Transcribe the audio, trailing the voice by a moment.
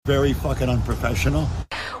Very fucking unprofessional.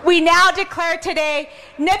 We now declare today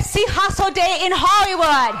Nipsey Hussle Day in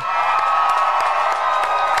Hollywood.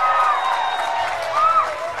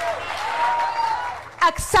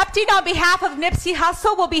 Accepting on behalf of Nipsey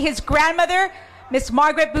Hussle will be his grandmother, Miss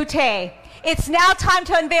Margaret Boutte. It's now time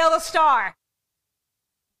to unveil the star.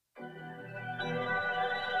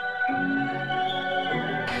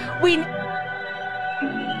 We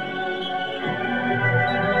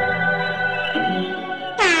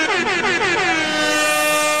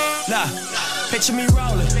Nah, picture me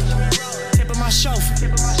rolling, tip of my chauffeur.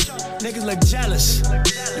 Niggas look jealous,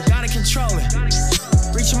 you gotta control it.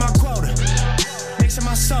 Reaching my quota, mixing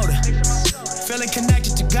my soda. Feeling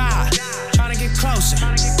connected to God, trying to get closer.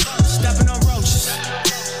 Stepping on roaches,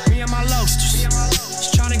 me and my loasters.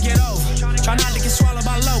 Just trying to get over, try not to get swallowed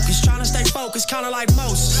by locusts. Trying to stay focused, kinda like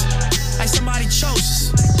Moses. Like somebody chose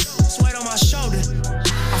us, it's weight on my shoulder.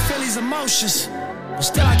 I feel these emotions, but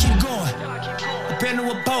still I keep going. Depending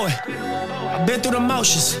on what poet, I've been through the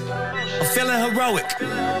motions. I'm feeling heroic,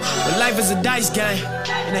 but life is a dice game,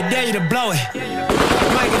 and they dare you to blow it. You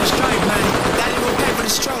might get a strike, man. Daddy will pay for the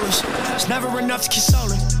strollers. It's never enough to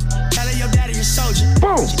console her. Tell her your daddy a soldier.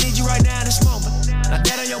 Boom. She needs you right now in this moment. Now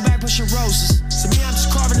dead on your back pushing roses. To me, I'm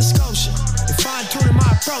just carving a sculpture and fine-tuning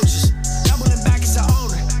my approaches. Doubling back as an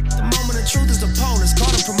owner. The moment of truth is opponents,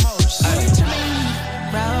 call them promoters.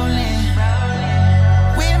 Rolling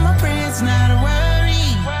with my friends, not a worry.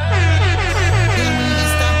 Then we get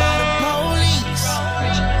stopped by the police.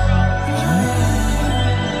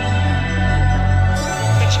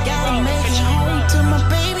 Gotta make it home to my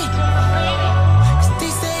baby. 'Cause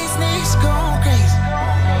these days niggas going crazy.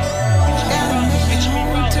 Gotta make it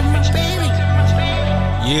home to my baby.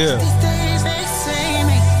 Yeah. These days they say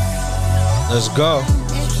me. Let's go.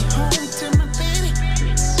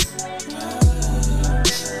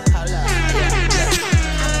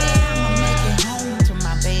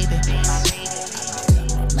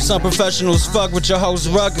 Some professionals fuck with your host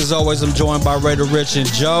Ruck. As always, I'm joined by Raider Rich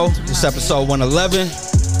and Joe. It's episode 111.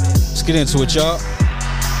 Let's get into it, y'all.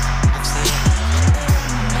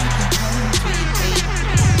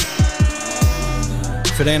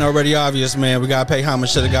 If it ain't already obvious, man, we gotta pay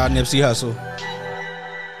homage to the guy Nipsey Hussle.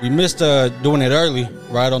 We missed doing it early,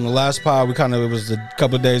 right? On the last pod, it was a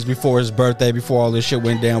couple of days before his birthday, before all this shit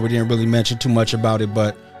went down. We didn't really mention too much about it,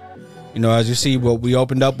 but you know, as you see, what we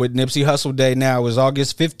opened up with Nipsey Hussle Day now is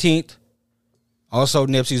August 15th. Also,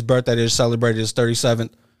 Nipsey's birthday is celebrated his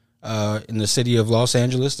 37th in the city of Los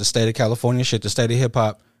Angeles, the state of California, the state of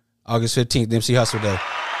hip-hop. August 15th, Nipsey Hussle Day.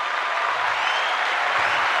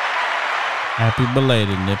 Happy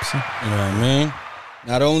belated, Nipsey. You know what I mean?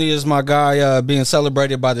 Not only is my guy being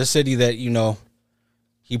celebrated by the city that, you know,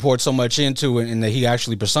 he poured so much into and that he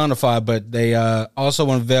actually personified, but they also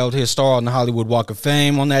unveiled his star on the Hollywood Walk of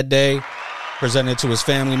Fame on that day, presented to his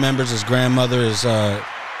family members, his grandmother, his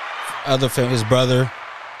brother,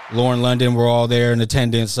 Lauren London were all there in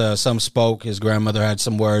attendance. Some spoke. His grandmother had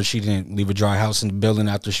some words. She didn't leave a dry house in the building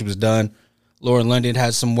after she was done. Lauren London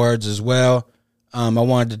had some words as well. I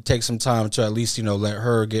wanted to take some time to at least, you know, let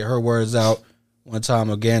her get her words out one time.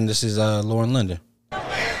 Again, this is Lauren London.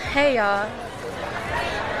 Hey, y'all.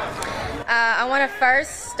 I want to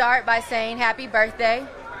first start by saying happy birthday,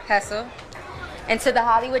 Hussle. And to the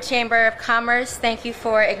Hollywood Chamber of Commerce, thank you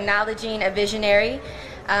for acknowledging a visionary.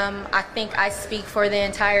 I think I speak for the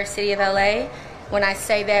entire city of LA when I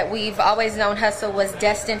say that we've always known Hussle was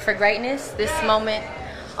destined for greatness. This moment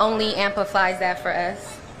only amplifies that for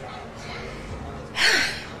us.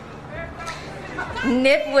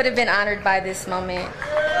 Nip would have been honored by this moment.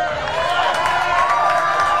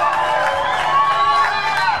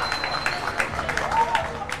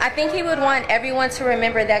 I think he would want everyone to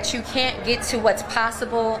remember that you can't get to what's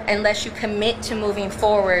possible unless you commit to moving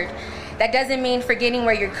forward. That doesn't mean forgetting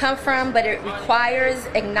where you come from, but it requires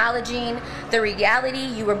acknowledging the reality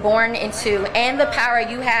you were born into and the power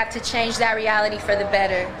you have to change that reality for the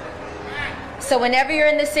better. So whenever you're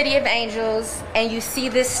in the City of Angels and you see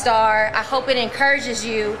this star, I hope it encourages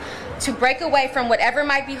you to break away from whatever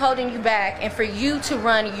might be holding you back and for you to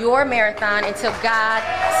run your marathon until God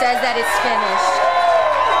says that it's finished.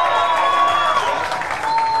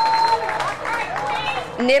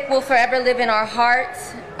 Nip will forever live in our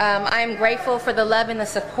hearts. I am grateful for the love and the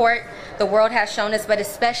support the world has shown us, but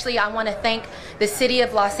especially I want to thank the City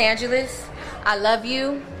of Los Angeles. I love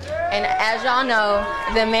you, and as y'all know,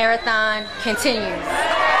 the marathon continues.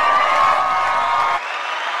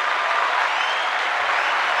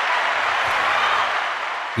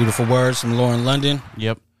 Beautiful words from Lauren London.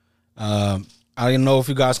 Yep. I I didn't know if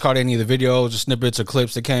you guys caught any of the videos or snippets or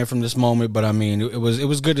clips that came from this moment, but I mean, it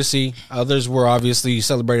was good to see. Others were obviously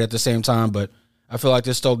celebrated at the same time, but I feel like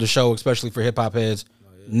this stole the show, especially for hip hop heads.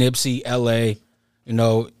 Nipsey, LA,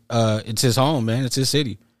 it's his home, man. It's his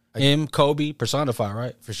city. Him, Kobe, personified,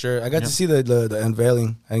 right? For sure. I got to see the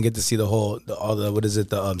unveiling. I didn't get to see all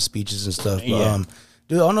the speeches and stuff. But,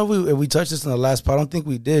 dude, I don't know if we touched this in the last part. I don't think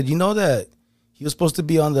we did. You know that he was supposed to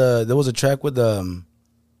be on there was a track with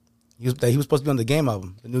he was supposed to be on the Game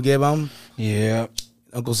album, the new Game album. Yeah.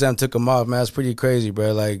 Uncle Sam took him off, man. It's pretty crazy, bro.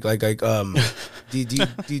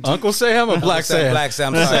 Uncle Sam or Black Sam? Black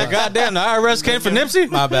Sam. Sorry. Goddamn, the IRS came for Nipsey?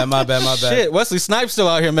 My bad. Shit, Wesley Snipes still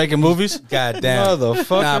out here making movies. Goddamn.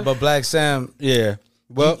 Motherfucker. Nah, but Black Sam. Yeah.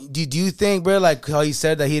 Well, do you think, bro, like how he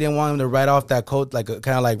said that he didn't want him to write off that coat, like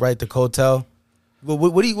kind of like write the coattail?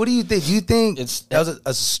 What do you think? Do you think that was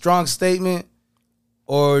a strong statement,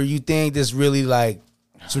 or you think this really like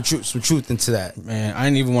some truth into that? Man, I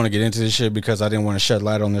didn't even want to get into this shit because I didn't want to shed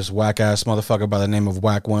light on this whack ass motherfucker by the name of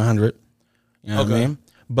Whack 100. You know what I mean?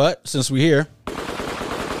 But since we're here,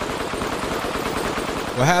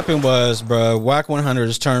 what happened was, bro, Whack 100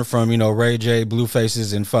 has turned from, Ray J,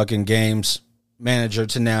 Bluefaces, and fucking Games manager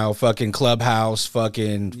to now fucking Clubhouse,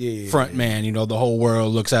 fucking front man. The whole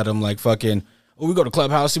world looks at him like fucking, we go to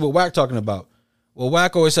Clubhouse, see what Whack talking about. Well,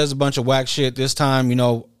 Whack always says a bunch of whack shit. This time,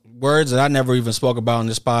 words that I never even spoke about in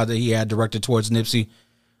this pod that he had directed towards Nipsey.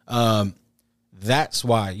 That's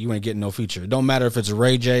why you ain't getting no feature. It don't matter if it's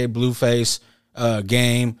Ray J, Blueface,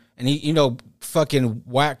 Game, and he, fucking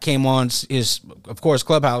Whack came on his, of course,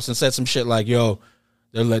 Clubhouse and said some shit like, yo,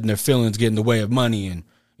 they're letting their feelings get in the way of money, and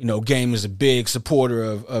Game is a big supporter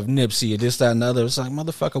of Nipsey and this, that, and the other. It's like,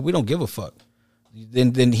 motherfucker, we don't give a fuck.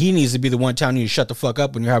 Then he needs to be the one telling you to shut the fuck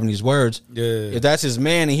up when you're having these words. Yeah. If that's his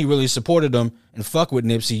man and he really supported him and fuck with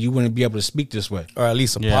Nipsey, you wouldn't be able to speak this way. Or at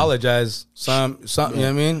least apologize. Something, you know what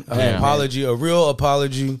I mean? An apology, a real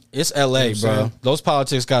apology. It's LA, bro. Those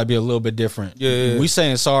politics gotta be a little bit different. Yeah. We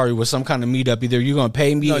saying sorry with some kind of meetup. Either you're gonna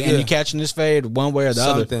pay me and you catching this fade one way or the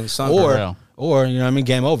other. Something. Or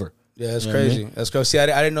game over. Yeah, that's crazy. That's crazy. See,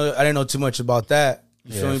 I didn't know too much about that.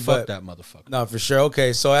 You feel me? Fuck that motherfucker. No, for sure.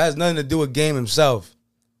 Okay, so it has nothing to do with Game himself.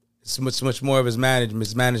 It's much more of his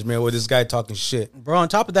management with this guy talking shit. Bro, on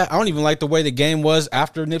top of that, I don't even like the way the Game was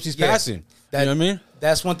after Nipsey's passing. You know what I mean?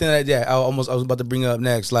 That's one thing that I was about to bring up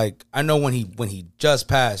next. Like, I know when he just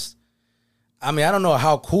passed, I mean, I don't know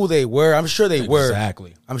how cool they were. I'm sure they were.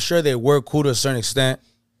 Exactly. I'm sure they were cool to a certain extent.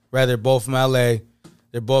 Right, they're both from LA.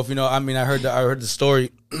 They're both, I mean, I heard the story,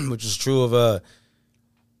 which is true of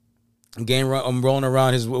Game rolling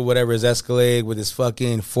around his Escalade with his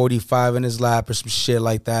fucking 45 in his lap or some shit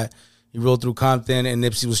like that. He rolled through Compton and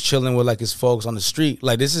Nipsey was chilling with like his folks on the street.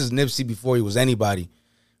 Like, this is Nipsey before he was anybody.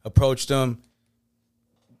 Approached him,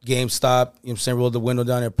 Game stopped, you know what I'm saying, rolled the window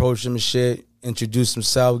down and approached him and shit, introduced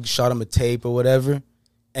himself, shot him a tape or whatever.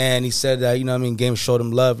 And he said that, Game showed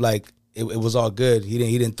him love, like it was all good. He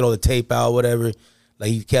didn't throw the tape out, whatever. Like,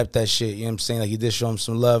 he kept that shit, you know what I'm saying? Like, he did show him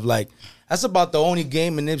some love. Like, that's about the only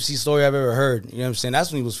Game and Nipsey story I've ever heard. You know what I'm saying?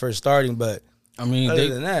 That's when he was first starting, but I mean, other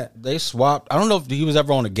than that, they swapped. I don't know if he was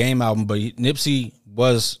ever on a Game album, but Nipsey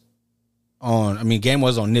was on. I mean, Game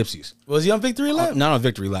was on Nipsey's. Was he on Victory Lap? Not on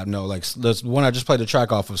Victory Lap. No, like the one I just played the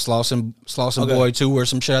track off of, Slauson Boy 2 or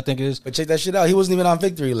some shit. I think it is. But check that shit out. He wasn't even on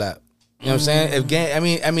Victory Lap. You know what I'm saying? If Game,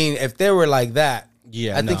 I mean, if they were like that,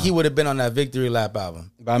 I think he would have been on that Victory Lap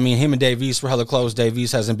album. But I mean, him and Dave East were hella close. Dave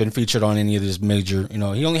East hasn't been featured on any of this major. He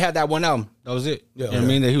only had that one album. That was it. You know what I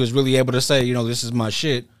mean? That he was really able to say, this is my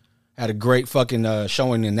shit. Had a great fucking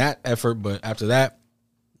showing in that effort, but after that,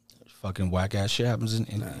 fucking whack ass shit happens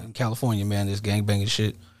in California, man. This gangbanging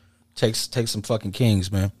shit takes some fucking kings,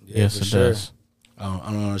 man. Yes, it does. I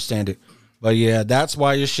don't understand it. But yeah, that's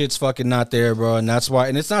why your shit's fucking not there, bro. And that's why,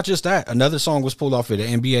 and it's not just that. Another song was pulled off of it.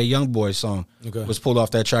 The NBA Youngboy song was pulled off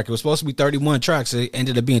that track. It was supposed to be 31 tracks. It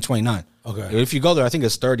ended up being 29. Okay. If you go there, I think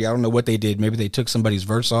it's 30. I don't know what they did. Maybe they took somebody's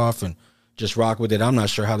verse off and just rock with it. I'm not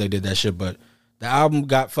sure how they did that shit, but the album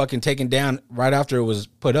got fucking taken down right after it was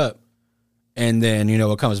put up. And then,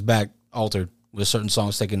 it comes back altered with certain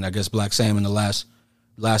songs taken, I guess, Black Sam in the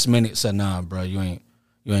last minute said, nah, bro, you ain't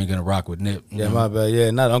gonna rock with Nip. Yeah, my bad. Yeah,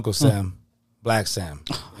 not Uncle Sam. Black Sam.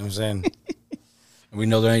 You know what I'm saying? And we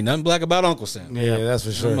know there ain't nothing black about Uncle Sam. Yeah, that's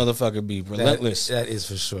for sure. That motherfucker be relentless. That is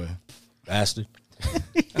for sure. Bastard.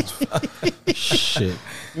 Shit.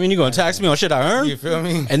 I mean, you gonna tax me on shit I earned? You feel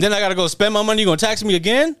me? And then I gotta go spend my money, you gonna tax me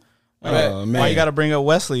again? Man. Why you gotta bring up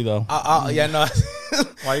Wesley, though? Yeah, no.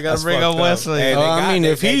 Why you gotta That's bring fucked up Wesley? Hey, Oh, I mean,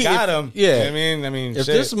 if they he got if- him, yeah. I mean, If shit.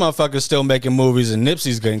 this motherfucker's still making movies and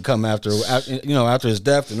Nipsey's gonna come after after his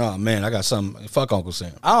death, then oh man, I got something. Fuck Uncle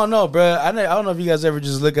Sam. I don't know, bro. I don't know if you guys ever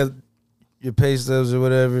just look at your pay stubs or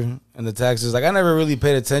whatever and the taxes. Like I never really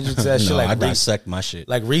paid attention to that shit. No, Like I dissect my shit.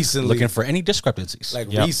 like recently, Looking for any discrepancies. like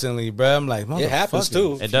recently, bro. I'm like, it happens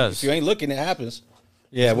motherfucker. too. It does. If you ain't looking, it happens.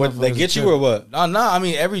 Yeah, what they get you or what? No, I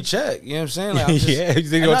mean every check. You know what I'm saying? Like, I'm just, Yeah, you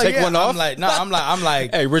think you're gonna No, take one off? I'm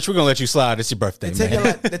like, Hey, Rich, we're gonna let you slide. It's your birthday,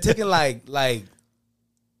 they're taking like.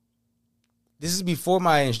 This is before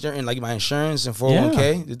my insurance, like my insurance and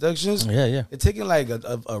 401k deductions. Yeah. They're taking like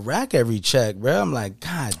a rack every check, bro. I'm like,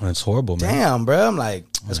 God, That's horrible, man. damn, bro. I'm like,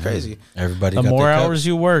 that's crazy. Everybody The got more their cut. hours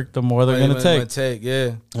you work, the more they're What gonna you take.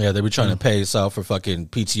 yeah. Yeah, they be trying to pay us out for fucking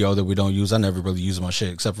PTO that we don't use. I never really use my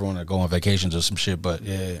shit except for when I go on vacations or some shit. But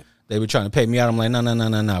Yeah. they be trying to pay me out. I'm like,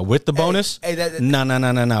 no. With the bonus? hey, that-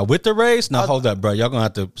 No. With the raise? No, hold up, bro. Y'all gonna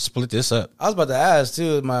have to split this up. I was about to ask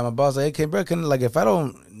too. My boss like, hey, bro, can like if I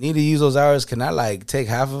don't need to use those hours, can I like take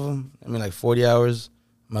half of them? I mean, like 40 hours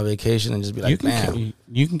my vacation and just be like, You can bam.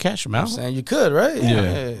 you can cash them out. I'm saying you could, right?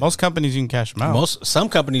 Yeah. Most companies you can cash them out. Some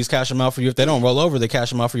companies cash them out for you. If they don't roll over, they cash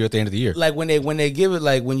them out for you at the end of the year. Like when they give it,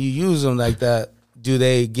 like when you use them like that, do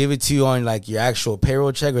they give it to you on like your actual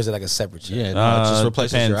payroll check or is it like a separate check? Yeah, no, it just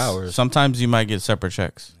replaces your depends. hours. Sometimes you might get separate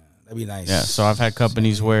checks. That'd be nice. Yeah. So I've had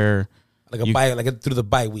companies where like a you- like through the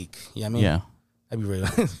bye week. You know what I mean? yeah. That'd be really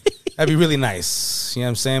that'd be really nice. You know what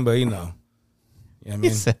I'm saying? But you know what I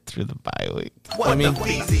mean? Set through the bye week. I mean,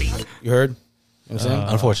 you heard? You know what I'm saying?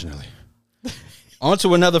 Unfortunately. On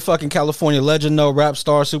to another fucking California legend, though, rap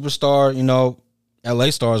star, superstar,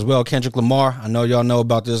 LA star as well, Kendrick Lamar. I know y'all know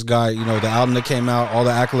about this guy, the album that came out, all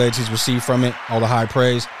the accolades he's received from it, all the high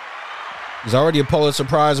praise. He's already a Pulitzer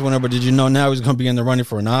Prize winner, but did you know now he's going to be in the running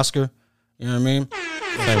for an Oscar? You know what I mean?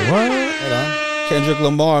 Say what? Hold on. Kendrick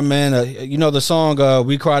Lamar, man, the song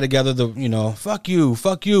We Cry Together, fuck you,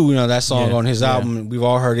 that song Yeah, on his yeah. album. We've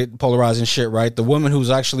all heard it, polarizing shit, right? The woman who's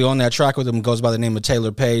actually on that track with him goes by the name of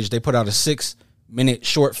Taylor Page. They put out a 6-minute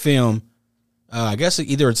short film. I guess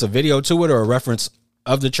either it's a video to it or a reference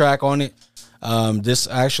of the track on it. This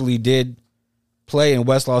actually did play in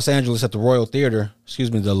West Los Angeles at the Royal Theater,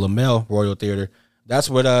 the Lamel Royal Theater. That's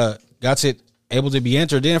what got it able to be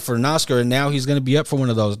entered in for an Oscar, and now he's going to be up for one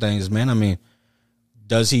of those things, man. I mean,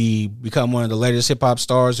 does he become one of the latest hip hop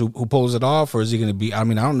stars who pulls it off, or is he going to be? I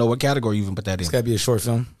mean, I don't know what category you even put that in. It's gotta be a short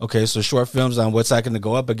film. Okay, so short films on what's that going to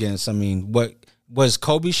go up against? I mean, what was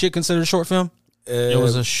Kobe shit considered a short film? It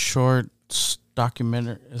was a short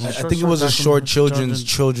documentary. I think it was a short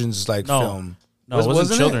children's like No. film. No, it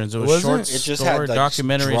wasn't children's. It was Wasn't short it? It just story, had, like,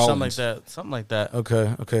 documentary, something like drones. that. Something like that.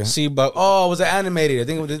 Okay. See, but Oh, was it animated? I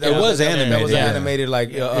think It was animated, That was yeah. animated,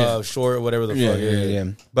 like short, whatever the fuck.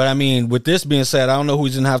 yeah. But I mean, with this being said, I don't know who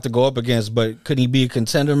he's gonna have to go up against. But could he be a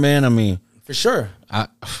contender, man? I mean, For sure. I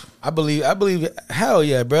believe. Hell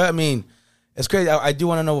yeah, bro. I mean, it's crazy. I do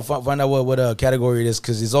want to know, find out what category it is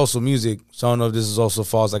because it's also music. So I don't know if this is also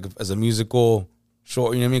falls like as a musical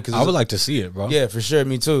short. You know what I mean? 'Cause I would like to see it, bro. Yeah, for sure.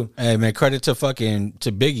 Me too. Hey man, credit to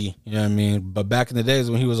Biggie. You know what I mean? But back in the days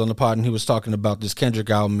when he was on the pod and he was talking about this Kendrick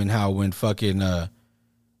album and how when the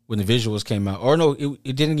visuals came out, or no,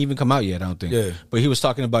 it didn't even come out yet. I don't think. Yeah. But he was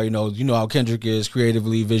talking about how Kendrick is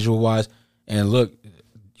creatively, visual wise, and look,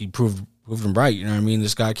 he proved him right. You know what I mean?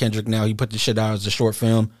 This guy Kendrick now he put the shit out as a short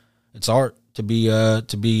film. It's art to be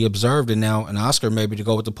observed, and now an Oscar maybe to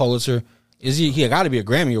go with the Pulitzer. Is he got to be a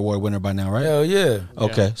Grammy Award winner by now, right? Hell yeah.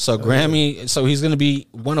 Okay, so Grammy, so he's gonna be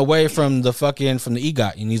one away from the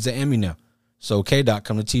EGOT. He needs the Emmy now. So K-Dot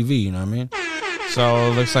come to TV. You know what I mean?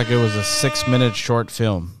 So it looks like it was a 6-minute short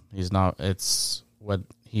film. It's what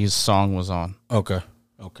his song was on. Okay.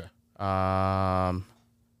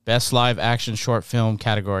 Best live action short film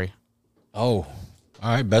category. Oh, all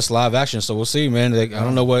right. Best live action. So we'll see, man. I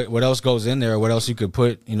don't know what else goes in there, or what else you could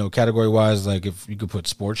put, category wise. Like if you could put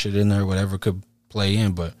sports shit in there, whatever could play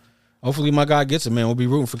in. But hopefully my guy gets it, man. We'll be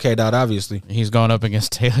rooting for K-Dot, obviously. He's going up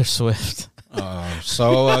against Taylor Swift.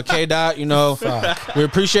 So K-Dot, we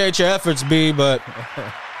appreciate your efforts, B, but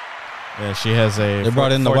Yeah, she has they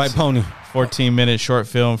brought in the white pony. 14-minute short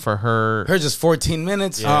film for her. Hers just 14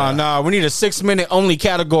 minutes. Oh, no, we need a 6-minute only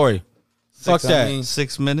category. Fuck that.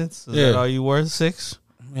 6 minutes? Is Yeah. that all you worth? 6?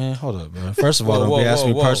 Man, hold up, man. First of all, Whoa, don't be whoa, asking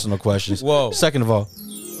me whoa. personal questions. Whoa. Second of all,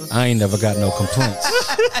 I ain't never got no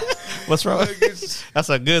complaints. What's wrong? That's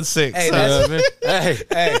a good 6. Hey, that's,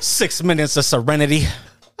 hey, 6 minutes of serenity.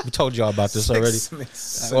 We told y'all about this already.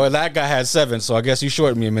 Well, that guy had 7, so I guess you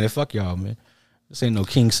shorted me a minute. Fuck y'all, man. This ain't no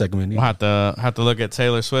King segment. We'll have to look at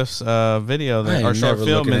Taylor Swift's video I then, or ain't short never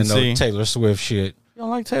film looking and at no see. Taylor Swift shit. You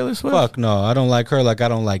don't like Taylor Swift? Fuck no, I don't like her like I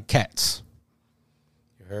don't like cats.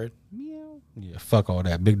 You heard? Yeah, fuck all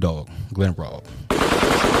that. Big dog, Glenn Robb.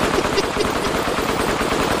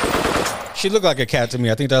 She looked like a cat to me.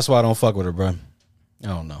 I think that's why I don't fuck with her, bro. I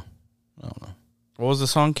don't know. What was the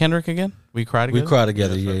song, Kendrick, again? We Cry Together? We cry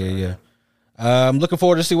together. Yeah. I'm looking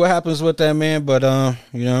forward to see what happens with that, man. But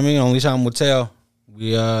you know what I mean? Only time will tell.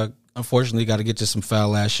 We unfortunately got to get to some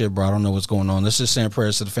foul ass shit, bro. I don't know what's going on. Let's just send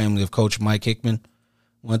prayers to the family of Coach Mike Hickman.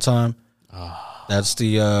 One time, that's the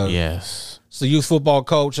yes, it's the youth football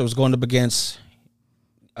coach that was going up against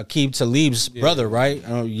Aqib Talib's brother, right?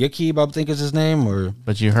 Yaqib, I think is his name, or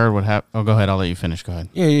but you heard what happened. Oh, go ahead. I'll let you finish. Go ahead.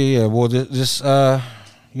 Yeah. Well, this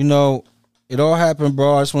you know, it all happened,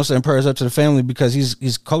 bro. I just want to send prayers up to the family because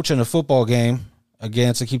he's coaching a football game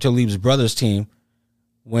against Aqib Talib's brother's team.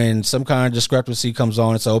 When some kind of discrepancy comes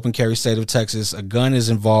on, it's an open carry state of Texas. A gun is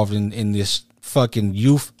involved in this fucking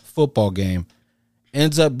youth football game.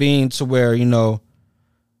 Ends up being to where, you know,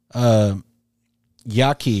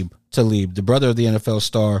 Yaqib Talib, the brother of the NFL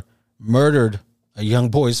star, murdered a young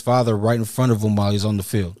boy's father right in front of him while he's on the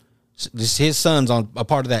field. His son's on a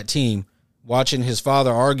part of that team, watching his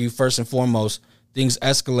father argue first and foremost. Things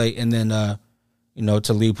escalate, and then, you know,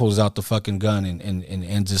 Talib pulls out the fucking gun and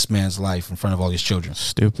ends this man's life in front of all his children.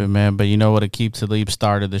 Stupid, man. But you know what? Aqib Talib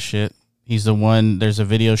started the shit. He's the one. There's a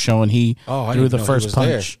video showing he threw the first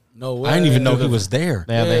punch. No way. I didn't even know he was there.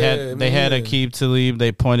 Yeah, they had Aqib Talib.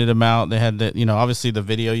 They pointed him out. They had the, you know, obviously the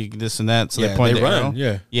video, this and that. So they pointed they run.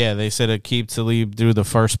 Yeah. They said Aqib Talib threw the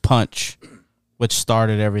first punch, which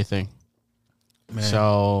started everything. Man.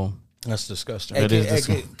 So that's disgusting.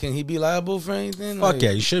 Can he be liable for anything? Fuck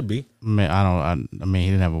yeah, he should be. Man, I mean,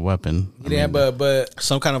 he didn't have a weapon. He didn't, but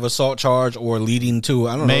some kind of assault charge or leading to,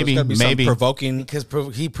 I don't know. It's gotta be something provoking. Because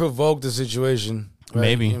he provoked the situation. Right?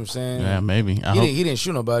 Maybe. You know what I'm saying? Yeah, maybe. He didn't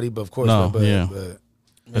shoot nobody, but of course. No, but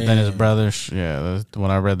then his brother, when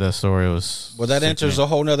I read that story, it was well, that enters a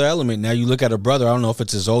whole nother element. Now you look at a brother, I don't know if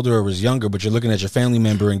it's his older or his younger, but you're looking at your family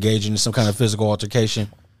member engaging in some kind of physical altercation.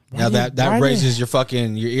 Now that raises your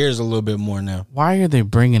ears a little bit more now. Why are they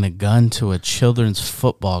bringing a gun to a children's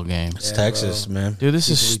football game? It's Texas, man. Dude, this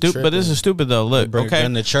is stupid. But this is stupid though. Look, bring a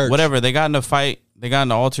gun to church. Whatever. They got in a fight. They got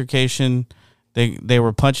in an altercation. They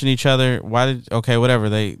were punching each other. Whatever.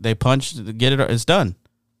 They punched. Get it. It's done.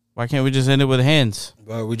 Why can't we just end it with hands?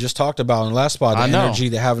 Well, we just talked about in the last spot the energy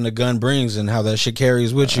that having a gun brings and how that shit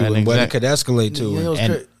carries with you and what it could escalate to.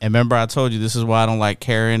 And remember, I told you this is why I don't like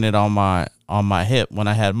carrying it on my hip when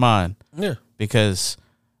I had mine. Yeah, because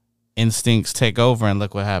instincts take over, and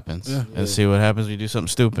look what happens. And see what happens when you do something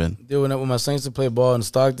stupid. Dude, when my Saints to play ball in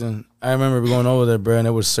Stockton, I remember going over there, bro, and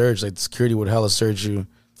it would search, like the security would hella search you.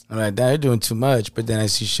 I'm like, they're doing too much. But then I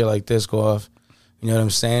see shit like this go off. You know what I'm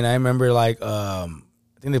saying? I remember like I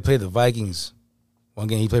think they played the Vikings. One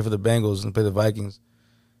game he played for the Bengals and played the Vikings.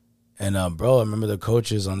 And bro, I remember the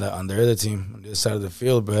coaches on their other team on this side of the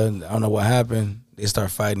field, bro. I don't know what happened. They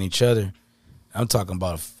start fighting each other. I'm talking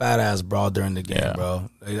about a fat ass brawl during the game, bro.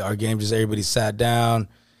 Our game just everybody sat down.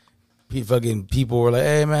 People were like,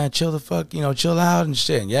 "Hey man, chill the fuck, chill out and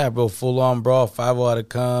shit." And yeah, bro, full on brawl. 5-0 had to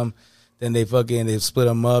come. Then they split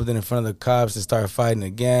them up. Then in front of the cops, they started fighting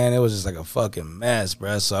again. It was just like a fucking mess,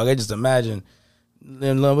 bro. So I can just imagine.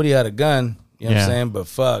 Then nobody had a gun, you know what I'm saying? But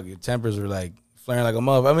fuck, your tempers were like flaring like a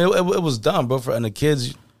mother. I mean, it was dumb, bro. For the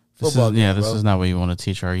kids, football. This is not what you want to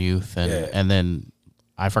teach our youth. And then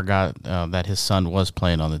I forgot that his son was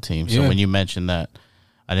playing on the team. So when you mentioned that,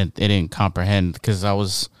 it didn't comprehend because I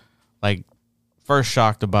was like first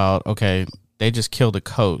shocked about they just killed a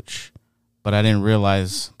coach. But I didn't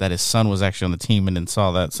realize that his son was actually on the team and then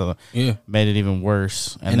saw that, so made it even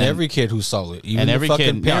worse. And then, every kid who saw it, even the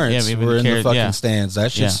fucking parents were in the fucking stands.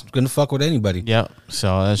 That shit's gonna fuck with anybody. Yep.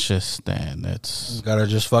 So that's just that's gotta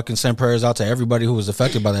just fucking send prayers out to everybody who was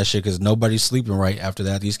affected by that shit because nobody's sleeping right after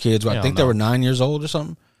that. These kids, I think they were 9 years old or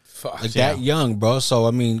something, like that young, bro. So I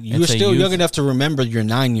mean, you're still young enough to remember your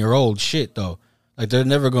 9-year-old shit though. Like they're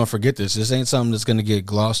never gonna forget this. This ain't something that's gonna get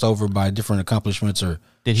glossed over by different accomplishments or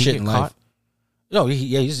shit in life. No,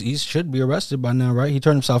 he should be arrested by now, right? He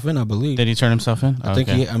turned himself in, I believe. Did he turn himself in? I think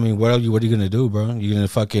what are you gonna do, bro? You gonna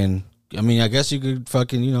fucking? I mean, I guess you could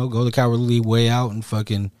fucking, go the cowardly way out and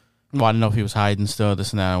fucking. Well, I don't know if he was hiding still,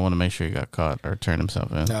 this and that. I want to make sure he got caught or turned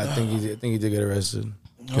himself in. No, I think he did get arrested.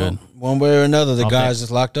 Good. One way or another, the guy's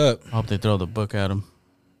just locked up. I hope they throw the book at him.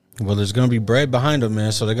 Well, there's gonna be bread behind him,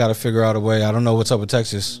 man. So they got to figure out a way. I don't know what's up with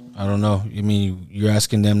Texas. I don't know. I mean, you're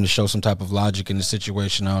asking them to show some type of logic in the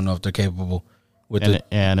situation. I don't know if they're capable.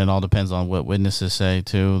 And it all depends on what witnesses say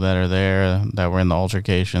too that are there that were in the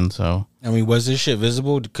altercation. So I mean, was this shit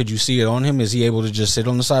visible? Could you see it on him? Is he able to just sit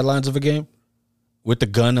on the sidelines of a game? with the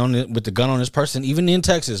gun on it, with the gun on his person, even in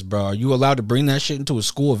Texas, bro, are you allowed to bring that shit into a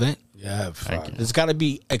school event? Yeah, fuck. There's got to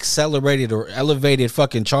be accelerated or elevated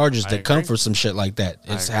fucking charges that come for some shit like that.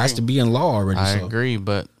 It has to be in law already. I so. agree,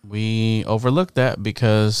 but we overlooked that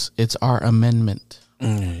because it's our amendment.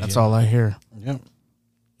 That's all I hear. Yep.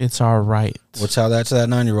 It's our right. We'll tell that to that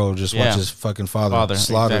 9-year-old. Just watch his fucking father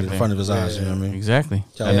slaughtered in front of his eyes. You know what I mean? Exactly.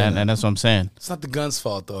 And that's what I'm saying. It's not the gun's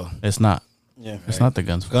fault though. It's not. Yeah, it's not the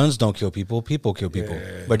gun's fault. Guns don't kill people. People kill people.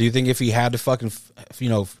 Yeah. But do you think if he had to fucking,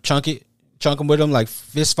 chunk him with him, like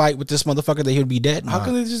fist fight with this motherfucker, that he would be dead? How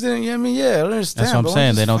come they just didn't? Yeah, I mean, yeah, I don't understand. That's what I'm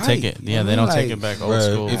saying. They don't take it. Yeah, they don't take it back old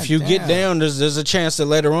school. If you get down, there's a chance that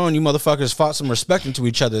later on you motherfuckers fought some respect into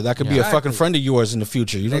each other. That could be a fucking friend of yours in the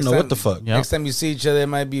future. You don't know what the fuck. Yep. Next time you see each other, it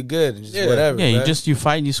might be good. Just whatever. Yeah, you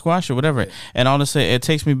fight and you squash it, whatever. And honestly, it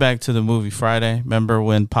takes me back to the movie Friday. Remember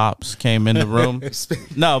when Pops came in the room?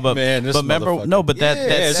 No, but remember,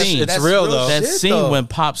 that scene. It's real though. That scene when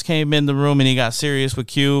Pops came in the room and he got serious with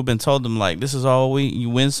Cube and told him like, "This is all you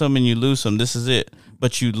win some and you lose some. This is it.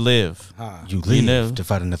 But you live. You live to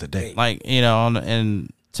fight another day." Like,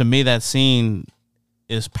 and to me, that scene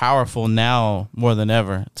is powerful now more than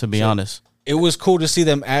ever, to be honest. It was cool to see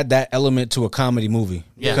them add that element to a comedy movie.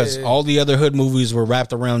 Because all the other hood movies were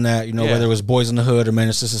wrapped around that, whether it was Boys in the Hood or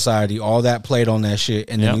Menace to Society, all that played on that shit.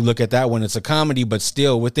 And then you look at that one, it's a comedy, but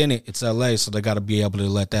still within it, it's LA, so they got to be able to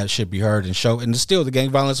let that shit be heard and show. And still, the gang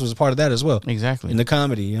violence was a part of that as well. Exactly. In the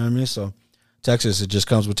comedy, you know what I mean? So, Texas, it just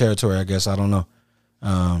comes with territory, I guess. I don't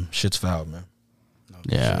know. Shit's foul, man.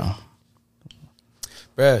 Yeah.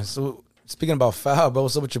 Bruh, so speaking about foul, bro,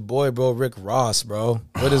 what's up with your boy, bro, Rick Ross, bro?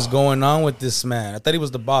 What is going on with this man? I thought he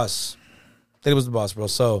was the boss. Bro.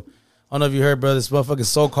 So, I don't know if you heard, bro, this motherfucking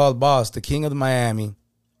so-called boss, the king of the Miami,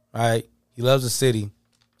 right? He loves the city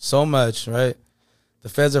so much, right? The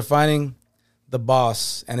feds are finding the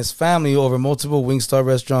boss and his family over multiple Wingstop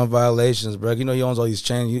restaurant violations, bro. You know he owns all these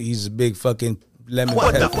chains. He's a big fucking lemon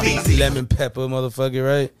pepper motherfucker,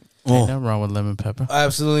 right? Ain't nothing wrong with lemon pepper.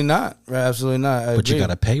 Absolutely not. Right? Absolutely not. But you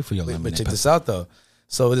gotta pay for your lemon But check pepper. this out though.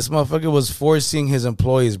 So this motherfucker was forcing his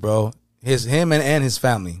employees, bro, him and his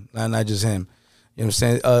family, not just him. You know what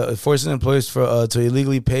I'm saying? Forcing employees to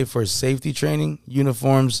illegally pay for safety training,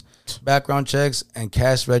 uniforms, background checks, and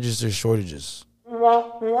cash register shortages.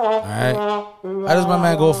 All right. How does my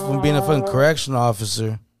man go from being a fucking correctional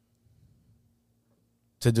officer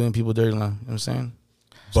to doing people dirty? You know what I'm saying?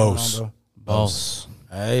 Boss.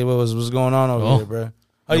 Hey, what's going on over here, bro?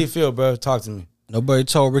 How do you feel, bro? Talk to me. Nobody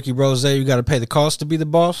told Ricky Rose you got to pay the cost to be the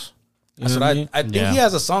boss. That's what I think he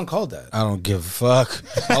has a song called that. I don't give a fuck.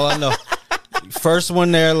 All I know, first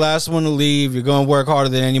one there, last one to leave. You're gonna work harder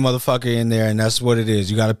than any motherfucker in there, and that's what it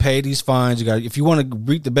is. You got to pay these fines. If you want to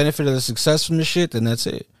reap the benefit of the success from this shit, then that's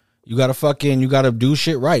it. You got to do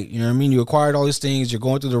shit right. You know what I mean? You acquired all these things. You're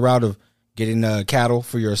going through the route of getting cattle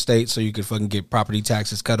for your estate, so you could fucking get property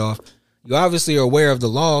taxes cut off. You obviously are aware of the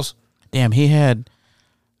laws. Damn, he had,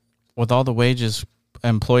 with all the wages,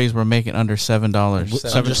 employees were making under $7.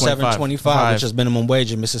 Under $7.25, which is minimum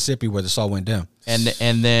wage in Mississippi, where this all went down. And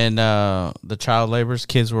then the child laborers,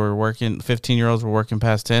 kids were working, 15-year-olds were working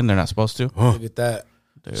past 10. They're not supposed to. Look at that.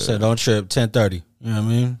 So don't trip, 10:30. You know what I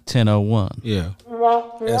mean? 10:01. Yeah.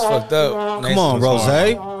 That's fucked up. Come on, Rose.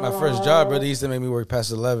 My first job, brother, used to make me work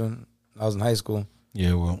past 11. I was in high school.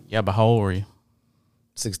 Yeah, well. Yeah, but how old were you?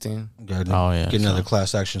 16. Get another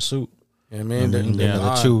class action suit. You know what I mean?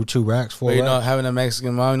 Another two racks, 4 racks. Having a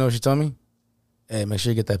Mexican mom, you know what she told me? Hey, make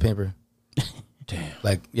sure you get that paper. Damn.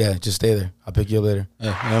 Like, yeah, just stay there. I'll pick you up later.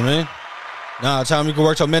 Yeah, you know what I mean? Nah, tell him you can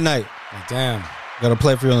work till midnight. Like, damn. Got a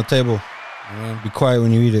plate for you on the table. Be quiet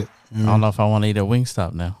when you eat it. I don't know if I want to eat at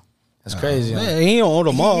Wingstop now. That's crazy. Man, he don't own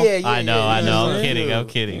them all. I know. I'm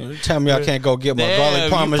kidding. Tell me I can't go get my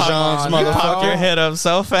garlic parmesans, You popped your head up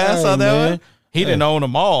so fast on that one. He didn't own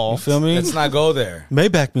them all. You feel me? Let's not go there.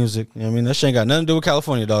 Maybach music. You know what I mean? That shit ain't got nothing to do with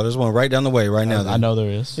California, dog. There's one right down the way right now. I know there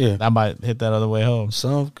is. Yeah. I might hit that other way home.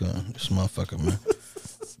 Sounds good. This motherfucker, man.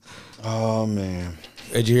 Oh, man.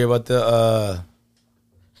 Did you hear about the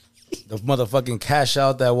motherfucking cash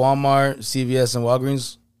out that Walmart, CVS, and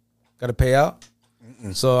Walgreens got to pay out?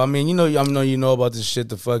 So, I mean, I know you know about this shit,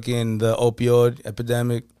 the opioid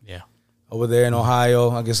epidemic. Yeah. Over there in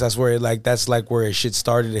Ohio. I guess that's where where it shit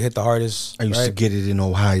started to hit the hardest. I used to get it in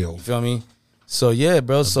Ohio. You feel me? So yeah,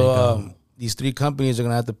 bro. So these 3 companies are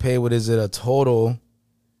gonna have to pay a total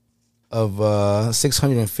of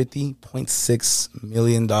 $650.6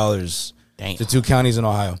 million to 2 counties in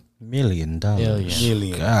Ohio. $1 million.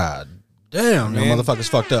 Million. God damn, man. Motherfuckers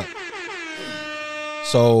fucked up.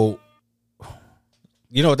 So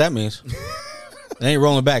you know what that means. They ain't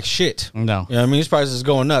rolling back shit. No. You know what I mean? These prices is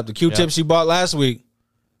going up. The Q-tips you bought last week,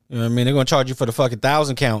 you know what I mean? They're going to charge you for the fucking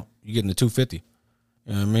 1,000 count. You're getting the 250.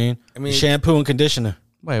 You know what I mean? Shampoo and conditioner.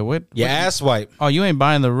 Wait, what? Your ass wipe. Oh, you ain't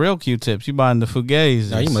buying the real Q-tips. You buying the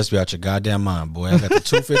Fugazi. No, you must be out your goddamn mind, boy. I got the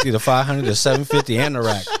 250, the 500, the 750, and the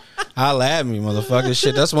rack. Holla at me, motherfucker.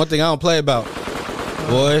 Shit, that's one thing I don't play about.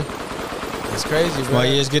 Boy. It's crazy, bro. My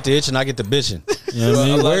ears get the itching, I get the bitching. You know what I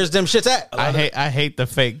mean? Where's them shits at? I hate the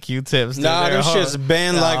fake Q-tips. Nah, them shits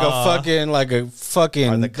banned like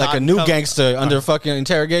a new gangster under fucking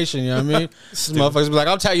interrogation. You know what I mean? These motherfuckers be like,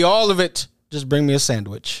 I'll tell you all of it. Just bring me a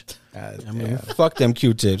sandwich. I mean, fuck them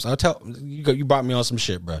Q-tips. I'll tell you brought me on some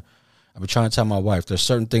shit, bro. I've been trying to tell my wife there's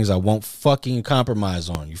certain things I won't fucking compromise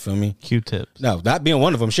on. You feel me? Q-tips. No, that being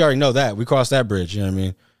one of them. She already know that. We crossed that bridge. You know what I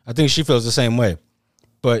mean? I think she feels the same way.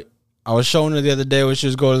 But I was showing her the other day when she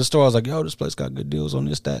was going to the store. I was like, yo, this place got good deals on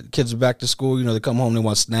this, that. Kids are back to school. You know, they come home, they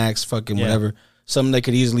want snacks, fucking whatever. Something they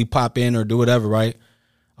could easily pop in or do whatever, right?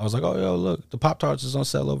 I was like, oh, yo, look, the Pop-Tarts is on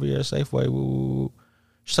sale over here at Safeway. Woo, woo, woo.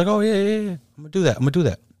 She's like, oh, yeah. I'm going to do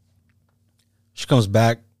that. She comes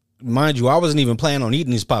back. Mind you, I wasn't even planning on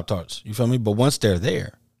eating these Pop-Tarts. You feel me? But once they're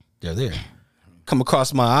there. Come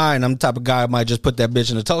across my eye, and I'm the type of guy who might just put that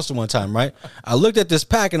bitch in the toaster one time, right? I looked at this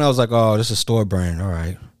pack, and I was like, oh, this is store brand. All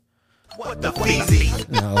right. What the feezy?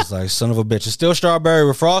 And I was like, son of a bitch. It's still strawberry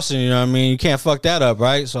with frosting, you know what I mean? You can't fuck that up,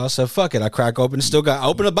 right? So I said, fuck it. I crack open, I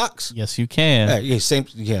open the box. Yes, you can.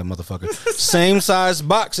 Motherfucker. Same size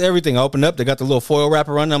box, everything. I open up, they got the little foil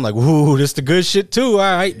wrapper on. I'm like, ooh, this the good shit too. All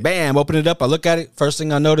right, bam, open it up. I look at it. First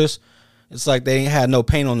thing I notice, it's like they ain't had no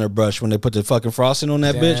paint on their brush when they put the fucking frosting on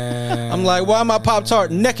that bitch. I'm like, why am I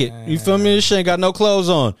Pop-Tart naked? You feel me? This shit ain't got no clothes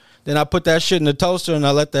on. Then I put that shit in the toaster and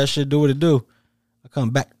I let that shit do what it do. I come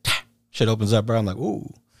back. Shit opens up, bro. I'm like, ooh,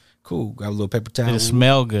 cool. Grab a little paper towel. Did it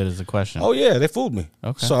smell good is the question. Oh, yeah. They fooled me.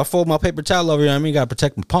 Okay. So I fold my paper towel over here. I mean, got to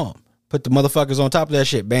protect my palm. Put the motherfuckers on top of that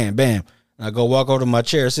shit. Bam, bam. And I go walk over to my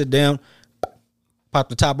chair, sit down, pop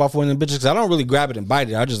the top off one of them bitches. Because I don't really grab it and bite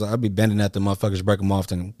it. I'll be bending at the motherfuckers, break them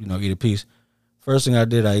off, and, eat a piece. First thing I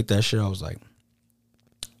did, I ate that shit. I was like,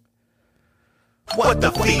 What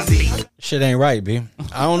the feezy? shit ain't right, B.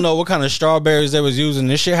 I don't know what kind of strawberries they was using.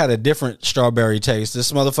 This shit had a different strawberry taste.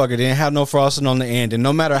 This motherfucker didn't have no frosting on the end. And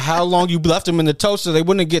no matter how long you left them in the toaster, they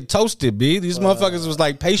wouldn't get toasted, B. These motherfuckers was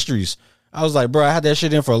like pastries. I was like, bro, I had that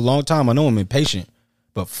shit in for a long time. I know I'm impatient.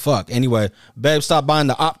 But fuck. Anyway, babe, stop buying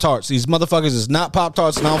the Pop-Tarts. These motherfuckers is not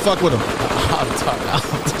Pop-Tarts, and I don't fuck with them.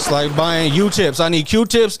 It's like buying U-tips. I need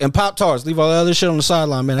Q-tips and Pop-Tarts. Leave all the other shit on the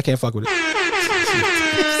sideline, man. I can't fuck with it.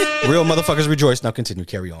 Real motherfuckers rejoice. Now continue.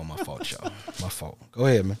 Carry on. My fault, y'all. My fault. Go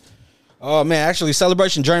ahead, man. Oh, man. Actually,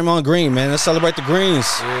 celebration Draymond Green, man. Let's celebrate the Greens.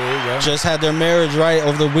 Yeah. Just had their marriage, right?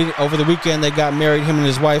 Over the weekend, they got married, him and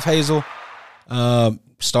his wife, Hazel.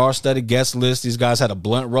 Star-studded guest list. These guys had a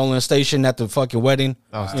blunt rolling station at the fucking wedding.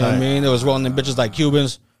 You know what I mean? They was rolling them bitches like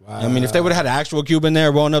Cubans. Wow. I mean, if they would have had an actual Cuban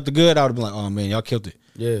there rolling up the good, I would have been like, oh, man, y'all killed it.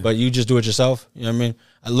 Yeah. But you just do it yourself. You know what I mean?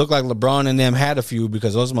 I look like LeBron and them had a few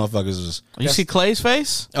because those motherfuckers was... You see Clay's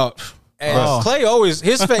face? Oh, bro, Clay always...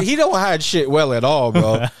 His face, he don't hide shit well at all,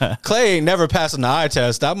 bro. Clay ain't never passing the eye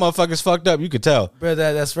test. That motherfucker's fucked up. You could tell. Bro,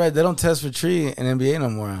 that's right. They don't test for tree in NBA no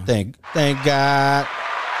more. Thank God.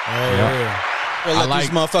 Yeah. Well, let these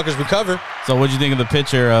motherfuckers recover. So what'd you think of the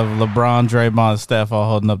picture of LeBron, Draymond, Steph all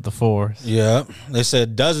holding up the fours? Yeah. They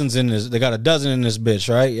said dozens in this. They got a dozen in this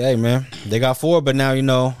bitch, right? Yeah, man. They got 4, but now,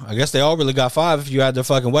 I guess they all really got 5 if you add their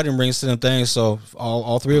fucking wedding rings to them things. So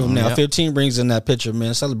all 3 of them now. 15 rings in that picture,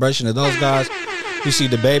 man. Celebration of those guys. You see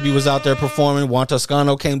the baby was out there performing. Juan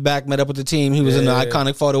Toscano came back, met up with the team. He was in the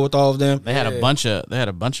iconic photo with all of them. They had a bunch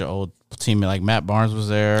of old teammates, like Matt Barnes was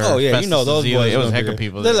there. Oh yeah, Festus those Ezeli. boys. It was a heck of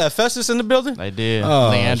people. They there. let Festus in the building. They did. Oh,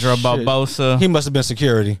 Leandro shit. Barbosa. He must have been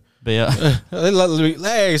security. But yeah.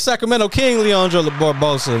 Hey, Sacramento King Leandro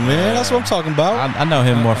Barbosa, man. That's what I'm talking about. I know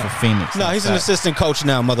him more for Phoenix. No, he's an assistant coach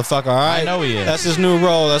now, motherfucker. All right, I know he is. That's his new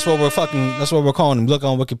role. That's what we're calling him. Look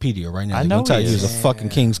on Wikipedia right now. I know tell he you is. he's a fucking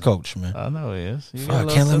Kings coach, man. I know he is. Fuck,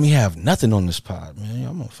 can't let me have nothing on this pod, man.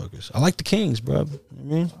 Y'all motherfuckers. I like the Kings, bro. You know what I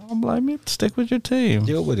mean? I don't blame you. Stick with your team.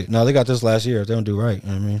 Deal with it. No, they got this last year. If they don't do right, you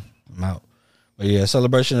know what I mean? I'm out. But yeah,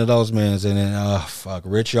 celebration of those mans. And then, fuck,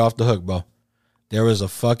 Richie off the hook, bro. There is a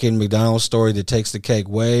fucking McDonald's story that takes the cake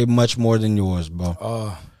way much more than yours,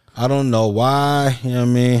 bro. I don't know why. You know what I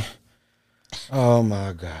mean? Oh,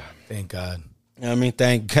 my God. Thank God. You know what I mean?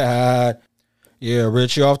 Thank God. Yeah,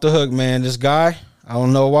 Richie off the hook, man. This guy, I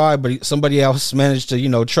don't know why, but somebody else managed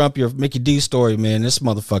to, trump your Mickey D story, man. This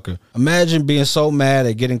motherfucker. Imagine being so mad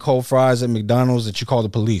at getting cold fries at McDonald's that you call the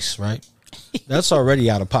police, right? That's already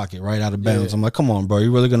out of pocket, right? Out of bounds. Yeah. I'm like, come on, bro.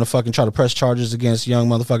 You really gonna fucking try to press charges against young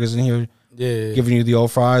motherfuckers in here? Yeah. Giving you the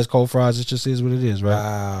old fries, cold fries. It just is what it is, right?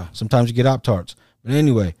 Wow. Sometimes you get Op-Tarts. But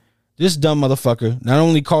anyway, this dumb motherfucker not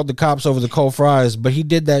only called the cops over the cold fries, but he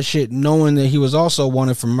did that shit knowing that he was also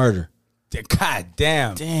wanted for murder. God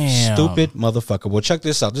damn. Stupid motherfucker. Well, check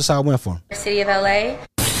this out. This is how it went for him. City of LA.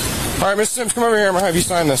 All right, Mr. Sims, come over here. I'm going to have you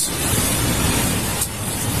sign this.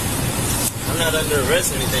 I'm not under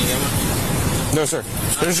arrest or anything, am I? No, sir.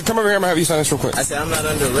 Just come over here. I'm going to have you sign this real quick. I said I'm not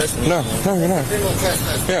under arrest or anything. No, you're not.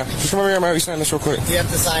 Yeah, just come over here. I'm going to have you sign this real quick. You have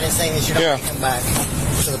to sign it saying that you don't want to come back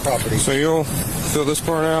to the property. So you'll fill this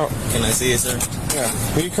part out. Can I see it, sir?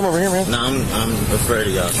 Yeah. Will you come over here, man? No, I'm afraid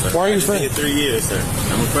of y'all, sir. Why are you I've been afraid? here 3 years, sir.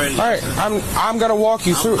 I'm afraid of y'all. All right, I'm going to walk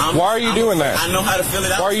you through. Why are you doing that? I know how to fill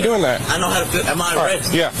it out. Why are you doing that? I know how to fill it. Am I All right,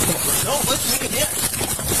 arrested? yeah. No, listen to me. Yeah.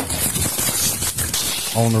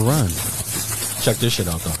 On the run. Check this shit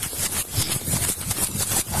out, though.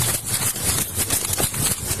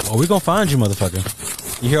 Oh, we gonna find you, motherfucker.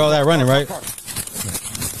 You hear all that running, right?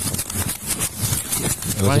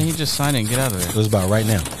 Why didn't he just sign it and get out of there? It was about right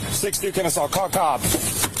now. 6-2 Kennesaw, call Cobb.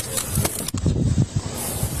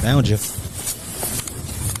 Found you.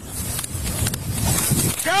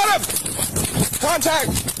 Got him! Contact!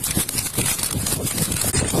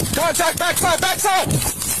 Contact, backside!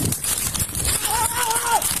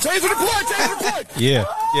 Taser deployed! Yeah.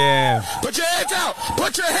 Yeah. Put your hands out!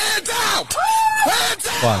 Put your hands out! Hands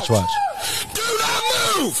out! Watch. Do not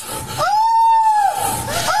move!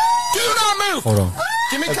 Do not move! Hold on.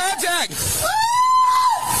 Give me contact!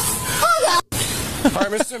 All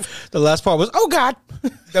right, Mr. Sims. The last part was, oh God.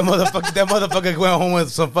 That motherfucker went home with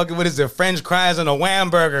some fucking, what is it, French fries and a wham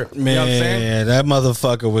burger. Man, you know what I'm saying? that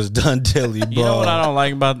motherfucker was done dilly, bro. You know what I don't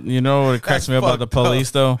like about, what cracks me up about the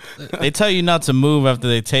police, though? They tell you not to move after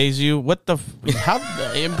they tase you. What the, come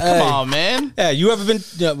on, man. Yeah, you ever been,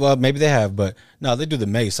 well, maybe they have, but no, they do the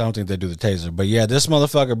mace. I don't think they do the taser. But yeah, this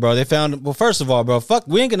motherfucker, bro, they found, well, first of all, bro, fuck,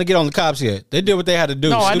 we ain't gonna get on the cops yet. They did what they had to do.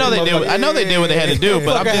 No, I know they did. I know they did what they had to do,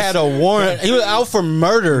 but Motherfucker had a warrant. He was out for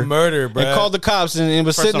murder. Murder, bro. And called the cops and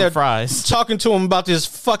was For sitting some there fries. talking to him about this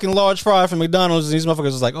fucking large fry from McDonald's. And these motherfuckers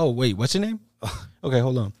was like, oh, wait, what's your name? Okay,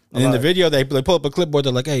 hold on. And in the video, they pull up a clipboard.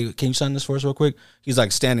 They're like, hey, can you sign this for us real quick? He's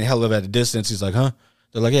like standing hell of at a distance. He's like, huh?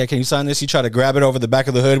 They're like, yeah, can you sign this? He tried to grab it over the back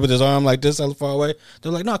of the hood with his arm like this, hella far away.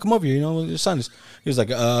 They're like, no, come over here, just sign this. He was like,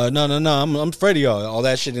 no, I'm afraid of y'all. All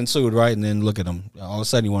that shit ensued, right? And then look at him. All of a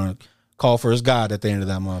sudden, he want to call for his God at the end of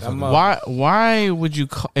that motherfucker. Why would you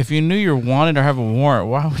call, if you knew you're wanted or have a warrant,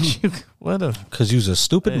 why would you, Because you's a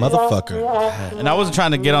stupid motherfucker. And I wasn't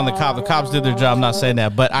trying to get on the cop. The cops did their job, I'm not saying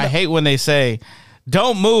that. But I hate when they say,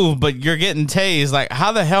 don't move, but you're getting tased. Like,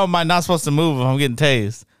 how the hell am I not supposed to move if I'm getting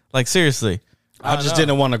tased? Like, seriously. I just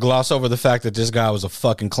didn't want to gloss over the fact that this guy was a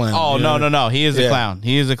fucking clown. Oh, no. He is a clown.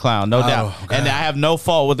 He is a clown, no doubt. God. And I have no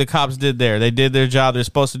fault what the cops did there. They did their job. They're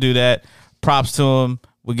supposed to do that. Props to them.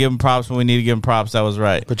 We give them props when we need to give them props. That was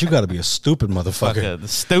right. But you got to be a stupid motherfucker. Fucker,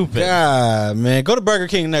 stupid. God, man. Go to Burger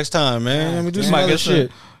King next time, man. Let me do some other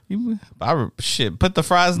shit. Shit, put the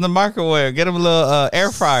fries in the microwave. Get them a little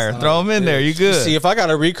air fryer. Throw them in there. You good? See, if I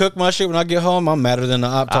gotta recook my shit when I get home, I'm madder than the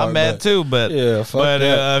Op-Tart. I'm mad too, but yeah, fuck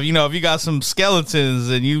that. if you got some skeletons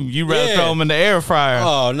and you rather throw them in the air fryer.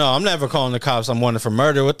 Oh no, I'm never calling the cops. I'm wanted for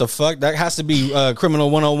murder. What the fuck? That has to be criminal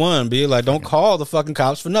 101. Be like, don't call the fucking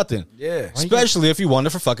cops for nothing. Yeah, especially if you wanted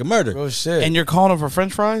for fucking murder. Oh shit! And you're calling them for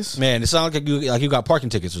French fries? Man, it sounds like you got parking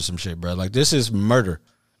tickets or some shit, bro. Like this is murder,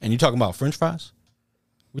 and you talking about French fries?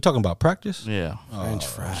 We talking about practice? Yeah. French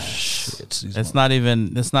fries. Shit. It's not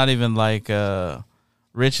even like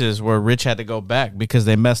Rich's where Rich had to go back because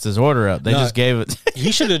they messed his order up. They just gave it.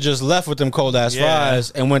 He should have just left with them cold ass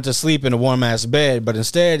fries and went to sleep in a warm ass bed, but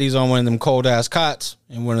instead he's on one of them cold ass cots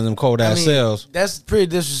in one of them cold ass cells. That's pretty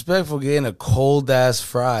disrespectful getting a cold ass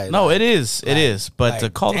fry. No, it is. It is. But to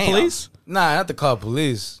call the police? Nah, not to call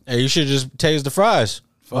police. Hey, you should just tase the fries.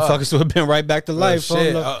 Motherfuckers would have been right back to life.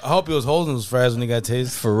 Shit. I hope he was holding those fries when he got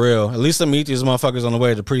tased. For real. At least I'm eat these motherfuckers on the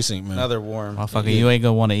way to the precinct, man. Another warm. Motherfucker, you ain't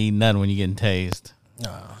gonna want to eat nothing when you're getting tased.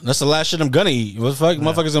 That's the last shit I'm gonna eat. What the fuck?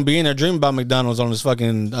 Motherfuckers gonna be in there dreaming about McDonald's on this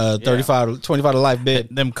fucking 25 to life bed.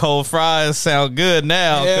 Them cold fries sound good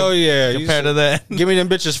now. Hell yeah. Compared to that. Give me them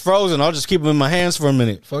bitches frozen. I'll just keep them in my hands for a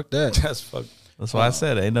minute. Fuck that. That's why I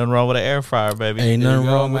said ain't nothing wrong with an air fryer, baby. Ain't nothing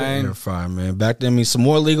wrong with an air fryer, man. Back then, some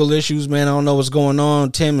more legal issues, man. I don't know what's going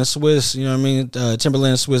on. Tim and Swiss, you know what I mean?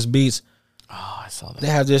 Timberland and Swiss Beats. Oh, I saw that. They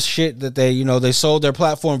have this shit that they sold their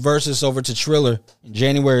platform Versus over to Triller in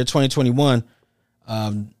January of 2021.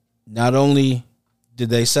 Not only did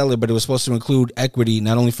they sell it, but it was supposed to include equity,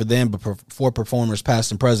 not only for them, but for performers past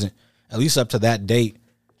and present, at least up to that date.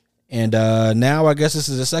 And now I guess this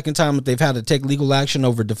is the second time that they've had to take legal action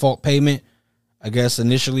over default payment. I guess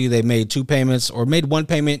initially they made 2 payments or made 1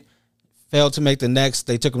 payment, failed to make the next.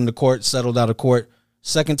 They took them to court, settled out of court.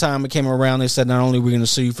 Second time it came around, they said not only are we going to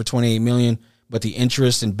sue you for $28 million, but the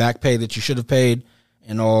interest and back pay that you should have paid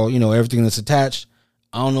and all, everything that's attached.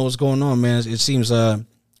 I don't know what's going on, man. It seems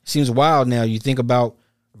wild now. You think about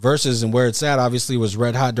Versus and where it's at. Obviously, it was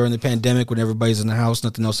red hot during the pandemic when everybody's in the house,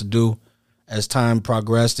 nothing else to do. As time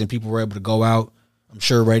progressed and people were able to go out, I'm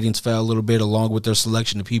sure ratings fell a little bit along with their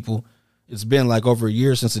selection of people. It's been like over a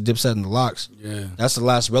year since the Dipset and the Locks. Yeah. That's the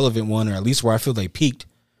last relevant one, or at least where I feel they peaked.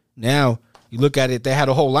 Now, you look at it, they had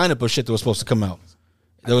a whole lineup of shit that was supposed to come out.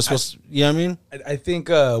 That was supposed to, you know what I mean? I think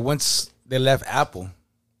once they left Apple,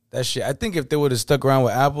 that shit, I think if they would have stuck around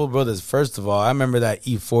with Apple, brothers, first of all, I remember that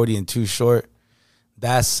E40 and Too Short.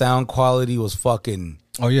 That sound quality was fucking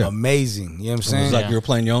amazing. You know what I'm saying? It was like you were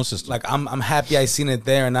playing your own system. Like, I'm happy I seen it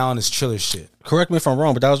there and now on this Triller shit. Correct me if I'm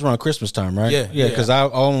wrong, but that was around Christmas time, right? Yeah. Because I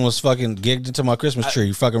almost fucking gigged into my Christmas tree.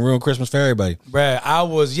 You fucking ruined Christmas for everybody. Bruh, I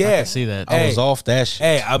was, I can see that. I was off that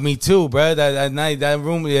shit. Hey, me too, bruh. That night, that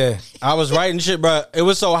room, yeah. I was writing shit, bro. It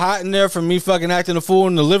was so hot in there from me fucking acting a fool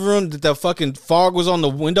in the living room that the fucking fog was on the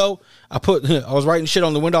window. I was writing shit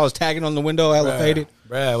on the window. I was tagging on the window, elevated.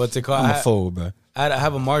 Bruh, what's it called? I'm a fool, bro. I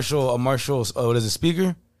have a Marshall, what is it,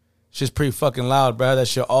 speaker? Shit's pretty fucking loud, bro. That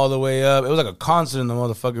shit all the way up. It was like a concert in the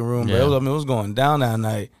motherfucking room, bro. It was going down that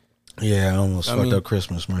night. Yeah, I almost fucked up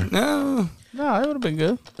Christmas, man. No, it would have been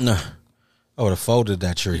good. No. I would have folded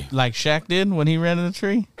that tree. Like Shaq did when he ran in the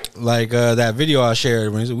tree? Like that video I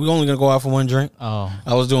shared when he said, we're only going to go out for one drink. Oh.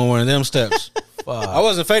 I was doing one of them steps. I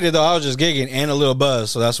wasn't faded, though. I was just gigging and a little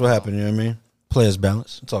buzz, so that's what happened, you know what I mean? Players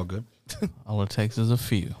balance. It's all good. All it takes is a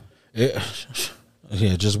few.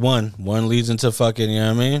 Yeah, just one. One leads into fucking, you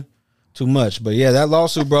know what I mean? Too much. But yeah, that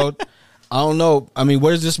lawsuit, bro, I don't know. I mean,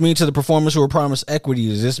 what does this mean to the performers who were promised equity?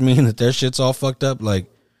 Does this mean that their shit's all fucked up? Like,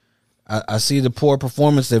 I see the poor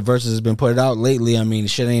performance that Versus has been put out lately. I mean,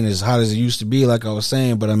 shit ain't as hot as it used to be, like I was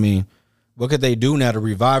saying. But I mean, what could they do now to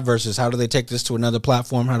revive Versus? How do they take this to another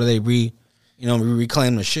platform? How do they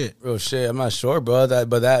reclaim the shit? Real shit. I'm not sure, bro.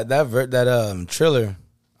 That Triller,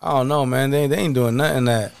 I don't know, man. They ain't doing nothing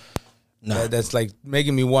that's like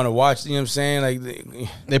making me want to watch. You know what I'm saying? Like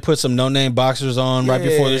they put some no-name boxers on right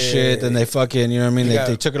before the shit, and they fucking, you know what I mean?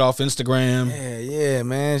 They took it off Instagram. Yeah,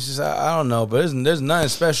 man. It's just I don't know, but there's nothing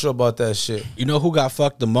special about that shit. You know who got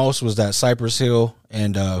fucked the most was that Cypress Hill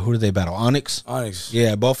and who did they battle? Onyx.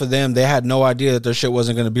 Yeah, both of them. They had no idea that their shit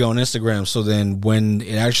wasn't going to be on Instagram. So then when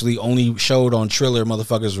it actually only showed on Triller,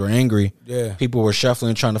 motherfuckers were angry. Yeah, people were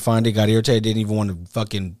shuffling trying to find it, got irritated, didn't even want to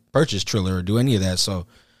fucking purchase Triller or do any of that. So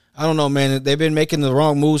I don't know, man. They've been making the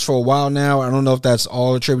wrong moves for a while now. I don't know if that's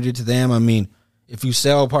all attributed to them. I mean, if you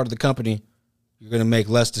sell part of the company, you're going to make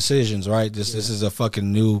less decisions, right? This is a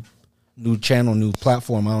fucking new channel, new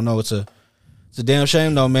platform. I don't know. It's a damn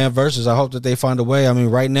shame, though, man. Versus, I hope that they find a way. I mean,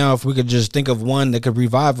 right now, if we could just think of one that could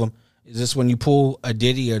revive them, is this when you pull a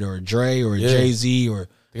Diddy or a Dre or a Jay-Z or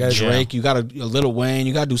Drake? You got a Lil Wayne.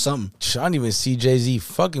 You got to do something. I don't even see Jay-Z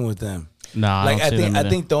fucking with them. Nah, like I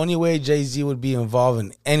think the only way Jay-Z would be involved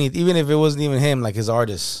in anything, even if it wasn't even him, like his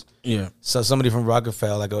artists. Yeah. So somebody from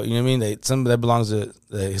Rockefeller, like, you know what I mean? Somebody that belongs to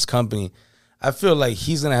his company. I feel like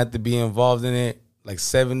he's going to have to be involved in it, like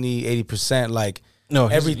 70, 80%, like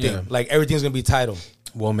everything. Yeah. Like everything's going to be titled.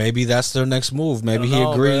 Well, maybe that's their next move. Maybe he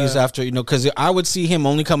agrees after, because I would see him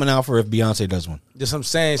only coming out for if Beyonce does one. Just I'm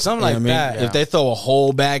saying, something like that. If they throw a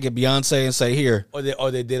whole bag at Beyonce and say, here.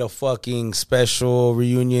 Or they did a fucking special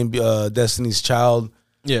reunion, Destiny's Child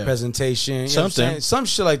presentation. Something. Some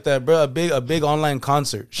shit like that, bro. A big online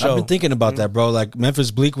concert show. I've been thinking about that, bro. Like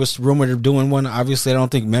Memphis Bleak was rumored of doing one. Obviously, I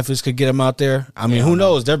don't think Memphis could get him out there. I mean, who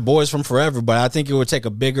knows? They're boys from forever, but I think it would take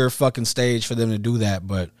a bigger fucking stage for them to do that.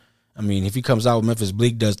 But I mean, if he comes out with Memphis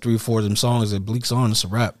Bleak, does 3-4 of them songs that Bleak's on, it's a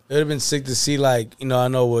wrap. It would have been sick to see, like, I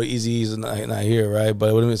know what Eazy-E's not here, right? But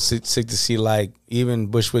it would have been sick to see, like, even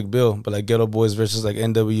Bushwick Bill, but like Ghetto Boys versus like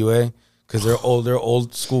NWA, because they're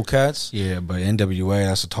old school cats. Yeah, but NWA,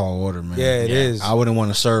 that's a tall order, man. Yeah, it is. I wouldn't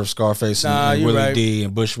want to serve Scarface and Willie D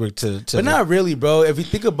and Bushwick to. But not really, bro. If you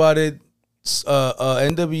think about it,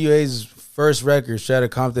 NWA's first record, Straight Outta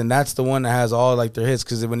Compton, that's the one that has all like their hits.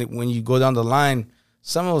 Because when you go down the line,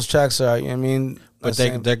 some of those tracks are, you know what I mean? But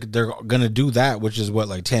they're going to do that, which is what,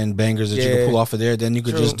 like 10 bangers that you can pull off of there. Then you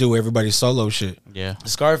could just do everybody's solo shit. Yeah.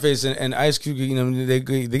 Scarface and Ice Cube, they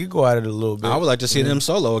could go at it a little bit. I would like to see them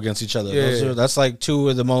solo against each other. Yeah. That's like two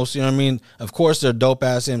of the most, you know what I mean? Of course, they're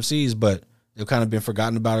dope-ass MCs, but they've kind of been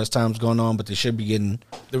forgotten about as time's going on, but they should be getting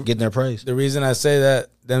their praise. The reason I say that,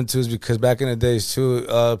 them two, is because back in the days,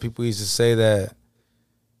 too, people used to say that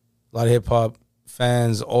A lot of hip hop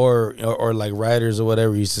fans or like writers or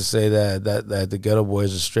whatever used to say that the Ghetto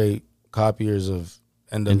Boys are straight copiers of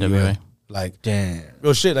NWA. Like, damn,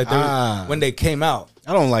 real shit. Like when they came out,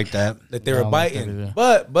 I don't like that. Like they were biting,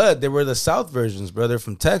 but they were the South versions, bro. They're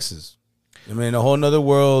from Texas. I mean, a whole nother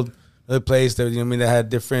world, another place that that had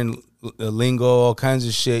different lingo, all kinds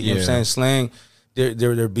of shit. You know what I'm saying? Slang.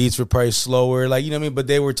 Their beats were probably slower, like, you know what I mean. But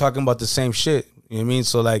they were talking about the same shit. You know what I mean?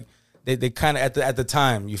 So like they kind of at the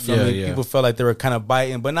time, you feel me? People felt like they were kind of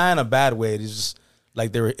biting, but not in a bad way. It's just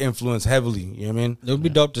like they were influenced heavily. You know what I mean? It would be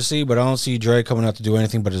dope to see, but I don't see Dre coming out to do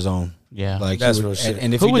anything but his own. Yeah, like that's real shit.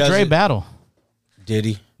 And if who he would Dre battle?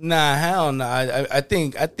 Diddy? Nah, hell no. I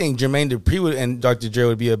think Jermaine Dupri and Dr. Dre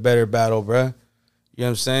would be a better battle, bro. You know what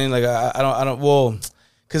I'm saying? Like I don't. Well,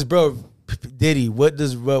 because bro, Diddy, what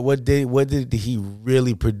did he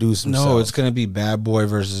really produce himself? No, it's gonna be Bad Boy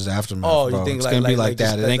versus Aftermath. Oh, bro. you think it's gonna be like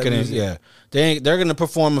that? It ain't gonna. music? Yeah, they're gonna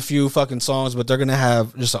perform a few fucking songs, but they're gonna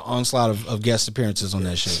have just an onslaught of guest appearances on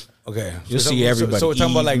that shit. Okay, you'll see everybody. So we're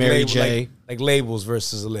talking about like Mary J. Like labels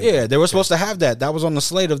versus a label. Yeah, they were supposed to have that. That was on the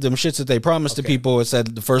slate of them shits that they promised to people. It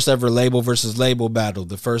said the first ever label versus label battle.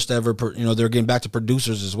 The first ever, they're getting back to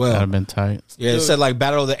producers as well. That'd have been tight. Yeah, it said like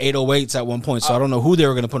battle of the 808s at one point. So I don't know who they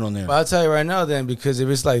were going to put on there. But I'll tell you right now then, because if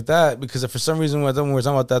it's like that, because for some reason when we were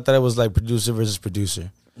talking about that, I thought it was like producer versus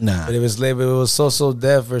producer. Nah. But it was label. It was So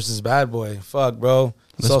Def versus Bad Boy. Fuck, bro.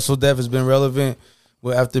 So Def has been relevant.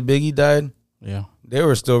 Well, after Biggie died, yeah, they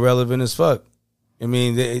were still relevant as fuck. I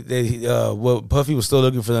mean, Puffy was still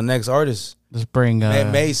looking for the next artist. Let's bring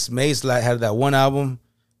Mace had that one album,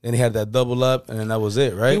 then he had that double up, and then that was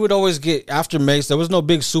it, right? He would always get after Mace. There was no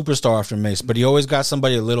big superstar after Mace, but he always got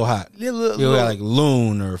somebody a little hot. He got like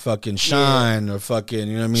Loon or fucking Shine or fucking,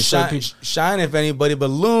 you know what I mean? Shine if anybody,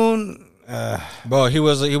 but Loon. Bro, he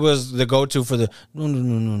was the go-to for the no,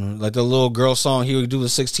 like the little girl song. He would do the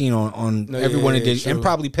 16 on everyone he did, true. and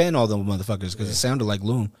probably pen all them motherfuckers because it sounded like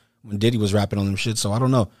Loon when Diddy was rapping on them shit. So I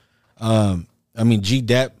don't know. I mean, G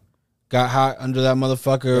Dep got hot under that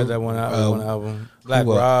motherfucker. Yeah, that one album. Black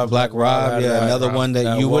Rob, yeah, another one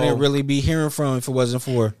that you wouldn't really be hearing from if it wasn't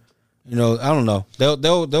for, I don't know.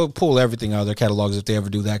 They'll pull everything out of their catalogs if they ever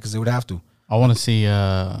do that because they would have to. I want to see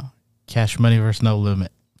Cash Money versus No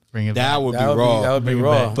Limit. Bring it that back. would be raw. That would be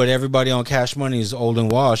raw. But everybody on Cash Money is old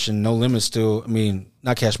and washed, and No Limit still. I mean,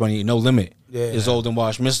 not Cash Money. No Limit is old and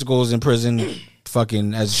washed. Mystical is in prison.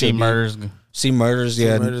 Fucking as C Murders. C Murders.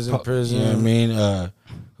 Yeah, Murders in prison. You know what I mean?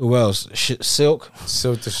 Who else? Silk the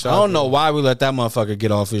Shocker. I don't know why we let that motherfucker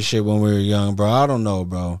get off his shit when we were young, bro. I don't know,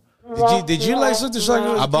 bro. Did you like Silk the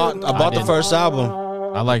Shocker? I bought the first album.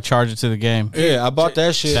 I like Charge It to the Game. Yeah, I bought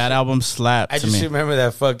that shit. That album slapped. I just remember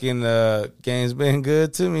that fucking game's been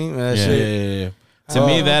good to me. Man, yeah. To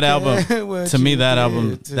me, that album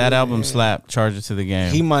slapped. Charge It to the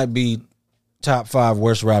Game. He might be top 5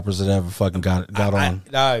 worst rappers that ever fucking got on.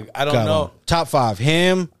 I don't know. On. Top 5.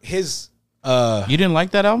 Him. His. You didn't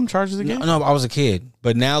like that album, Charge It to the Game? No, I was a kid.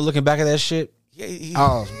 But now looking back at that shit,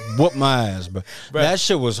 I'll whoop my ass, bro. That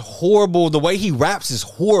shit was horrible. The way he raps is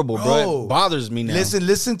horrible, bro. It bothers me now.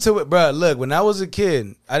 Listen to it, bro. Look, when I was a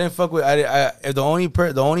kid, I didn't fuck with.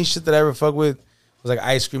 The only shit that I ever fucked with was like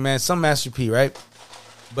Ice Cream Man, some Master P, right?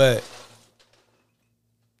 But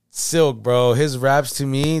Silk, bro, his raps to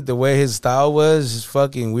me, the way his style was, his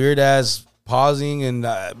fucking weird ass pausing, and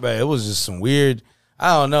but it was just some weird.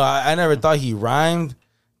 I don't know. I never thought he rhymed.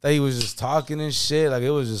 That he was just talking and shit. Like, it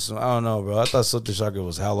was just, I don't know, bro. I thought Silk the Shocker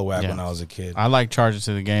was hella whack when I was a kid. I like Charge It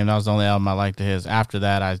to the Game. That was the only album I liked of his. After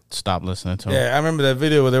that, I stopped listening to him. Yeah, I remember that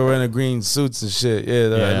video where they were in the green suits and shit.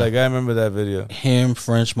 Yeah, like, I remember that video. Him,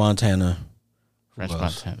 French Montana.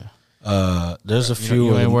 There's a few.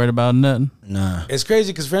 You ain't worried about nothing? Nah. It's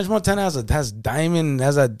crazy because French Montana has a diamond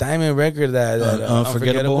record that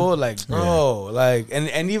unforgettable. Like, bro, like,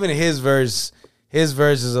 and even his verse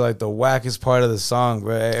is like the wackest part of the song,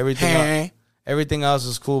 bro. Everything else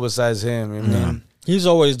is cool besides him. You know? He's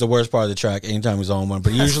always the worst part of the track anytime he's on one,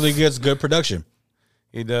 but he usually gets good production.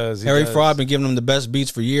 He does. Harry Fraud been giving him the best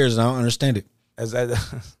beats for years, and I don't understand it. I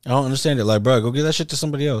don't understand it. Like, bro, go give that shit to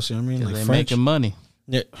somebody else. You know what I mean? Like, they're making money.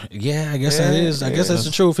 Yeah, I guess that is. I guess that's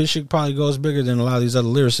the truth. It should probably goes bigger than a lot of these other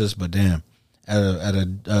lyricists, but damn, at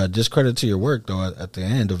a discredit to your work though. At the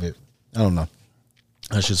end of it, I don't know.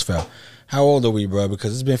 That's just foul. How old are we, bro?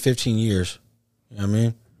 Because it's been 15 years. You know what I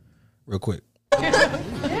mean? Real quick. Seth!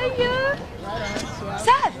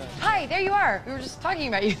 Hi, there you are. We were just talking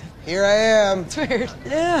about you. Here I am. It's weird.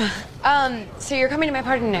 Yeah. So you're coming to my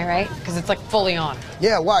party tonight, right? Because it's like fully on.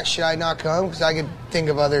 Yeah, why? Should I not come? Because I could think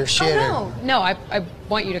of other shit. Oh, no. No, I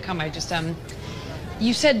want you to come. I just,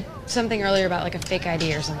 you said something earlier about like a fake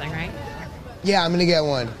ID or something, right? Yeah, I'm gonna get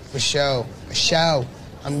one for show. For show.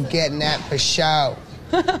 I'm getting that for show.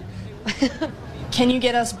 Can you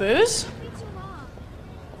get us booze?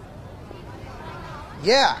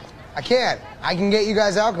 Yeah, I can. I can get you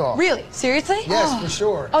guys alcohol. Really? Seriously? Yes, for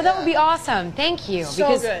sure. Oh, that would be awesome. Thank you. So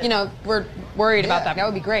because, good. you know, we're worried about Yeah. that. That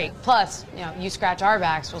would be great. Plus, you know, you scratch our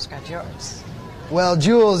backs, we'll scratch yours. Well,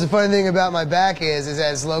 Jules, the funny thing about my back is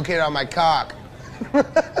that it's located on my cock.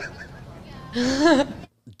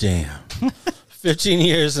 Damn. 15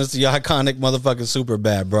 years since the iconic motherfucking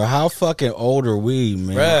Superbad, bro. How fucking old are we,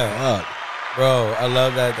 man? Bruh. Bro, I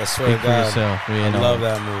love that. I swear Speak to for God. yourself. We I ain't love know.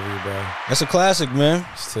 that movie, bro. That's a classic, man.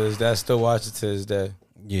 To this day, I still watch it to this day.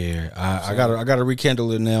 Yeah, I gotta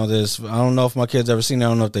rekindle it now. I don't know if my kids ever seen it. I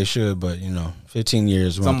don't know if they should, but 15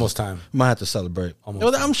 years. It's almost time. Might have to celebrate.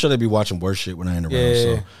 Almost I'm sure they be watching worse shit when I ain't around. Yeah. So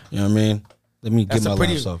you know what I mean. Let me get my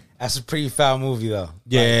life off. That's a pretty foul movie, though.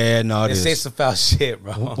 Yeah, no, it They is. say some foul shit,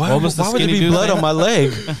 bro. Why would there be blood on my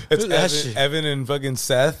leg? It's Evan and fucking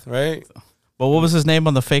Seth, right? But what was his name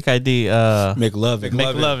on the fake ID? McLovin.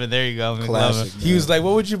 McLovin. There you go. Classic. McLovin. He was like,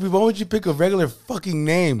 "Why would you pick a regular fucking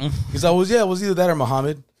name?" Because it was either that or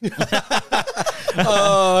Muhammad.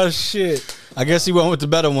 Oh shit! I guess he went with the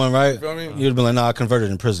better one, right? feel me? He would have been like, "Nah, I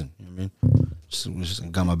converted in prison." You know what I mean?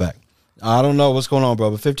 Just got my back. I don't know what's going on,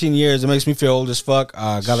 bro. But 15 years, it makes me feel old as fuck.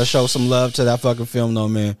 I gotta show some love to that fucking film, though,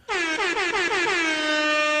 man.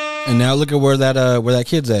 And now look at where that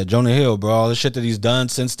kid's at, Jonah Hill, bro. All the shit that he's done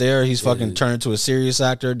since there, he's fucking turned into a serious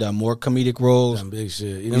actor, done more comedic roles. Done big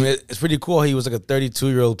shit. You know, what I mean? It's pretty cool. He was like a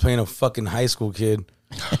 32-year-old playing a fucking high school kid.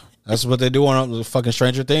 That's what they do on the fucking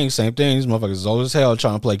Stranger Things. Same thing. These motherfuckers is old as hell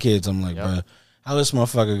trying to play kids. I'm like, bro, how this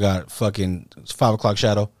motherfucker got fucking 5 o'clock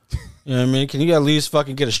shadow? You know what I mean? Can you at least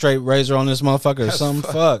fucking get a straight razor on this motherfucker or something?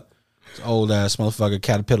 Fuck. It's old ass motherfucker,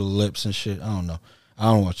 caterpillar lips and shit. I don't know. I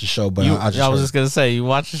don't watch the show, but I was just gonna say, you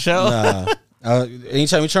watch the show? Nah.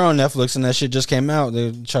 Anytime you turn on Netflix and that shit just came out,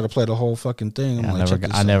 they try to play the whole fucking thing. I'm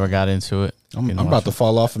I never got into it. I'm about to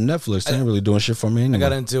fall off from Netflix. They ain't really doing shit for me anymore. I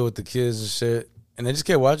got into it with the kids and shit, and I just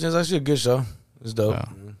kept watching. It's actually a good show. It's dope.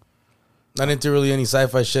 Not into really any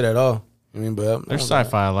sci-fi shit at all. I mean, but There's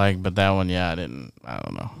sci-fi I like, but that one, I don't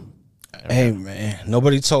know. Hey man,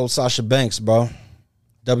 nobody told Sasha Banks, bro.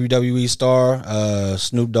 WWE star,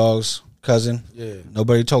 Snoop Dogg's cousin. Yeah.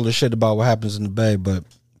 Nobody told her shit about what happens in the Bay, but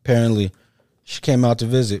apparently she came out to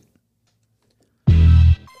visit.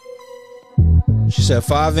 She said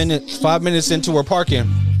 5 minutes into her parking,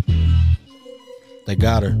 they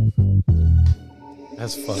got her.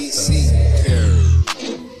 That's fucked up.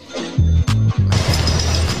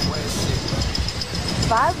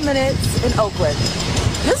 5 minutes in Oakland.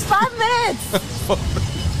 Just 5 minutes.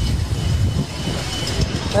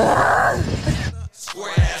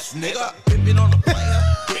 Square ass nigga. Pippin' on the player.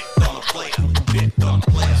 Pipped on the player. Pipped on the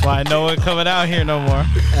player. That's why I know it coming out here no more.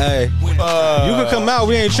 Hey, you can come out.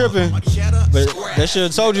 We ain't tripping. But they should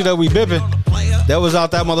have told you that we bipping. That was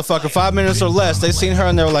out that motherfucker 5 minutes or less. They seen her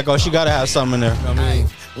and they were like, oh, she got to have something in there. I mean,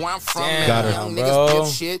 Where I'm from, Got her. young Bro. niggas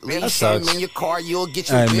dip shit. Leave That something sucks. in your car, you'll get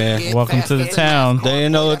your Hey, whip man. get Welcome to the fast. town. They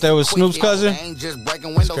didn't know that that was Snoop's cousin. Ain't just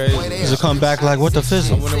breaking windows, crazy. boy, they Does it come back like, what the I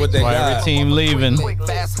fizzle? wonder what they Why got. every team leaving?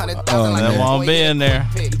 fast, 100,000 Oh, like man. a won't boy, be in there.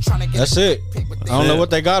 That's it. I don't know what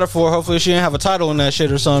they got her for. Hopefully she didn't have a title in that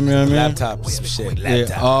shit or something. You know what I mean? Laptop, some shit. Yeah.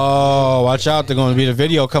 Laptop. Oh, watch out. They're going to be the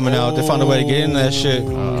video coming out. They found a way to get in that shit.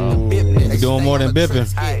 They doing more than bipping.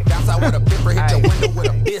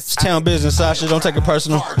 It's town business, Sasha. Don't take it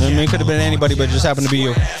personal. You know what I mean? Could have been anybody, but it just happened to be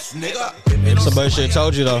you. Somebody should have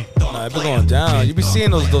told you, though. Nah, it been going down. You be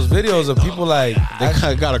seeing those videos of people like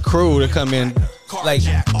They got a crew to come in like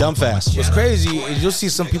dumb fast. What's crazy is you'll see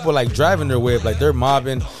some people like driving their whip, like they're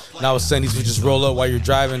mobbing. And all of a sudden, these will just roll up while you're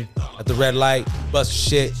driving at the red light, bust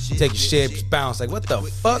shit, take your shit, bounce. Like, what the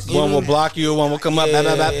fuck? One will block you, one will come up, bap,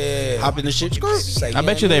 bap, bap, Yeah. hop in the shit. Like, I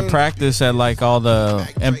bet you they practice at like all the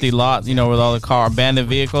empty lots, with all the abandoned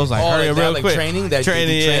vehicles. Like, hurry up real like quick. training, that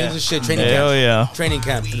Training, trains yeah. and shit. Training Hell camp. yeah. Training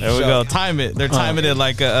camp. There we go. Time it. They're timing it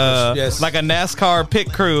like a Yes. like a NASCAR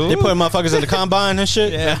pit crew. They putting motherfuckers in the combine and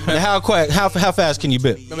shit. Yeah. And how quick? How fast can you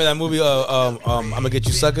bip? Remember that movie? I'm gonna get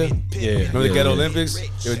you, sucker. Yeah. Remember the Ghetto Olympics?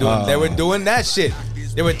 They were doing that shit.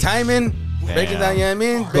 They were timing, breaking down. You know what I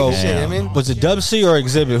mean? Breaking shit. You know what I mean? Was it Dub C or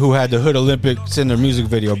Exhibit who had the Hood Olympics in their music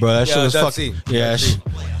video, bro? That shit was Dub fucking. C. Yeah, Dub C.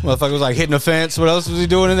 motherfucker was like hitting the fence. What else was he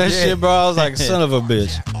doing in that Yeah. shit, bro? I was like, son of a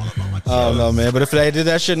bitch. Oh no, man. But if they did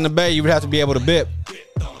that shit in the Bay, you would have to be able to bip.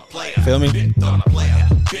 Feel me?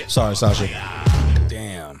 Sorry, Sasha.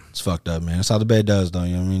 Damn. It's fucked up, man. That's how the Bay does, though.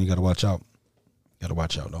 You know what I mean? You gotta watch out.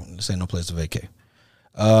 Don't. This ain't no place to vacate.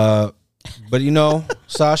 But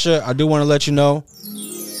Sasha, I do want to let you know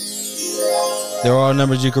There are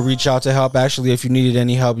numbers you could reach out to help. Actually, if you needed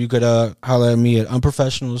any help, you could holler at me at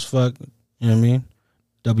unprofessionalsfuck. You know what I mean?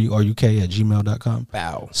 WRUK@gmail.com.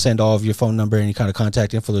 Bow. Send all of your phone number, any kind of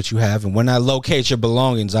contact info that you have. And when I locate your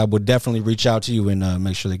belongings, I would definitely reach out to you and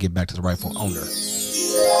make sure they get back to the rightful owner.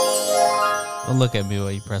 Don't look at me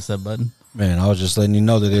while you press that button. Man, I was just letting you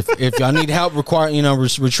know that if y'all need help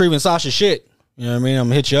retrieving Sasha's shit, you know what I mean? I'm going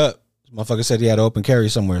to hit you up. This motherfucker said he had an open carry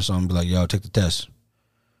somewhere, so I'm going to be like, yo, take the test.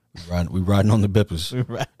 We riding on the bippers.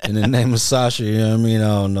 In the name of Sasha, you know what I mean? I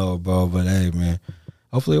don't know, bro, but hey, man,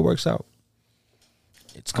 hopefully it works out.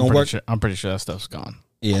 It's gonna work. I'm pretty sure that stuff's gone.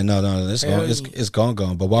 Yeah, no, it's gone. It's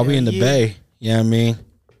gone. But while we in the Bay, you know what I mean?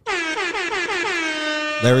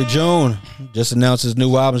 Larry June just announced his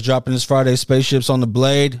new album's dropping this Friday. Spaceships on the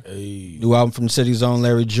Blade. Hey. New album from City's own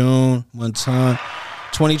Larry June. One time,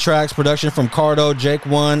 20 tracks. Production from Cardo, Jake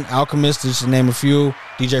One, Alchemist, just to name a few.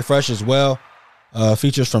 DJ Fresh as well.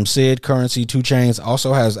 Features from Sid, Currency, 2 Chainz.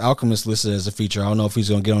 Also has Alchemist listed as a feature. I don't know if he's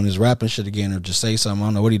gonna get on his rapping shit again or just say something. I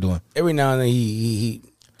don't know what he's doing. Every now and then he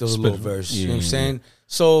does a little verse. You know what I'm saying?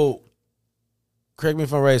 So, correct me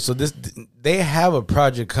if I'm right. So they have a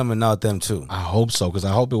project coming out them too. I hope so, because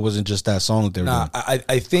I hope it wasn't just that song that they were doing.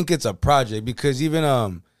 I think it's a project, because even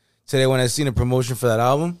today when I seen a promotion for that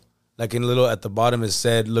album, like in little at the bottom it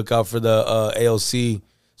said look out for the ALC.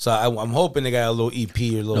 So I'm hoping they got a little EP or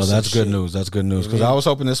a little. No, that's good shit. news. That's good news, because I was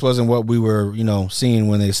hoping this wasn't what we were, seeing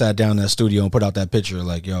when they sat down in that studio and put out that picture,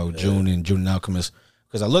 like June and Alchemist.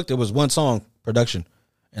 Because I looked, it was one song production,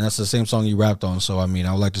 and that's the same song you rapped on. So I mean,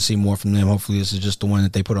 I would like to see more from them. Hopefully, this is just the one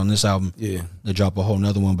that they put on this album. Yeah, they drop a whole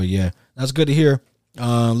nother one, but yeah, that's good to hear.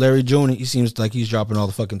 Larry June, he seems like he's dropping all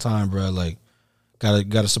the fucking time, bro. Like,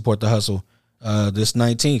 gotta support the hustle. This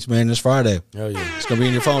 19th, man, this Friday. Oh yeah, it's gonna be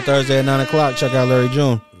in your phone Thursday at 9:00. Check out Larry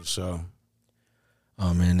June. So,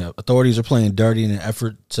 oh man, the authorities are playing dirty in an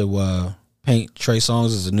effort to paint Trey Songz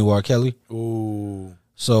as a new R. Kelly. Ooh.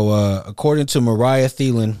 So according to Mariah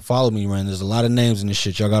Thielen, follow me, man. There's a lot of names in this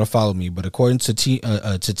shit. Y'all gotta follow me. But according to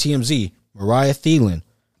TMZ, Mariah Thielen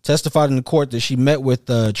testified in the court that she met with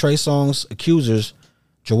Trey Songz accusers,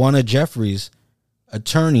 Joanna Jeffries,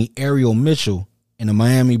 attorney Ariel Mitchell, in a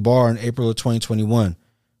Miami bar in April of 2021.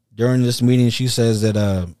 During this meeting, she says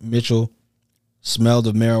that Mitchell smelled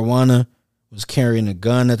of marijuana, was carrying a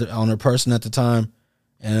gun on her person at the time,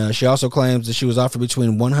 and she also claims that she was offered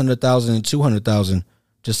between $100,000 and $200,000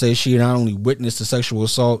 to say she not only witnessed the sexual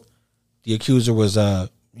assault the accuser was,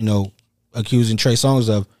 accusing Trey Songz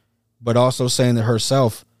of, but also saying that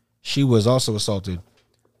herself, she was also assaulted.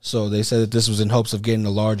 So they said that this was in hopes of getting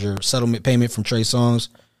a larger settlement payment from Trey Songz.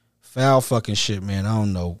 Foul fucking shit, man. I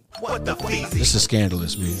don't know. What the fuck? This is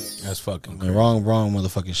scandalous, man. That's fucking wrong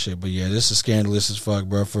motherfucking shit. But yeah, this is scandalous as fuck,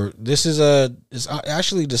 bro. It's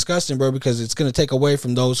actually disgusting, bro, because it's gonna take away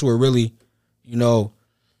from those who are really,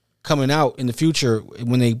 coming out in the future.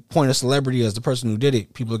 When they point a celebrity as the person who did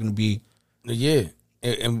it, people are gonna be. Yeah.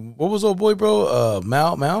 And what was old boy, bro?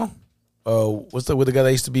 Mal? What's with the guy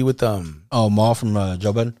that used to be with Mal from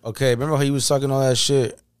Joe Budden. Okay, remember how he was talking all that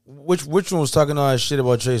shit? Which one was talking all that shit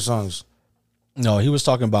about Trey Songz? No, he was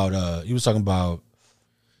talking about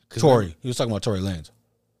Tory. He was talking about Tory Lanez.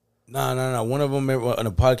 No. One of them on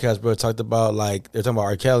a podcast, bro, talked about they're talking about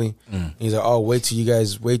R. Kelly. And he's like, oh, wait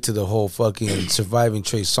till the whole fucking Surviving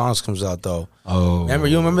Trey Songz comes out though. Oh,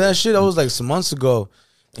 you remember that shit? That was like some months ago.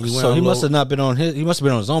 And he must have not been on his. He must have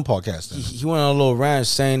been on his own podcast. Then. He went on a little rant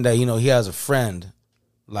saying that he has a friend,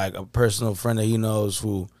 like a personal friend that he knows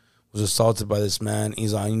who was assaulted by this man.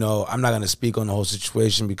 He's like, I'm not gonna speak on the whole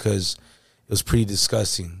situation because it was pretty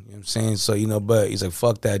disgusting. You know what I'm saying? So but he's like,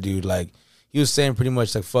 fuck that dude. Like he was saying pretty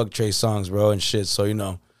much like fuck Trey Songz, bro, and shit. So I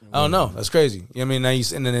don't know. That's crazy. You know what I mean? Now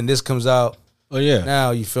and then this comes out. Oh yeah.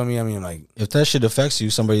 Now you feel me? I mean, like if that shit affects you,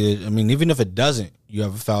 even if it doesn't, you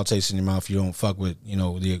have a foul taste in your mouth. You don't fuck with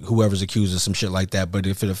whoever's accused of some shit like that. But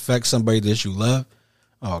if it affects somebody that you love,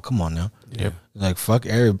 oh come on now. Yep. Like fuck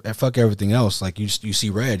everything else. Like you see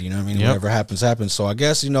red. You know what I mean? Yep. Whatever happens. So I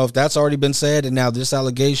guess if that's already been said, and now this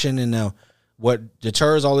allegation, and now what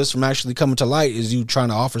deters all this from actually coming to light is you trying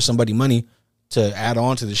to offer somebody money to add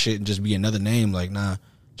on to the shit and just be another name. Like nah,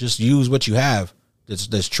 just use what you have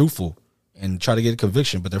that's truthful. And try to get a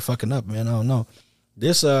conviction, but they're fucking up, man. I don't know.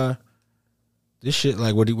 This shit,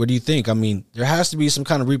 like, what do you think? I mean, there has to be some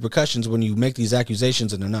kind of repercussions when you make these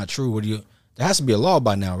accusations and they're not true. There has to be a law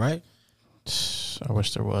by now, right? I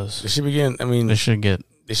wish there was. They should begin. I mean, they should get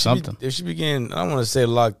something. They should begin. I don't want to say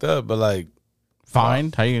locked up, but like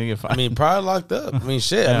fined. How are you gonna get fined? I mean, probably locked up. I mean,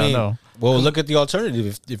 shit. Yeah, I mean, Well, look at the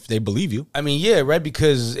alternative if they believe you. I mean, yeah, right.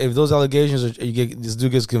 Because if those allegations this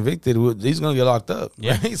dude gets convicted, he's gonna get locked up.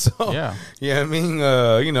 Yeah. Right. So yeah. I mean,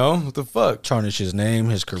 what the fuck? Tarnish his name,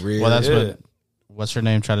 his career. Well, that's what's her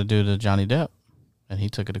name tried to do to Johnny Depp, and he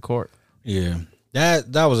took it to court. Yeah.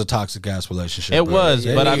 That was a toxic ass relationship. It was,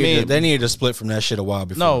 but I mean, they needed to split from that shit a while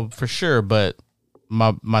before. No, for sure. But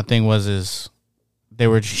my thing was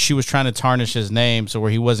she was trying to tarnish his name, so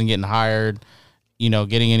where he wasn't getting hired,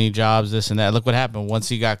 getting any jobs, this and that. Look what happened once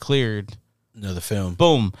he got cleared. Another film.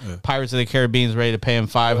 Boom. Yeah. Pirates of the Caribbean's ready to pay him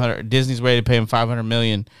 $500. Disney's ready to pay him $500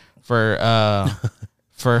 million for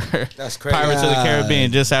that's crazy. Pirates of the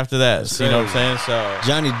Caribbean. Just after that, you know what I'm saying? So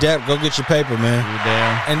Johnny Depp, go get your paper, man. You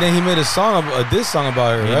damn. And then he made a diss song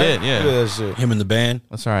about her. He right? did, yeah. Look at that shit. Him and the band.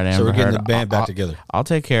 That's all right, Amber So we're getting Heard. the band back together. I'll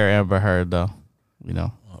take care of Amber Heard though.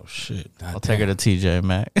 Oh shit. I'll take her to TJ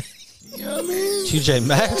Maxx. You know what I mean? TJ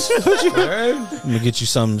Maxx. Let me get you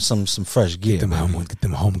some fresh gear. Get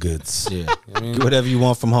them home goods. Yeah. Get whatever you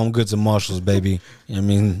want from Home Goods and Marshalls, baby. You know what I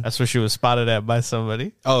mean? That's where she was spotted at by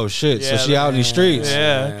somebody. Oh shit. So she out in the streets.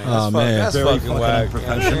 Yeah. Oh man. That's fucking whack.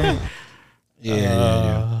 Professional.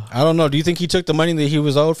 Yeah. I don't know. Do you think he took the money that he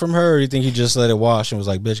was owed from her, or do you think he just let it wash and was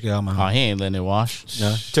like, "Bitch, get out of my house"? Oh, he ain't letting it wash.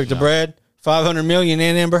 No. Took the bread. $500 million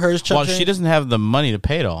in Amber Heard's check. Well, she doesn't have the money to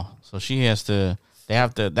pay it all, so she has to. They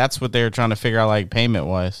have to. That's what they're trying to figure out, like payment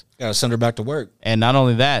wise. Gotta send her back to work. And not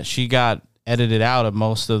only that, she got edited out of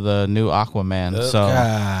most of the new Aquaman. So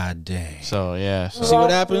God dang. So yeah. See what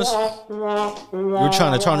happens? You're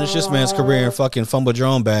trying to tarnish this man's career and fucking fumble your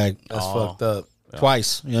own bag. That's fucked up.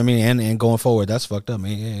 Twice. You know what I mean? And going forward, that's fucked up,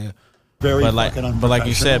 man. Yeah. Very but fucking unprofessional. but like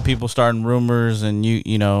you said, people starting rumors and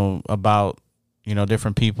you know about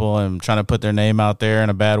different people and trying to put their name out there in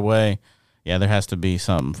a bad way. Yeah, there has to be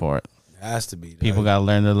something for it. It has to be. People got to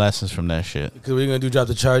learn their lessons from that shit. Because we're gonna drop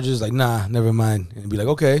the charges. Like, nah, never mind, and be like,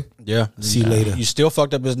 okay, yeah, see you later. You still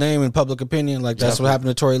fucked up his name in public opinion. Like that's what happened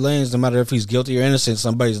to Tory Lanez. No matter if he's guilty or innocent,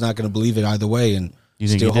 somebody's not gonna believe it either way, and you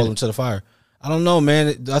think still hold him to the fire. I don't know,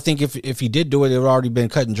 man. I think if he did do it, it would already been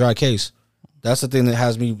cut and dry case. That's the thing that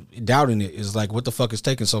has me doubting it. Is like, what the fuck is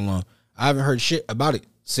taking so long? I haven't heard shit about it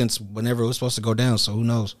since whenever it was supposed to go down. So who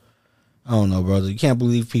knows? I don't know, brother. You can't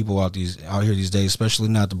believe people out here these days, especially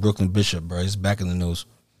not the Brooklyn Bishop, bro. He's back in the news.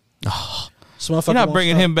 Oh, you're not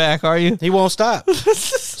bringing him back, are you? He won't stop.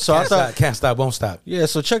 So I thought, can't stop, won't stop. Yeah.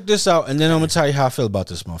 So check this out, and then I'm gonna tell you how I feel about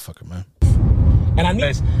this motherfucker, man. And I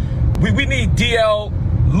need we need DL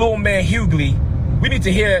Little Man Hughley. We need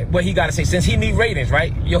to hear what he got to say since he need ratings,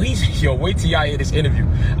 right? Yo, wait till y'all hear this interview.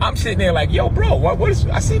 I'm sitting there like, yo, bro, what is?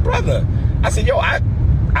 I said, brother. I said, yo, I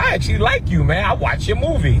actually like you, man. I watch your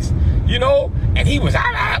movies, And he was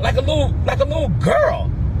like a little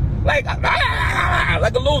girl, like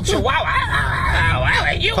a little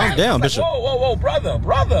chihuahua. Calm down, Bishop. Whoa,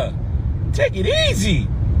 brother, take it easy.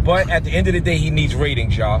 But at the end of the day, he needs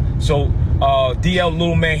ratings, y'all. So, DL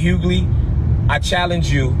Little Man Hughley, I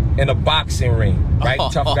challenge you in a boxing ring, right,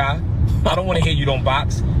 tough guy? I don't want to hear you don't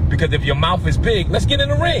box, because if your mouth is big, let's get in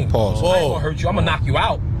the ring. Pause. I ain't gonna hurt you. I'm gonna knock you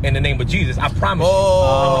out in the name of Jesus. I promise you.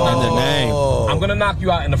 I'm gonna knock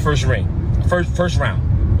you out in the first ring, first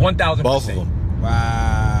round, 1,000%. Both of them.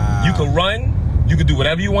 Wow. You can run, you can do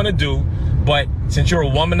whatever you want to do, but since you're a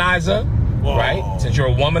womanizer, right? Since you're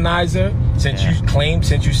a womanizer, since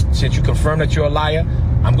you confirm that you're a liar,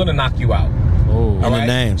 I'm gonna knock you out. Oh, in the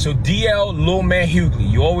name. So DL Little Man Hughley,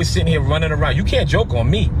 you always sitting here running around. You can't joke on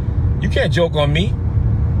me. You can't joke on me.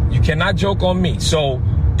 You cannot joke on me. So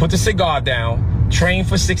put the cigar down, train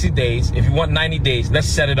for 60 days. If you want 90 days, let's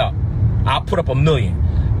set it up. I'll put up $1 million.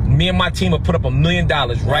 Me and my team will put up $1 million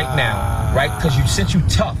right now, right? Because since you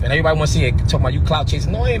tough, and everybody wants to see it, talking about you clout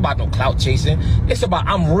chasing. No, it ain't about no clout chasing. It's about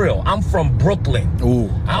I'm real. I'm from Brooklyn. Ooh.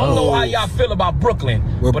 I don't know how y'all feel about Brooklyn.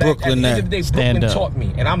 Where but Brooklyn at the end of the day, Brooklyn taught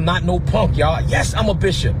me, and I'm not no punk, y'all. Yes, I'm a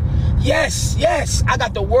bishop. Yes, I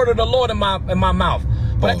got the word of the Lord in my mouth.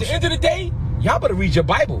 But at the end of the day, y'all better read your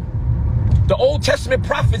Bible. The Old Testament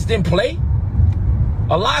prophets didn't play.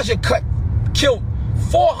 Elijah killed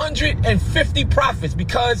 450 prophets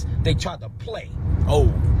because they tried to play.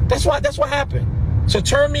 Oh, that's what happened. So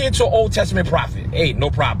turn me into an Old Testament prophet. Hey,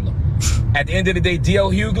 no problem. At the end of the day,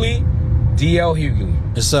 DL Hughley.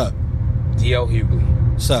 What's up? DL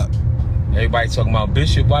Hughley. What's up? Everybody talking about,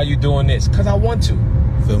 Bishop, why you doing this? Because I want to.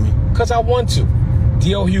 Feel me? Because I want to.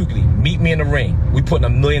 DL Hughley, meet me in the ring. We putting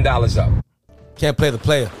 $1 million up. Can't play the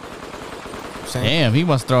player. Damn, he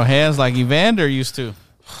must throw hands like Evander used to.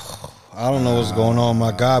 I don't know what's going on,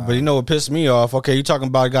 my God, but you know what pissed me off? Okay, you talking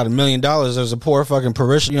about got $1 million. There's a poor fucking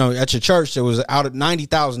parishioner, at your church that was out at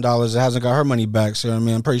 $90,000 that hasn't got her money back. So, I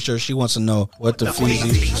mean, I'm pretty sure she wants to know what the fees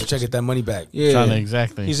is. Check get that money back. Yeah,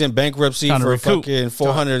 exactly. He's in bankruptcy for fucking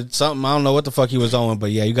 400 something. I don't know what the fuck he was owing,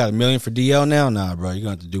 but yeah, you got $1 million for DL now? Nah, bro, you're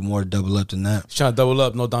going to have to do more to double up than that. He's trying to double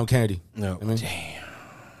up, no Dom Kennedy. No. I mean, damn.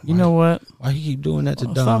 You know what? Why he keep doing that to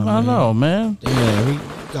Dom? I know, man. Damn, he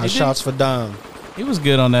got shots for Dom. He was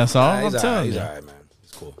good on that song. he's I'm telling he's you. all right, man.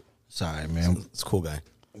 He's cool. It's all right, man. It's a cool guy.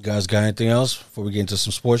 You guys got anything else before we get into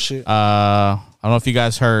some sports shit? I don't know if you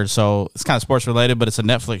guys heard. So it's kind of sports related, but it's a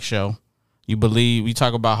Netflix show. We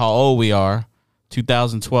talk about how old we are.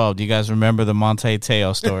 2012. Do you guys remember the Monte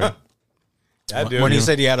Teo story? I do. When he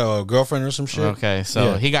said he had a girlfriend or some shit? Okay,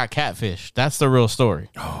 so he got catfished. That's the real story.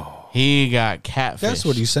 Oh. He got catfished. That's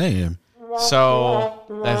what he's saying. So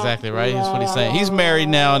that's exactly right. That's what he's saying. He's married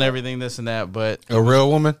now and everything, this and that. But a real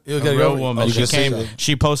woman,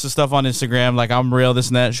 She posted stuff on Instagram like I'm real, this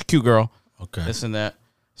and that. She's a cute girl. Okay, this and that.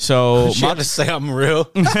 So she had to say I'm real.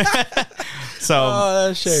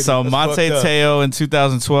 So Monte Teo in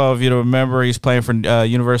 2012. You remember he's playing for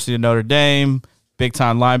University of Notre Dame, big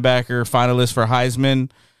time linebacker, finalist for Heisman.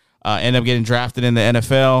 Ended up getting drafted in the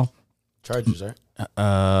NFL. Chargers, right?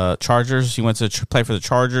 Chargers. He went to play for the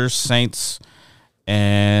Chargers, Saints,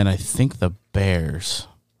 and I think the Bears.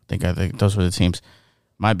 I think those were the teams.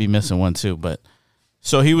 Might be missing one too, but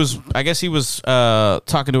so he was. I guess he was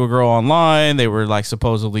talking to a girl online. They were like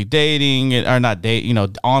supposedly dating, or not date.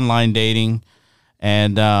 Online dating,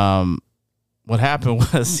 and what happened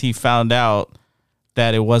was he found out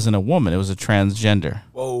that it wasn't a woman; it was a transgender.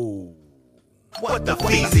 Whoa! What the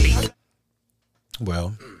feezy?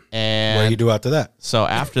 Well. And what do you do after that? So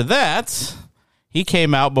after that, he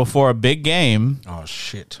came out before a big game. Oh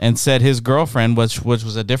shit! And said his girlfriend, which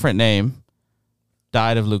was a different name,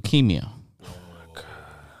 died of leukemia. Oh my God!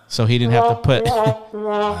 So he didn't have to put.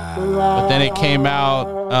 But then it came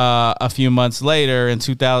out a few months later in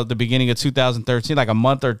the beginning of 2013, like a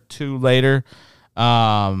month or two later.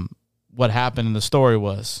 What happened in the story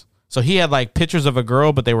was so he had like pictures of a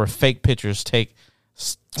girl, but they were fake pictures taken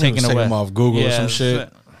away. Them off Google or some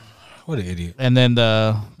shit. What an idiot. And then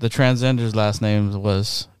the transgender's last name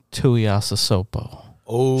was Tuiasosopo.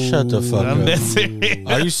 Oh, shut the fuck up.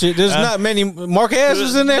 Are you serious? There's not many Mark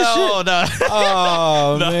Ashes in that shit? No.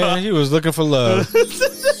 Oh, man. He was looking for love.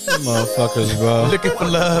 Motherfuckers, bro. Looking for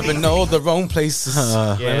love in all the wrong places.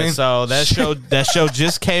 So that show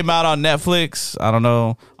just came out on Netflix. I don't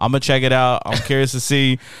know. I'm gonna check it out. I'm curious to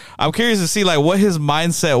see like what his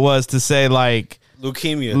mindset was to say like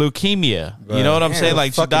leukemia. Right. You know what I'm saying?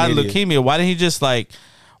 Like she died of leukemia. Why didn't he just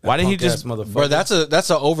Bro, that's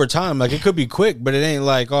a overtime. Like it could be quick, but it ain't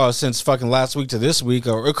like since fucking last week to this week,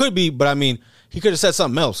 or it could be. But I mean, he could have said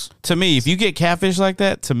something else. To me, if you get catfish like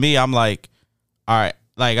that, to me, I'm like, all right.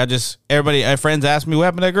 Like friends ask me what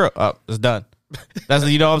happened to that girl. Oh, it's done. That's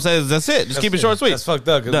what I'm saying. That's it. Just keep it short and sweet. That's fucked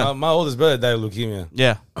up. Because my oldest brother died of leukemia.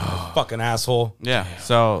 Yeah. Fucking asshole. Yeah.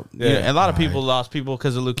 So a lot of people lost people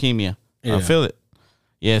because of leukemia. Yeah. I feel it.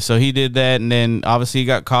 Yeah, so he did that, and then obviously he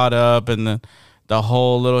got caught up, and the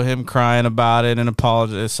whole little him crying about it and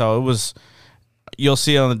apologizing. So it was, you'll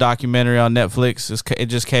see it on the documentary on Netflix. It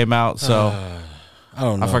just came out, so I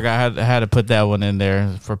don't know. I forgot how to put that one in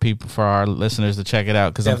there for our listeners to check it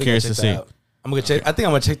out because I'm curious to see. I think I'm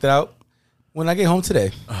gonna check that out when I get home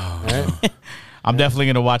today. Oh. Right? I'm definitely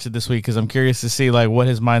going to watch it this week because I'm curious to see like what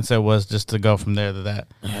his mindset was just to go from there to that.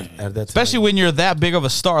 Especially when you're that big of a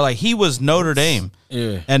star. Like he was Notre Dame.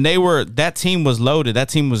 Yeah. And that team was loaded. That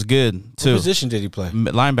team was good too. What position did he play?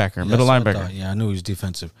 Linebacker, middle linebacker. I knew he was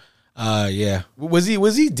defensive. Yeah. Was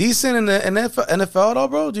he decent in the NFL at all,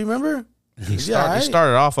 bro? Do you remember? He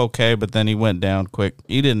started off okay, but then he went down quick.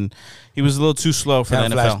 He was a little too slow for the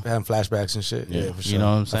NFL. Having flashbacks and shit. Yeah, for sure. You know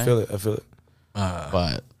what I'm saying? I feel it.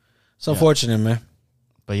 But it's unfortunate, man.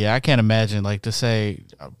 But yeah, I can't imagine why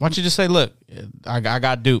don't you just say, look, I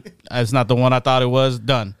got duped. It's not the one I thought it was.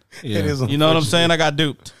 Done. Yeah. It is. You know what I'm saying? I got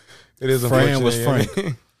duped. It is. Frank was Frank.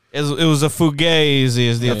 It was a fugazi,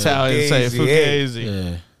 as the Italians say. Fugazi.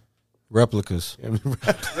 Yeah. Replicas.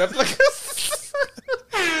 Replicas.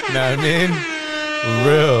 Nah, I mean,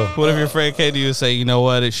 real. What if your friend came to you and say, you know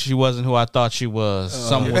what? She wasn't who I thought she was.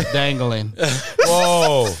 Something was dangling.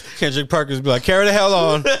 Whoa. Kendrick Perkins be like, carry the hell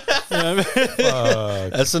on. You know what I mean?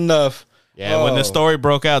 That's enough. Yeah, when the story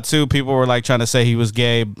broke out too, people were like trying to say he was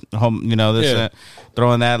gay,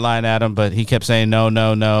 throwing that line at him, but he kept saying no,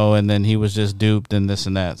 and then he was just duped and this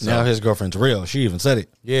and that. So. Now his girlfriend's real. She even said it.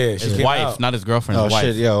 Yeah, his wife, not his girlfriend. Oh his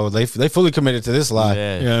wife. shit, they fully committed to this lie.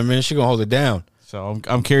 Yeah. You know what I mean? She gonna hold it down. So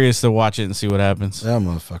I'm curious to watch it and see what happens. That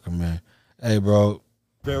motherfucker, man. Hey, bro.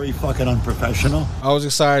 Very fucking unprofessional. I was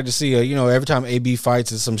excited to see, every time AB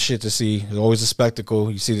fights, it's some shit to see. It's always a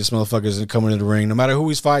spectacle. You see this motherfuckers coming in the ring. No matter who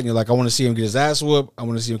he's fighting, you're like, I want to see him get his ass whooped. I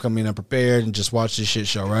want to see him come in unprepared and just watch this shit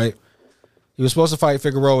show, right? He was supposed to fight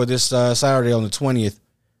Figueroa this Saturday on the 20th.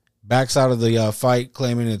 Backs out of the fight,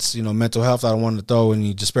 claiming it's, mental health. I don't want to throw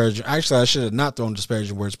any disparaging. Actually, I should have not thrown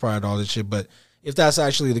disparaging words prior to all this shit. But if that's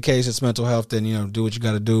actually the case, it's mental health, then, do what you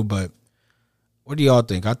got to do. But what do y'all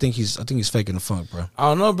think? I think he's faking the funk, bro. I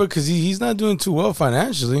don't know, bro, because he's not doing too well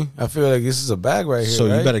financially. I feel like this is a bag right here. So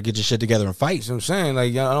right? you better get your shit together and fight. That's what I'm saying. Like,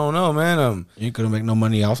 I don't know, man. You ain't gonna make no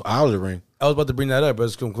money out of the ring. I was about to bring that up,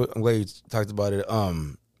 but I'm glad you talked about it.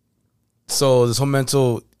 So this whole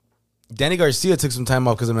mental, Danny Garcia took some time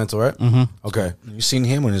off because of mental, right? Mm-hmm. Okay. You've seen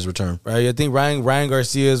him on his return, right? I think Ryan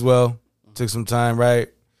Garcia as well took some time, right?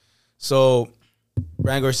 So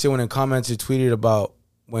Ryan Garcia went and commented, tweeted about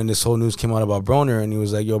when this whole news came out about Broner, and he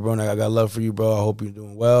was like, yo, Broner, I got love for you, bro. I hope you're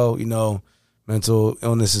doing well. Mental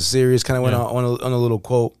illness is serious. Kind of went on a little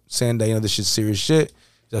quote saying that, this shit's serious shit.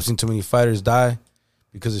 I've seen too many fighters die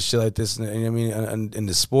because of shit like this, in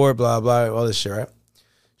the sport, blah, blah, all this shit, right?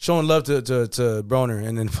 Showing love to Broner,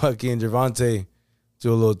 and then fucking Gervonta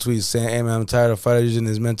do a little tweet saying, hey, man, I'm tired of fighters using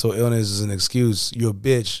his mental illness as an excuse. You a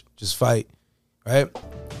bitch. Just fight, right?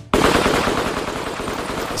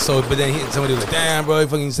 So, but then somebody was like, damn, bro, he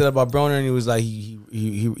fucking said about Broner, and he was like,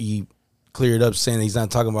 he cleared up saying that he's not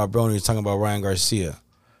talking about Broner, he's talking about Ryan Garcia.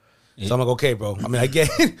 Yeah. So I'm like, okay, bro. I mean, I get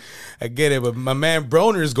it, but my man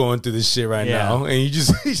Broner is going through this shit right now, and he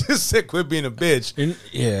just said, quit being a bitch.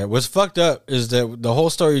 And, what's fucked up is that the whole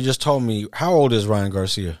story you just told me. How old is Ryan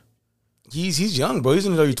Garcia? He's young, bro. He's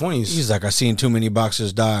in his early 20s. He's like, I seen too many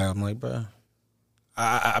boxers die. I'm like, bro.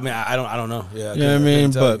 I don't know. Yeah, you know what I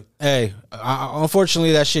mean? But hey,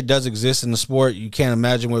 unfortunately, that shit does exist in the sport. You can't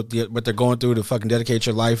imagine what they're going through to fucking dedicate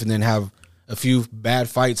your life and then have a few bad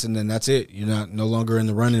fights and then that's it. You're no longer in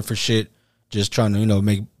the running for shit. Just trying to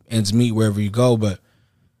make ends meet wherever you go. But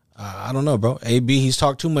I don't know, bro. AB, he's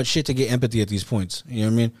talked too much shit to get empathy at these points. You know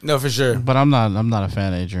what I mean? No, for sure. But I'm not a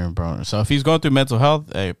fan of Adrian Broner. So if he's going through mental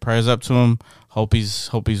health, hey, prayers up to him. Hope he's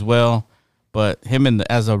well. But him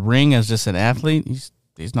as a ring, as just an athlete,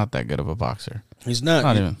 he's not that good of a boxer. He's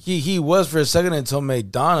not even. He was for a second until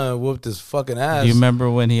Maidana whooped his fucking ass. Do you remember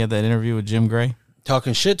when he had that interview with Jim Gray?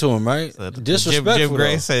 Talking shit to him, right? Disrespectful. Jim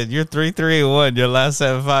Gray said, "You're 3-3-1. Your last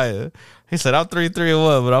 7 fights." He said, "I'm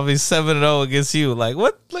 3-3-1, but I'll be 7-0 against you." Like,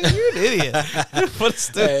 what? Like, you're an idiot. Hey,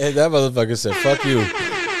 that motherfucker said, "Fuck you."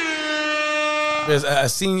 I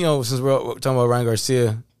seen, since we're talking about Ryan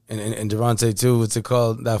Garcia and Gervonta too, what's it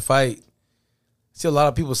called, that fight? I see a lot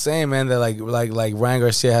of people saying, man, that like Ryan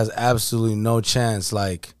Garcia has absolutely no chance.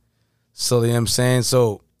 Like, so you know what I'm saying?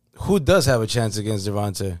 So who does have a chance against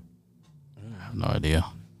Gervonta? I have no idea.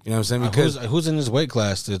 You know what I'm saying? Because who's in his weight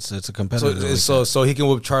class? It's a competitor. So he can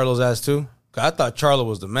whoop Charlo's ass too? I thought Charlo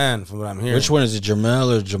was the man from what I'm hearing. Which one is it,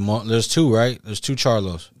 Jermel or Jamal? There's two, right? There's two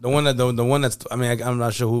Charlos. The one that's, I mean, I'm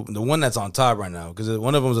not sure who, the one that's on top right now, because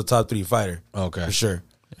one of them is a top 3 fighter. Okay. For sure.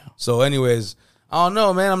 Yeah. So anyways, I don't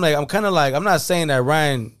know, man. I'm not saying that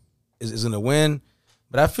Ryan is going to win,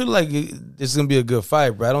 but I feel like this is going to be a good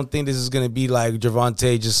fight, bro. I don't think this is going to be like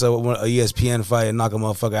Gervonta, just a ESPN fight and knock a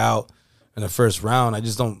motherfucker out in the first round. I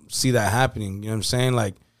just don't see that happening. You know what I'm saying?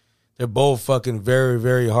 Like, they're both fucking very,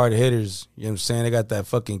 very hard hitters. You know what I'm saying? They got that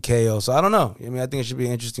fucking KO. So I don't know. I mean, I think it should be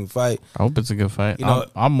an interesting fight. I hope it's a good fight.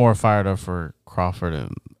 I'm more fired up for Crawford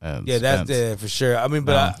and yeah, Spence. That's for sure. I mean,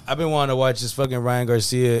 but I've been wanting to watch this fucking Ryan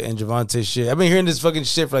Garcia and Gervonta shit. I've been hearing this fucking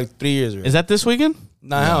shit for like 3 years already. Is that this weekend?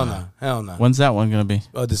 Hell no. When's that one going to be?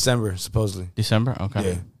 December, supposedly. December?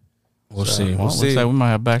 Okay. Yeah. We'll see. Looks like we might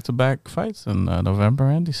have back-to-back fights in November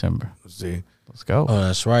and December. We'll see. Let's go. Oh,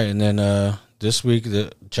 that's right. And then this week,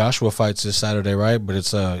 Joshua fights this Saturday, right? But it's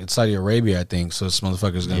Saudi Arabia, I think. So this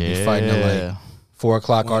motherfucker's going to be fighting at like 4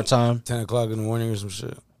 o'clock our time. 10 o'clock in the morning or some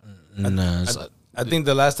shit. I think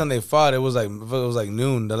the last time they fought, it was like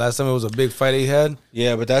noon. The last time it was a big fight they had.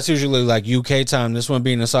 Yeah, but that's usually like UK time. This one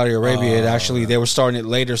being in Saudi Arabia, they were starting it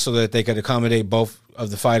later so that they could accommodate both of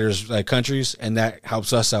the fighters' countries, and that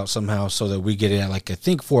helps us out somehow so that we get it at like I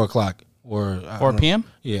think 4 o'clock or 4 p.m.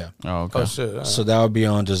 Yeah. Oh, okay. Oh shit. Right. So that would be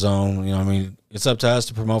on DAZN. You know what I mean? It's up to us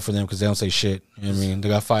to promote for them because they don't say shit. You know what I mean? They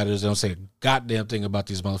got fighters. They don't say a goddamn thing about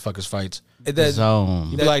these motherfuckers' fights.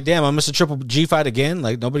 DAZN. You be like, damn, I missed a Triple G fight again.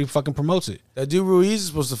 Like, nobody fucking promotes it. That dude Ruiz is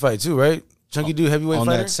supposed to fight too, right? Chunky dude, heavyweight on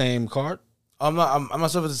fighter? that same card? I'm not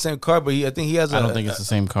sure if it's the same card, but I think he has I don't think it's the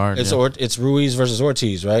same card. It's Ruiz versus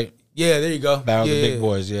Ortiz, right? Yeah, there you go. Battle of the big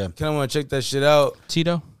boys, yeah. Kind of want to check that shit out.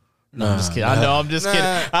 Tito? No, I'm just kidding. I know. I'm just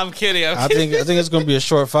kidding. I'm kidding. I think it's gonna be a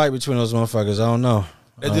short fight between those motherfuckers. I don't know.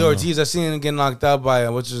 Eddie Ortiz, I seen him get knocked out by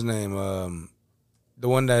what's his name? The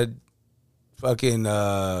one that fucking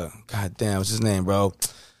goddamn, what's his name, bro?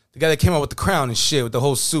 The guy that came out with the crown and shit with the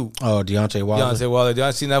whole suit. Oh, Deontay Wilder.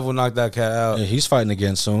 I seen Neville knock that cat out. Yeah, he's fighting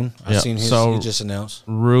again soon. I seen his. He just announced.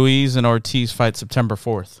 Ruiz and Ortiz fight September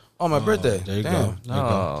 4th. Oh, my birthday. There you Damn.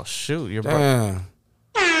 Oh shoot, your Damn.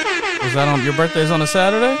 Was that on your birthday's on a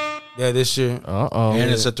Saturday? Yeah, this year.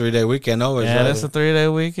 And it's a 3-day weekend always. Yeah, right? it's a 3-day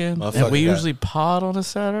weekend. And we usually pod on a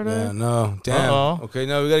Saturday. Yeah, no. Damn. Okay,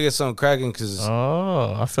 no, we gotta get something cracking because.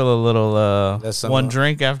 I feel a little one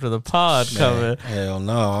drink after the pod coming. Hell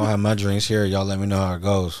no, I'll have my drinks here. Y'all let me know how it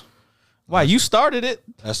goes. Why, you started it?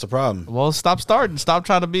 That's the problem. Well, stop starting. Stop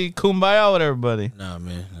trying to be kumbaya with everybody. Nah,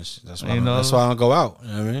 man. That's why that's why I don't go out. You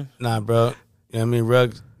know what I mean? Nah, bro. You know what I mean?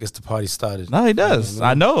 Rug gets the party started. No, he does.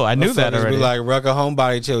 I know. I knew that already. Be like Rug a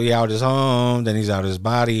homebody till he out his home, then he's out his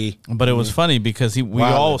body. But it was funny because we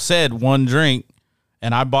all said one drink,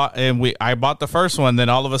 and I bought the first one. Then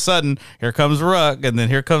all of a sudden, here comes Rug, and then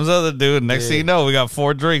here comes the other dude. Next thing you know, we got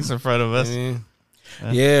 4 drinks in front of us.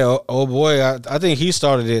 Yeah, oh boy, I think he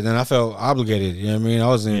started it, and I felt obligated. You know what I mean? I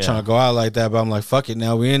wasn't even trying to go out like that, but I'm like, fuck it,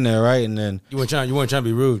 now we in there, right? And then you weren't trying to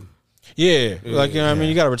be rude. Yeah, like, you know what I mean?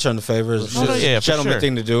 You got to return the favors. It's a gentleman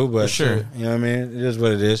thing to do, but sure. You know what I mean? It is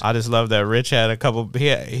what it is. I just love that Rich had a couple.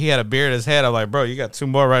 He had a beer in his head. I'm like, bro, you got 2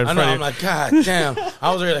 more right in front of you. I'm like, God damn.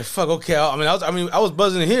 I was already like, fuck, okay. I was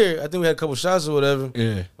buzzing here. I think we had a couple shots or whatever.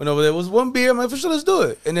 Yeah. Went over there. It was 1 beer. I'm like, for sure, let's do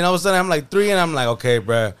it. And then all of a sudden, I'm like 3, and I'm like, okay,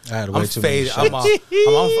 bro. I had way too many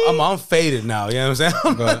faded. I'm faded now. You know what I'm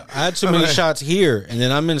saying? But I had too many shots here, and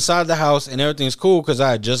then I'm inside the house, and everything's cool because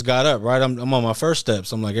I had just got up, right? I'm on my first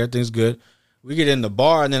steps. I'm like, everything's good. We get in the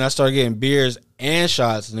bar, and then I started getting beers and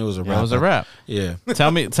shots, and it was a wrap. It was a wrap. Yeah.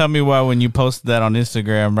 Tell me why when you posted that on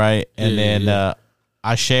Instagram, right? And then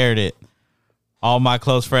I shared it. All my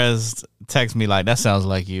close friends text me like, that sounds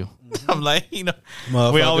like you. I'm like, you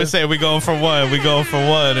know, we always say we going for one,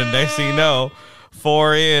 and next thing you know,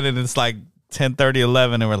 4 in, and it's like 10:30,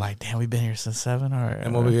 11, and we're like, damn, we've been here since 7.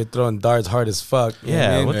 I'm over here throwing darts hard as fuck.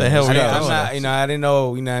 Yeah, what the hell? I didn't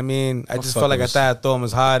know. You know what I mean? I just felt like I thought I'd throw them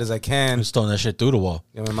as hard as I can. Just throwing that shit through the wall.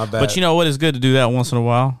 Yeah, my bad. But you know what? It's good to do that once in a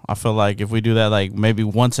while. I feel like if we do that, like maybe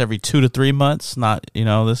once every 2 to 3 months, not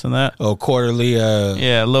this and that. Oh, quarterly.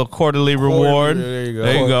 A little quarterly reward. There you go.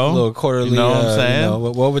 There you go. A little quarterly. You know what I'm saying?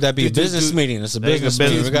 What would that be? Business meeting. It's a business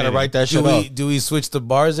meeting. We got to write that shit up. Do we switch the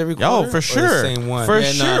bars every quarter? Oh, for sure. Same one. For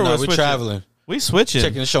sure. No, we're traveling. We switching.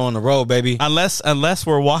 Taking the show on the road, baby. Unless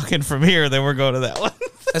we're walking from here, then we're going to that one.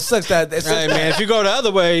 It sucks that. Hey, man, if you go the other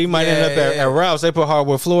way, you might end up at Ralph's. They put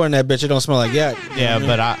hardwood floor in that bitch. It don't smell like yak. Yeah,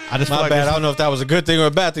 but I just my feel like bad. I don't know if that was a good thing or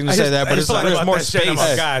a bad thing to say that, but it's like there's more space.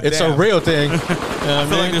 It's a real thing. I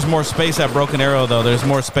feel like there's more space at Broken Arrow, though. There's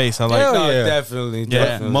more space. I like. Definitely.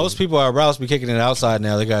 Most people at Ralph's be kicking it outside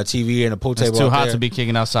now. They got a TV and a pool table. It's too hot to be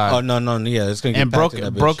kicking outside. Oh no, yeah, it's gonna get packed in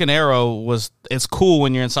that bitch. Broken Arrow it's cool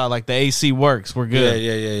when you're inside. Like the AC works. We're good.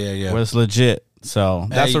 Yeah. Where it's legit. So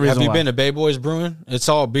that's the reason. Have you been to Bay Boys Brewing? It's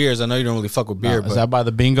all beers. I know you don't really fuck with beer. Is that by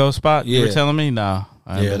the bingo spot? Yeah. You were telling me? No.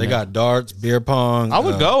 Yeah, they got darts, beer pong. I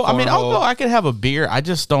would go. I mean, I'll go. I could have a beer. I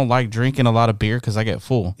just don't like drinking a lot of beer because I get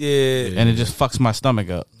full. Yeah, and it just fucks my stomach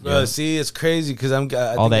up. Bro, see, it's crazy because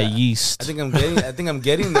all that yeast. I think I'm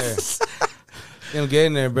getting there. I'm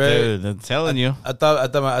getting there, bro. Dude, I'm telling you. I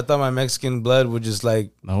thought my Mexican blood would just like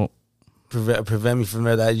prevent me from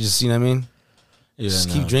that. You just, you know what I mean? Yeah, just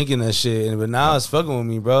keep drinking that shit. But now it's fucking with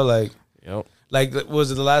me, bro. Like,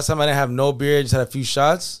 was it the last time I didn't have no beer? Just had a few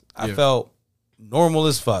shots. I felt normal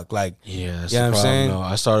as fuck. Like, that's you know the what I'm saying? No,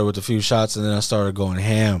 I started with a few shots and then I started going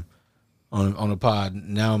ham on the pod.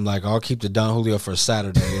 Now I'm like, I'll keep the Don Julio for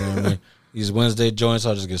Saturday. You know what I mean? These Wednesday joints,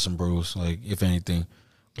 I'll just get some brews. Like, if anything,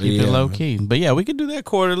 keep it low key. But yeah, we can do that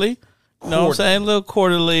quarterly. You know what I'm saying? A little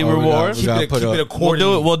quarterly reward. Keep it a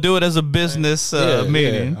quarterly. We'll do it as a business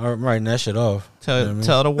meeting. Yeah. I'm writing that shit off.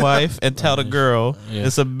 Tell the wife and tell the girl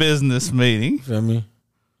it's a business meeting. Feel me?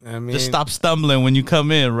 I mean, just stop stumbling when you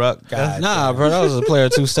come in, Ruck. Nah, bro, that was a player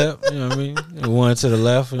 2-step. You know what I mean? 1 to the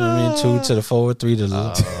left, you know what I mean? 2 to the forward, 3 to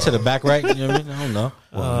the back right. You know what I mean? I don't know.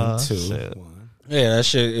 1, 2, shit. 1. Yeah, that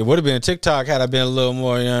shit. It would have been a TikTok had I been a little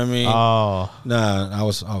more. You know what I mean? Oh, nah. I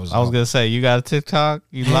was gonna say you got a TikTok.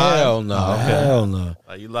 You lied? Hell no. Hell no.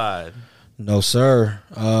 Oh, you lied. No, sir.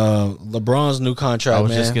 LeBron's new contract. I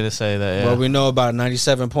was just gonna say that. Yeah. Well, we know about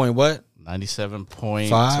 97 point what?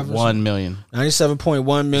 97.1 million.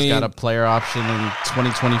 97.1 million. He's got a player option in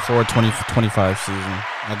 2024-2025 season.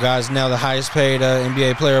 Now, guy's now the highest paid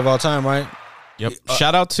NBA player of all time, right? Yep.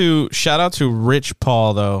 Shout out to Rich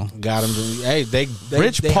Paul though. Got him. Hey,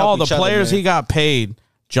 Rich Paul. The players he got paid: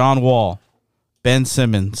 John Wall, Ben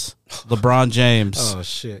Simmons, LeBron James. Oh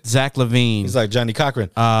shit. Zach LaVine. He's like Johnny Cochran.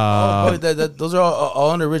 Those are all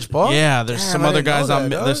under Rich Paul. Yeah, there's some other guys.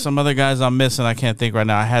 There's some other guys I'm missing. I can't think right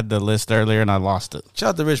now. I had the list earlier and I lost it. Shout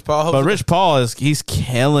out to Rich Paul. But Rich Paul he's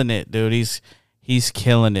killing it, dude. He's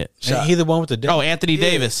killing it. He the one with the Dell? Oh, Anthony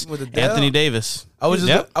Davis. With the Dell. Anthony Davis. I was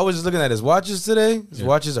just looking at his watches today. His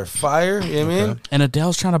watches are fire. You know what I mean? And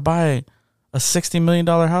Adele's trying to buy a $60 million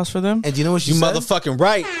house for them. And do you know what she said? Motherfucking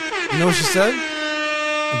right. You know what she said?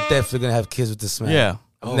 I'm definitely gonna have kids with this man. Yeah.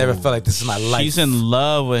 I've never felt like this in my life. She's in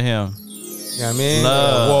love with him. You know what I mean?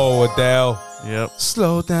 Love. Whoa, Adele. Yep.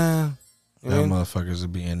 Slow down. Them motherfuckers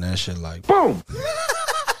would be in that shit like boom.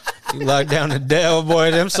 You lock down Adele,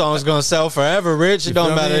 boy. Them songs gonna sell forever, Rich. It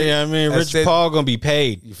don't matter. You know what I mean? Rich Paul gonna be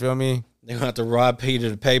paid. You feel me? They're gonna have to rob Peter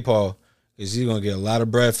to pay Paul. Because he's going to get a lot of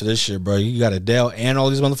bread for this shit, bro. You got Adele and all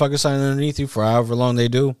these motherfuckers signing underneath you for however long they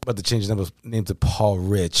do. About to change the name to Paul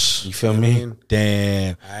Rich. You feel me? I mean?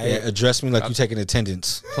 Damn. Yeah, address me like you taking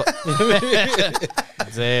attendance.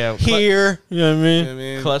 Damn. Here. You know what I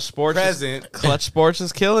mean? Clutch Sports. Present. Clutch Sports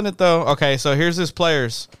is killing it, though. Okay, so here's his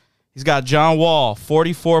players. He's got John Wall,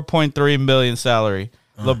 $44.3 million salary.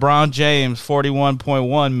 LeBron James,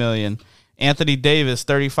 $41.1 million. Anthony Davis,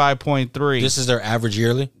 35.3. This is their average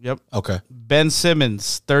yearly? Yep. Okay. Ben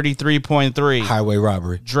Simmons, 33.3. Highway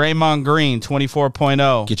robbery. Draymond Green,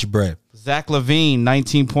 24.0. Get your bread. Zach LaVine,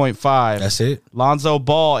 19.5. That's it. Lonzo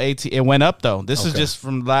Ball, 18. It went up, though. This is just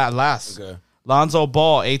from last. Okay. Lonzo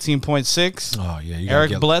Ball, 18.6. Oh, yeah.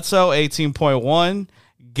 Eric Bledsoe, 18.1.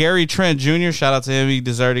 Gary Trent Jr., shout out to him. He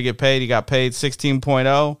deserved to get paid. He got paid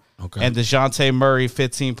 16.0. Okay. And DeJounte Murray,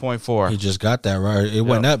 15.4. He just got that, right? It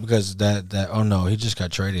went up because that oh no, he just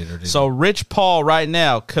got traded. So Rich Paul right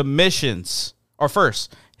now, commissions, or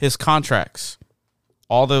first, his contracts,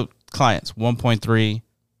 all the clients, $1.3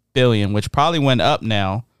 billion, which probably went up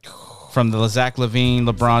now from the Zach LaVine,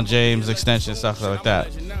 LeBron James extension, stuff like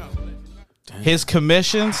that. His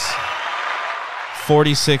commissions,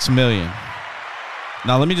 $46 million.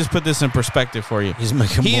 Now let me just put this in perspective for you. He's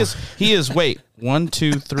making more. He is 1,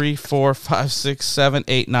 2, 3, 4, 5, 6, 7,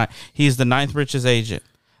 8, 9. He's the 9th richest agent.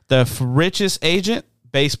 The richest agent,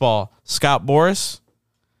 baseball, Scott Boras.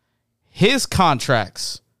 His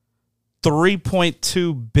contracts,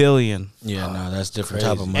 $3.2 billion. Yeah, no, that's different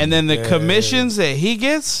crazy. type of money. And then the commissions that he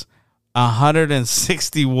gets,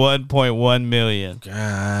 $161.1 million. God.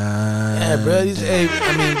 Yeah, bro.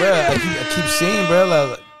 I keep seeing, bro.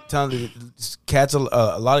 Like, telling the cats, a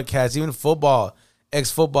lot of cats, even football,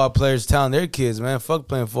 ex-football players telling their kids, man, fuck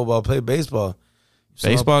playing football, play baseball.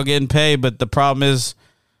 Baseball getting paid, but the problem is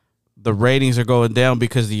the ratings are going down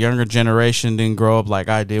because the younger generation didn't grow up like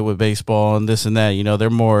I did with baseball and this and that. You know, they're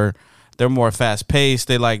more fast paced.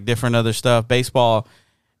 They like different other stuff. Baseball,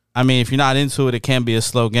 I mean, if you're not into it, it can be a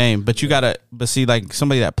slow game. But you gotta, see, like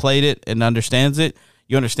somebody that played it and understands it,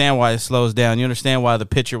 you understand why it slows down. You understand why the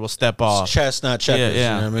pitcher will step off. It's chestnut checkers.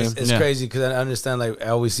 Yeah. You know what I mean? It's crazy because I understand. Like I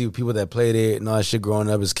always see people that played it and all that shit growing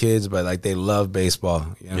up as kids, but like they love baseball.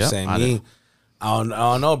 You know what I'm saying? I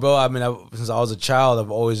don't know, bro. I mean, since I was a child,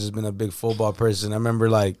 I've always just been a big football person. I remember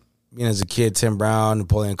like being as a kid, Tim Brown,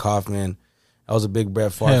 Napoleon Kaufman. I was a big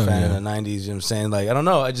Brett Favre fan in the '90s. You know what I'm saying? Like I don't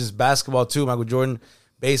know. I just basketball too. Michael Jordan,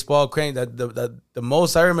 baseball. The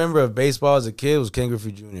most I remember of baseball as a kid was Ken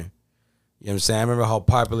Griffey Jr. You know what I'm saying? I remember how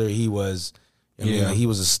popular he was. I mean, he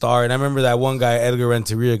was a star. And I remember that one guy, Edgar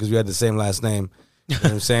Renteria, because we had the same last name. You know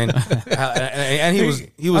what I'm saying? and he was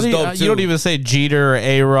dope, too. You don't even say Jeter or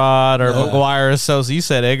A-Rod or McGuire or Sosa. You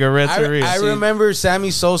said Edgar Renteria. I remember Sammy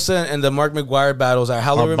Sosa and the Mark McGuire battles. I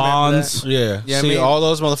remember Bonds. That. Yeah. You know See, I mean? all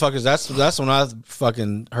those motherfuckers, that's when I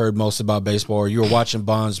fucking heard most about baseball. Or you were watching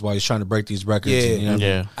Bonds while he's trying to break these records. Yeah. And, you know what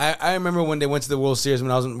I mean? I remember when they went to the World Series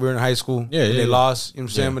when we were in high school. Yeah, They lost. You know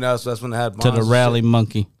what I'm saying? But that's when they had Bonds. To the Rally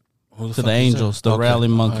Monkey. To the Angels, the Rally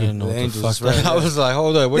Monkey. I, the Angels, right. I was like,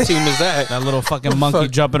 hold up, what team is that? That little fucking monkey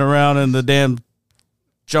jumping around in the damn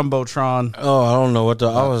Jumbotron. Oh, I don't know what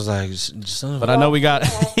I was like. But I know we got.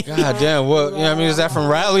 God damn, what? You know what I mean? Is that from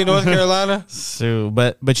Raleigh, North Carolina? So,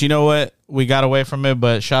 but you know what? We got away from it,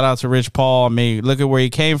 but shout out to Rich Paul. I mean, look at where he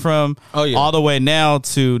came from. Oh, yeah. All the way now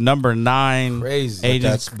to number 9. Crazy.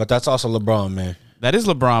 But that's also LeBron, man. That is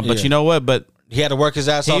LeBron, but you know what? But he had to work his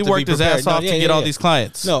ass off. He worked his ass off to get all these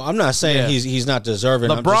clients. No, I'm not saying he's not deserving.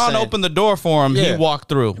 LeBron opened the door for him. He walked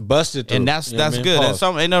through, busted through, and that's good. And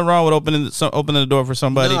ain't nothing wrong with opening the door for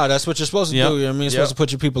somebody. No, that's what you're supposed to do. You know what I mean? You're supposed to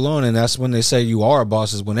put your people on, and that's when they say you are a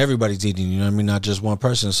boss is when everybody's eating. You know what I mean? Not just one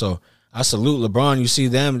person. So I salute LeBron. You see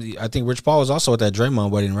them. I think Rich Paul was also at that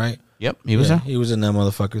Draymond wedding, right? Yep, he was Yeah, there. he was in that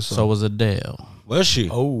motherfucker. So was Adele. Was she?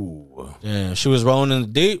 Oh, yeah, she was rolling in the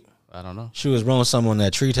deep. I don't know. She was rolling something on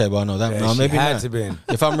that tree table. I know that. Yeah, no, she maybe had not. to been.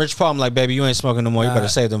 If I'm Rich Paul, I'm like, baby, you ain't smoking no more. You better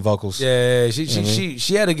save them vocals. Yeah, You know what I mean?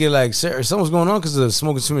 she had to get like something was going on because of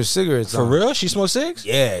smoking too much cigarettes. For real? She smoked cigs?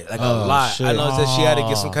 Yeah, like a Oh, lot. shit. I know that she had to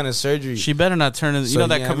get some kind of surgery. She better not turn in. You So, know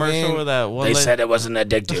that yeah, I commercial mean, where that one they lady- said it wasn't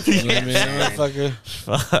addictive. You know what I mean?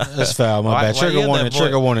 Motherfucker. That's foul. My Why- bad. why Trigger you had warning. that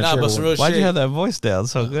Trigger voice? warning. Nah, Trigger but some warning. real Why'd shit. you have that voice down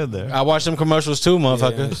so good there? I watched them commercials too,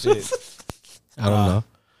 motherfucker. Yeah, shit. I don't know.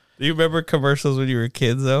 Do you remember commercials when you were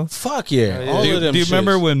kids though? Fuck yeah. All Do you, of them do you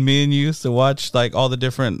remember shits. when me and you used to watch like all the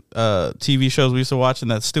different TV shows we used to watch,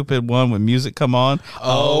 and that stupid one when music come on?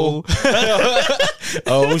 Oh.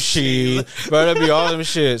 Oh, she. Bro, that'd be all them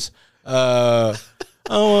shits. I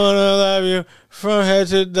wanna love you from head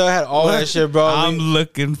to the head. All that shit, bro. I'm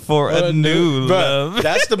looking for a new Bro, love.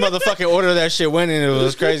 that's the motherfucking order that shit went in. It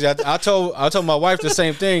was crazy. I told my wife the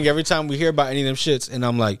same thing every time we hear about any of them shits, and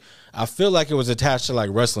I'm like, I feel like it was attached to like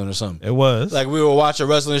wrestling or something. It was Like we would watch a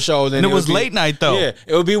wrestling show, then and it would was be- late night though. Yeah,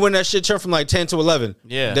 it would be when that shit turned from like 10 to 11.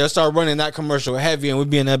 Yeah. They'll start running that commercial heavy, and we'd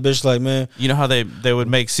be in that bitch like, man. You know how they would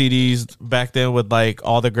make CDs back then with like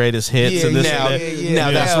all the greatest hits and this now, and that?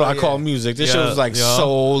 now that's what I yeah. call music. This shit Yeah, was like yeah.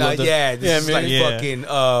 soul. Nah, of the, yeah, this is man? like Yeah. fucking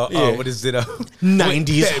Yeah. what is it?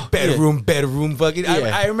 90s. Bedroom fucking.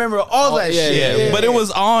 Yeah. I remember all that yeah, shit. yeah. But it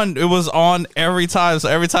was on every time. So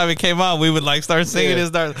every time it came out, we would like start singing Yeah. and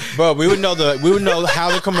start. Bro, we would know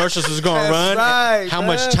how the commercials was gonna That's run, right, how man.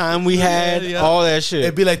 much time we had, yeah. all that shit.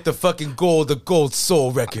 It'd be like the fucking gold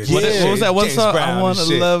soul record. What was that one James song? Brown I and want to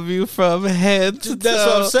shit. love you from head to toe. That's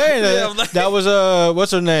what I'm saying. Yeah, That, I'm like- that was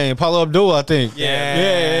what's her name? Paula Abdul, I think.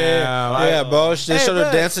 Yeah, bro. They Hey, showed her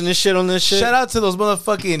bro. dancing and shit on this shit. Shout out to those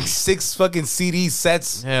motherfucking 6 fucking CD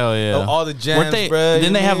sets. Hell yeah! Of all the jams, Weren't they, bro.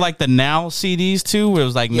 Didn't they have like the Now CDs too? Where it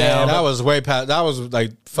was like Yeah, Now. that was way past. That was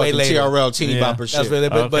like fucking later. TRL, teeny Yeah. bopper shit. That's really,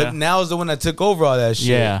 but Okay. now is the one that took over all that shit.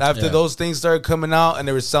 Yeah. After Yeah. those things started coming out and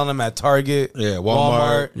they were selling them at Target, Yeah,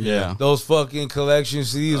 Walmart. Yeah. those fucking collection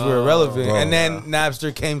CDs were irrelevant. bro, And then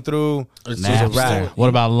Napster came through. It's just a Napster. wrap. What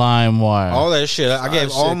about LimeWire? All that shit. I gave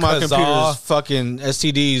shit, all my Kazaa. computers fucking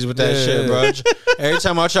STDs with that Yeah. shit, bro. Every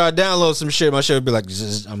time I try to download some shit, my shit would be like,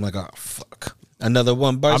 zzz. I'm like, oh fuck, another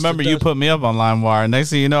one burst. I remember you put me up on LimeWire.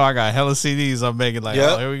 Next thing you know, I got hella CDs. I'm making like, Yep.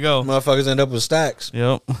 oh, here we go. Motherfuckers end up with stacks.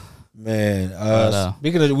 Yep. Man, But,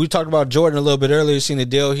 speaking of, we talked about Jordan a little bit earlier. You seen the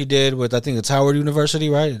deal he did with, I think it's Howard University,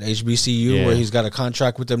 right? At HBCU, Yeah. where he's got a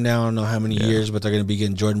contract with them now. I don't know how many years, but they're going to be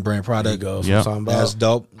getting Jordan brand product. Yep. That's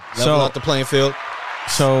dope. Level So- out the playing field.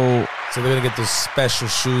 So So they're gonna get those special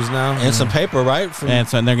shoes now. And some paper, right? From, and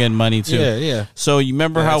they're getting money too. Yeah, yeah. So you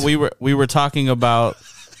remember how we were talking about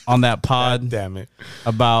on that pod Damn it.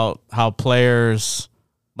 about how players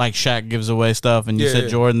like Shaq gives away stuff, and you Yeah, said yeah.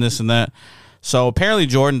 Jordan this and that. So apparently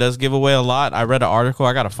Jordan does give away a lot. I read an article.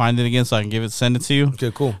 I got to find it again so I can send it to you.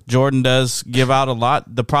 Okay, cool. Jordan does give out a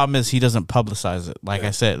lot. The problem is he doesn't publicize it. Like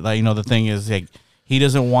I said, like the thing is like he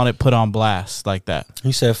doesn't want it put on blast like that.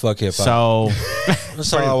 He said, "Fuck hip hop." So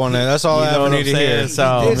that's all I want. That's all I know ever what need I'm to hear. saying?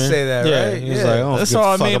 So He did say that, yeah, right? he's Yeah. like, I don't that's give a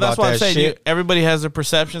all I fuck mean. That's about what I'm that saying. shit. Everybody has their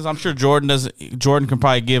perceptions. I'm sure Jordan doesn't. Jordan can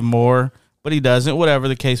probably give more, but he doesn't. Whatever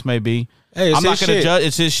the case may be. Hey, it's I'm not his going to shit. judge.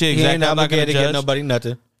 It's his shit. He Exactly. ain't I'm not going obligated to to get judge. nobody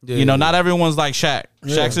nothing. Not everyone's like Shaq.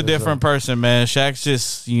 Shaq's a different person, man. Shaq's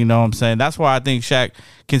just, what I'm saying? That's why I think Shaq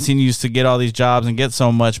continues to get all these jobs and get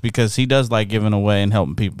so much because he does like giving away and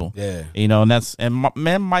helping people. Yeah.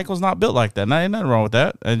 Man, Michael's not built like that. Ain't nothing wrong with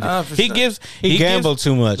that. And for he sure. gives. He gambled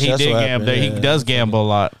too much. He That's did what gamble. happened. He Yeah. does gamble a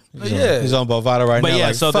lot. He's on Bovada right But now. yeah,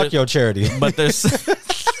 like, so fuck there- your charity. But there's.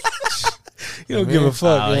 You don't give a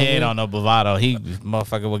fuck. He man. ain't on no bravado. He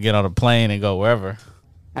motherfucker will get on a plane and go wherever.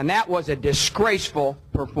 And that was a disgraceful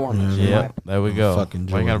performance. Yeah, there we go. Fucking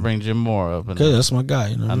Why you gotta Jordan. bring Jim Moore up? Cause that's my guy.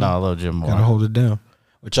 You know. I know, I love Jim Moore. Gotta hold it down.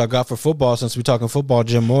 What y'all got for football? Since we talking football,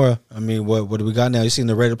 Jim Moore. I mean, what do we got now? You seen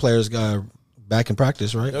the Raider players back in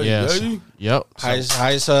practice, right? Yes. Yep.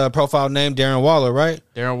 Highest profile name, Darren Waller, right?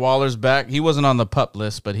 Darren Waller's back. He wasn't on the PUP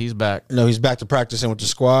list, but he's back. No, he's back to practicing with the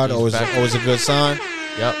squad. He's Always back. a good sign.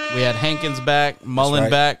 Yep. We had Hankins back, Mullen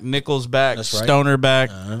right. back, Nichols back, That's right. Stoner back,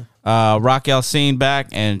 Rock Yalcine back,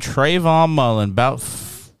 and Trayvon Mullen. About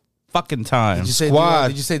fucking time. Did you say Squad.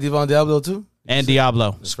 Did you say Devon Diablo too? And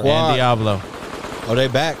Diablo. Squad. And Diablo. Oh, they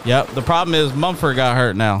back. Yep. The problem is Mumford got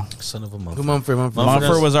hurt now. Son of a motherfucker. Who Mumford?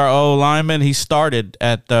 Mumford was our O lineman. He started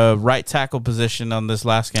at the right tackle position on this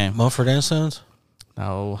last game. Mumford and Sons.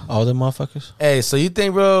 No. All them motherfuckers. Hey, so you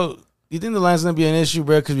think, bro? You think the line's gonna be an issue,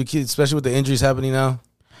 bro? Because we keep, especially with the injuries happening now.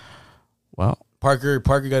 Well, Parker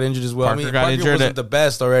got injured as well. Parker got injured wasn't the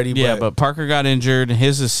best already. Yeah, but Parker got injured.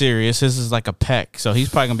 His is serious. His is like a pec, so he's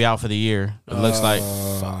probably gonna be out for the year. It looks like.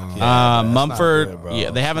 Mumford.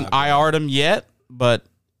 Good, they haven't IR'd him yet, but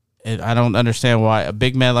I don't understand why a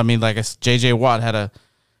big man. I mean, like JJ Watt had a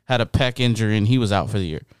pec injury and he was out for the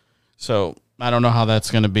year. So I don't know how that's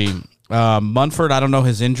gonna be. Munford, I don't know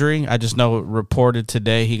his injury. I just know it reported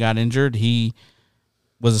today he got injured. He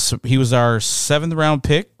was our 7th round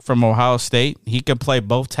pick from Ohio State. He could play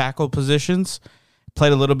both tackle positions.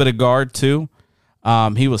 Played a little bit of guard too.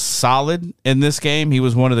 He was solid in this game. He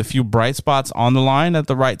was one of the few bright spots on the line at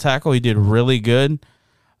the right tackle. He did really good.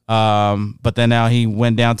 But then now he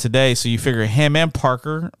went down today. So you figure him and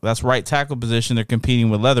Parker, that's right tackle position. They're competing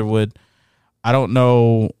with Leatherwood. I don't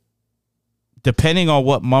know. Depending on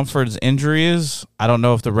what Mumford's injury is, I don't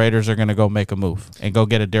know if the Raiders are going to go make a move and go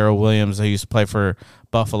get a Darrell Williams that used to play for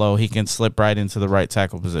Buffalo. He can slip right into the right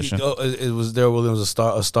tackle position. Was Darrell Williams a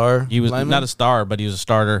star? He was lineman? not a star, but he was a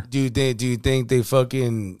starter. Do you think they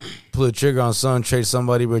fucking pull the trigger on trade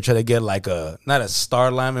somebody, but try to get like not a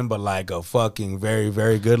star lineman, but like a fucking very,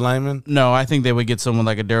 very good lineman? No, I think they would get someone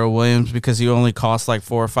like a Darrell Williams because he only costs like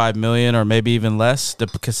 $4 or $5 million, or maybe even less.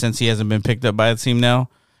 Because since he hasn't been picked up by a team now,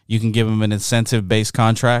 you can give him an incentive-based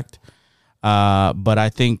contract. But I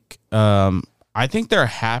think they're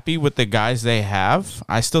happy with the guys they have.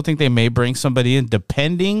 I still think they may bring somebody in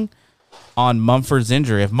depending on Mumford's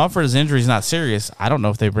injury. If Mumford's injury is not serious, I don't know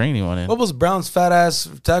if they bring anyone in. What was Brown's fat-ass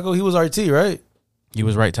tackle? He was RT, right? He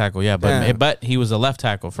was right tackle, yeah. But he was a left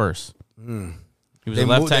tackle first. He was a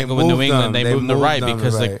left tackle with New England. They moved him to right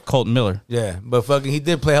because of Colton Miller. Yeah, but fucking he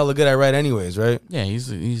did play hella good at right anyways, right? Yeah,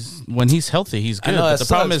 he's when he's healthy, he's good. But the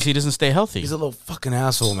problem is he doesn't stay healthy. He's a little fucking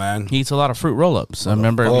asshole, man. He eats a lot of fruit roll-ups. I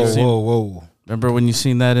remember. Whoa. Remember when you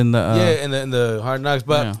seen that in the in the Hard Knocks,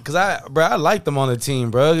 but because I liked him on the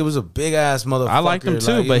team, bro. He was a big ass motherfucker. I liked him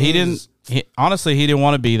too, but he didn't. Honestly, he didn't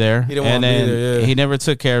want to be there. He didn't want to be there. Yeah. He never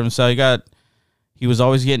took care of himself. He was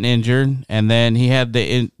always getting injured, and then he had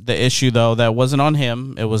the issue though that wasn't on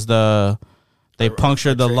him. It was they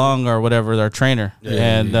punctured the lung or whatever, their trainer,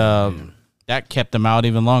 that kept him out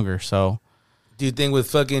even longer. So, do you think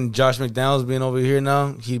with fucking Josh McDaniels being over here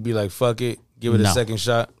now, he'd be like, "Fuck it, give it a second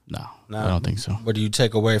shot"? No, I don't think so. What do you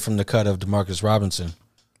take away from the cut of Demarcus Robinson?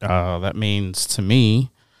 That means to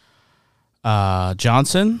me,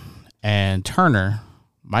 Johnson and Turner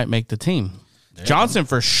might make the team. Johnson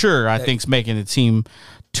for sure, I think, is making the team.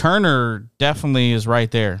 Turner definitely is right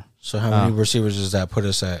there. So how many receivers does that put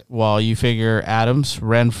us at? Well, you figure Adams,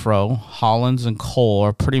 Renfro, Hollins, and Cole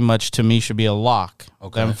are pretty much, to me, should be a lock.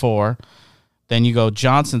 Okay. Them 4. Then you go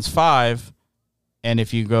Johnson's 5, and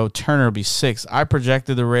if you go Turner, it'll be 6. I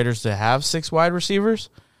projected the Raiders to have 6 wide receivers,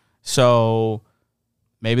 so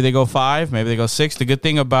maybe they go 5, maybe they go 6. The good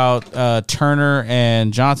thing about Turner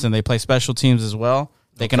and Johnson, they play special teams as well.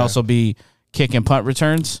 They can also be kick and punt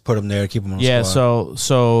returns. Put him there, keep him on the squad.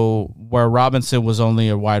 So where Robinson was only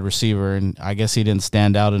a wide receiver, and I guess he didn't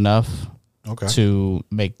stand out enough to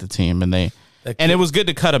make the team. And it was good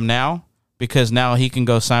to cut him now because now he can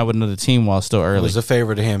go sign with another team while still early. It was a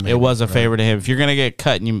favor to him. Maybe, it was a favor to him. If you're going to get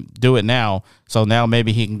cut and you do it now, so now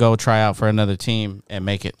maybe he can go try out for another team and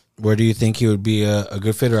make it. Where do you think he would be a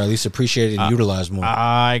good fit or at least appreciated and utilized more?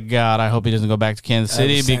 I hope he doesn't go back to Kansas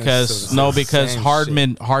City because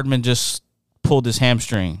Hardman just pulled his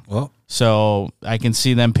hamstring. Well, so I can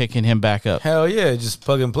see them picking him back up. Hell yeah, just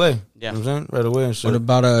plug and play. Yeah, you know what I'm saying? Right away and shit. What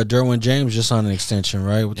about Derwin James just on an extension,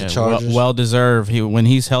 right? With the Chargers? Well deserved. When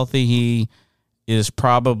he's healthy, he is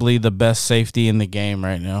probably the best safety in the game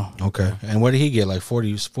right now. Okay. And what did he get? Like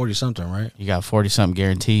 40 something, right? He got 40 something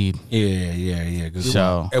guaranteed. Yeah. Good.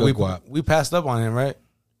 So we passed up on him, right?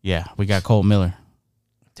 Yeah, we got Colt Miller.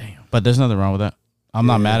 Damn. But there's nothing wrong with that. I'm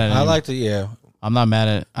not mad at it. I like to, I'm not mad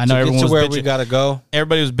at it. I know everyone was where bitching. We gotta go.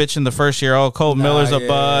 Everybody was bitching the first year. Oh, Colt Miller's a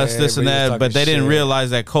bust, this and that. But they didn't realize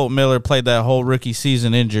that Colt Miller played that whole rookie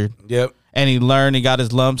season injured. Yep. And he learned. He got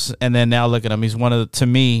his lumps. And then now look at him. He's one of the, to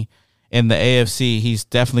me, in the AFC, he's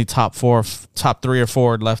definitely top 3 or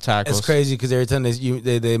 4 left tackles. It's crazy because every time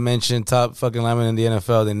they mention top fucking lineman in the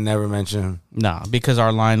NFL, they never mention him. Nah, because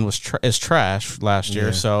our line is trash last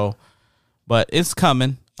year. So, but it's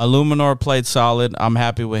coming. Illuminor played solid. I'm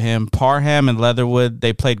happy with him. Parham and Leatherwood,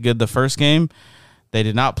 they played good the first game. They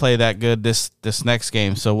did not play that good this next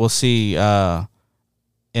game. So we'll see in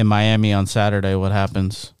Miami on Saturday what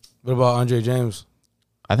happens. What about Andre James?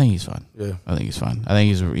 I think he's fine. Yeah, I think he's fine. I think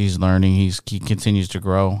he's learning. He continues to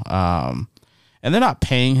grow. And they're not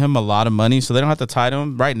paying him a lot of money, so they don't have to tie to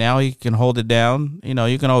him. Right now, he can hold it down. You know,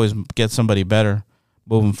 you can always get somebody better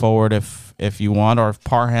moving forward if you want, or if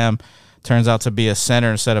Parham. turns out to be a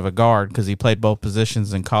center instead of a guard because he played both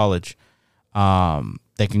positions in college,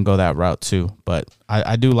 they can go that route too. But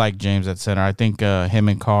I do like James at center. I think him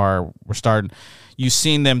and Carr were starting. You've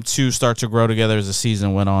seen them two start to grow together as the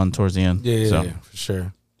season went on towards the end. Yeah, for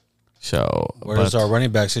sure. So where's our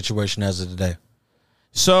running back situation as of today?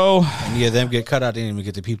 So any of them get cut out? Didn't even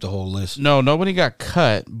get to peep the whole list. No, nobody got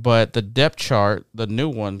cut, but the depth chart, the new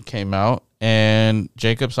one, came out, and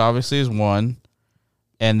Jacobs obviously is one,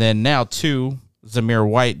 and then now two. Zamir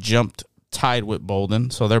White jumped tied with Bolden,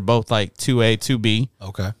 so they're both like 2A, 2B.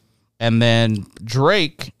 Okay, and then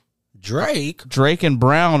Drake and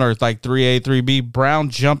Brown are like 3A, 3B. Brown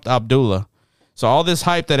jumped Abdullah, so all this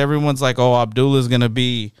hype that everyone's like, oh, Abdullah's gonna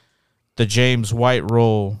be the James White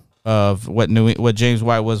role of what James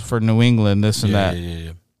White was for New England, this and that.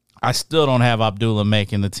 Yeah. I still don't have Abdullah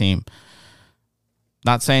making the team.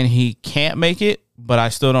 Not saying he can't make it, but I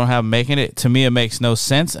still don't have him making it. To me, it makes no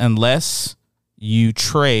sense unless you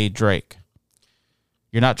trade Drake.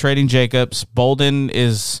 You're not trading Jacobs. Bolden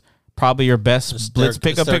is probably your best blitz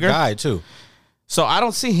pickup picker guy too. So I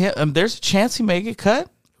don't see him. There's a chance he may get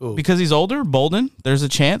cut because he's older. Bolden, there's a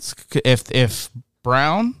chance if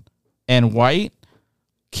Brown and White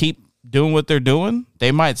keep doing what they're doing, they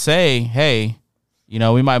might say, hey,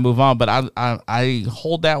 we might move on. But I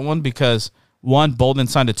hold that one because, one, Bolden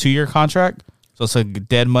signed a 2-year contract, so it's a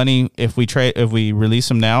dead money if we release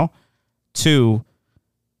him now. 2,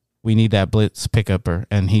 we need that blitz pickupper,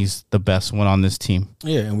 and he's the best one on this team.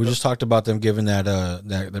 Yeah, and we just talked about them giving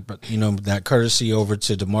that courtesy over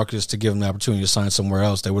to DeMarcus to give him the opportunity to sign somewhere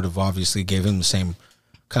else. They would have obviously gave him the same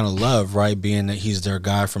kind of love, right? Being that he's their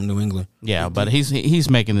guy from New England. Yeah, but he's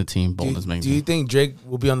making the team. Bolden's making. Do you think Drake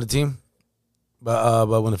will be on the team? But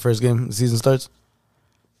when the first game of the season starts,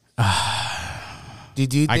 do you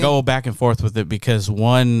think? I go back and forth with it because,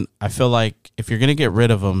 one, I feel like if you're gonna get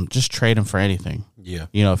rid of him, just trade him for anything. Yeah,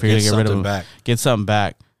 if you're gonna get rid of him, get something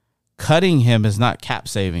back. Cutting him is not cap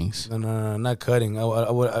savings. No, not cutting. I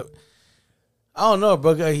don't know,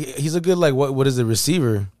 bro. He's a good what is it,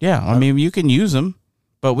 receiver? Yeah, I mean you can use him.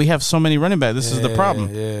 But we have so many running backs. This is the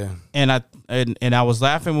problem. Yeah. And I was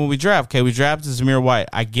laughing when we draft. Okay, we drafted Zamir White.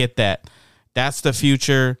 I get that. That's the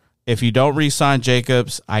future. If you don't re-sign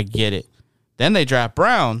Jacobs, I get it. Then they draft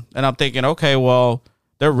Brown, and I'm thinking, okay, well,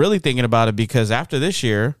 they're really thinking about it because after this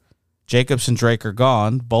year, Jacobs and Drake are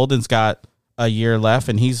gone. Bolden's got a year left,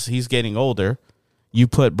 and he's getting older. You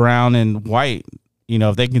put Brown and White,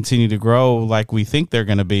 if they continue to grow like we think they're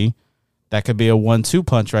going to be, that could be a 1-2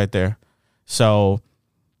 punch right there. So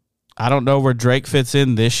I don't know where Drake fits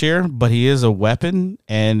in this year, but he is a weapon.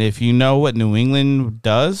 And if you know what New England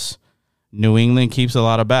does, New England keeps a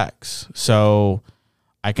lot of backs. So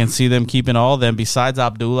I can see them keeping all of them besides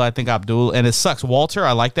Abdullah. I think Abdullah, and it sucks. Walter,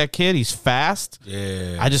 I like that kid. He's fast.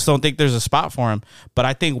 Yeah. I just don't think there's a spot for him. But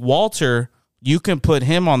I think Walter, you can put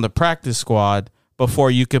him on the practice squad before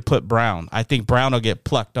you could put Brown. I think Brown will get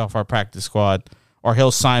plucked off our practice squad, or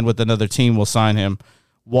he'll sign with another team. Will sign him.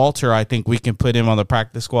 Walter, I think we can put him on the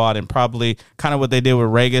practice squad and probably kind of what they did with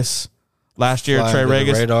Regas last year, Trey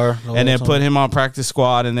Regas, and then put him on practice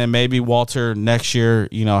squad, and then maybe Walter next year,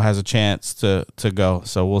 has a chance to go.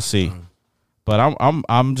 So we'll see. But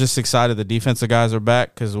I'm just excited the defensive guys are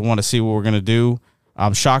back because we want to see what we're gonna do.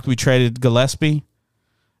 I'm shocked we traded Gillespie.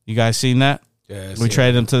 You guys seen that? Yeah, we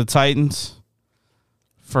traded him to the Titans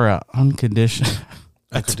for a unconditional.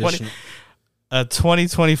 A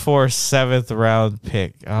 2024 7th round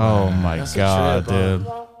pick. Oh my God, dude.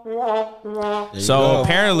 So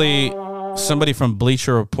apparently somebody from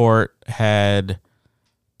Bleacher Report had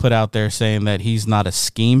put out there saying that he's not a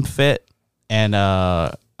scheme fit and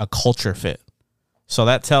a culture fit. So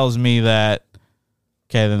that tells me that,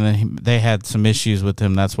 okay, then they had some issues with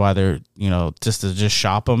him. That's why they're, just to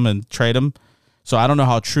shop him and trade him. So I don't know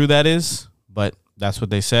how true that is, but that's what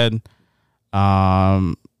they said.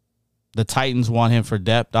 The Titans want him for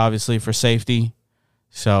depth, obviously, for safety.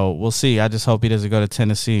 So we'll see. I just hope he doesn't go to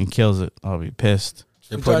Tennessee and kills it. I'll be pissed.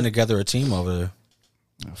 They're putting together a team over there.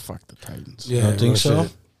 Oh, fuck the Titans. Yeah, I don't think so.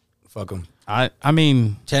 Fuck them. I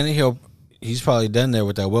mean, Tannehill, he's probably done there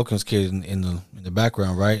with that Wilkins kid in the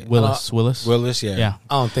background, right? Willis, yeah.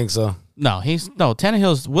 I don't think so. No,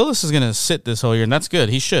 Willis is gonna sit this whole year, and that's good.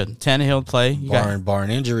 He should. Tannehill play, barring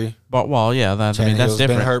injury. But that's different.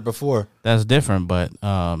 Been hurt before. That's different, but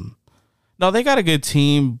no, they got a good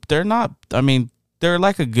team. They're not. I mean, they're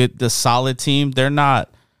like the solid team. They're not.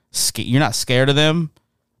 You're not scared of them,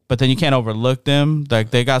 but then you can't overlook them. Like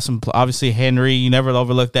they got some. Obviously, Henry. You never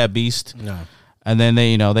overlook that beast. No. And then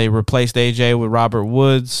they replaced AJ with Robert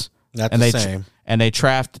Woods. Not and the they same. And they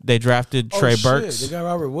drafted Trey Burks. They got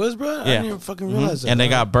Robert Woods, bro. I didn't even fucking realize that. And they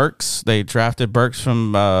got Burks. They drafted Burks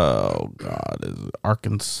from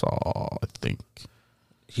Arkansas, I think.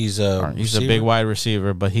 He's a big wide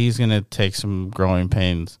receiver, but he's gonna take some growing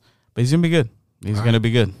pains. But he's gonna be good. He's gonna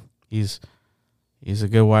be good. He's a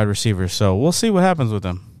good wide receiver. So we'll see what happens with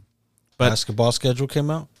him. But basketball schedule came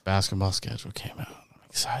out. I'm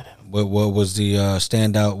excited. What was the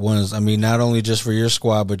standout ones? I mean, not only just for your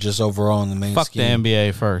squad, but just overall in the main. Fuck scheme. the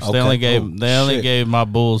NBA first. Okay. They only gave my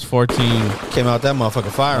Bulls 14. Came out that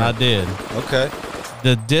motherfucker firing. I did. Okay.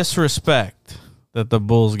 The disrespect that the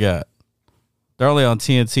Bulls got. They're only on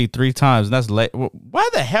TNT 3 times, and that's late. Why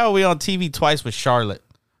the hell are we on TV twice with Charlotte?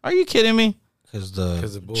 Are you kidding me? Because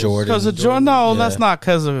of Jordan. Because of Jordan? No, that's not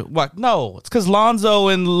because of what? No, it's because Lonzo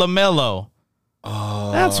and LaMelo.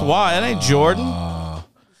 Oh, that's why. It ain't Jordan.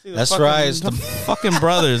 That's right. It's the fucking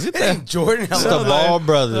brothers. It ain't Jordan. It's the Ball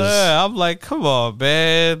brothers. Yeah, I'm like, come on,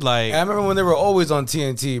 man. Like, I remember when they were always on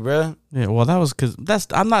TNT, bro. Yeah, well, that was because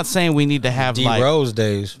I'm not saying we need to have D Rose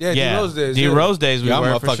days. Yeah, D Rose days. D Rose days. Y'all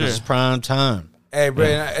were for motherfuckers sure. is prime time. Hey, bro,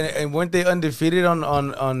 and weren't they undefeated on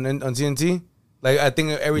TNT? Like I think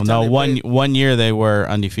every time. No, one year they were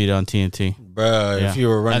undefeated on TNT, bro. If you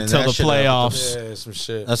were running until that the shit playoffs. Yeah, some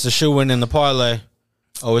shit. That's the shoe win in the parlay.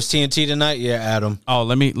 Oh, it's TNT tonight? Yeah, Adam. Oh,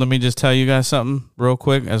 let me just tell you guys something real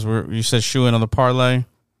quick. You said shoe in on the parlay.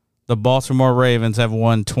 The Baltimore Ravens have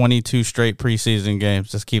won 22 straight preseason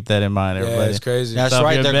games. Just keep that in mind, everybody. Yeah, it's crazy. That's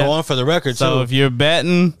right. They're going for the record, too. So if you're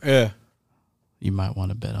betting, yeah, you might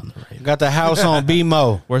want to bet on the Ravens. Got the house on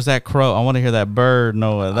BMO. Where's that crow? I want to hear that bird,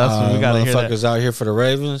 Noah. That's what we got to hear. Motherfuckers out here for the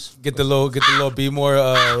Ravens. Get the little be more.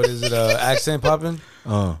 What is it? Accent popping.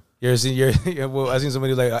 You ever seen well, I seen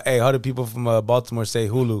somebody like, hey, how do people from Baltimore say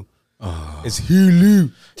Hulu? It's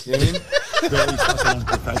Hulu. You know what I mean? Very fucking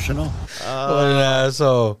unprofessional. What an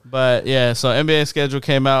asshole. But yeah, so NBA schedule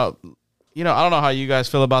came out. You know, I don't know how you guys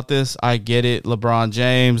feel about this. I get it. LeBron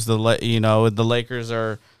James, the Lakers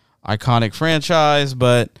are iconic franchise,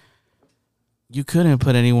 but you couldn't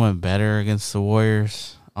put anyone better against the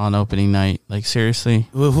Warriors on opening night. Like, seriously?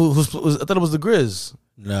 I thought it was the Grizz.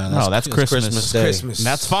 No, that's Christmas Day. Christmas. And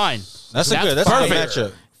that's fine. That's perfect. a good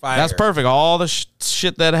matchup. Fire. That's perfect. All the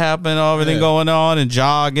shit that happened, everything going on, and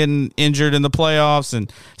Ja getting injured in the playoffs,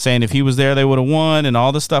 and saying if he was there, they would have won, and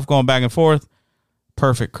all this stuff going back and forth.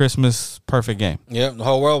 Perfect Christmas, perfect game. Yep, the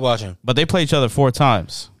whole world watching. But they play each other 4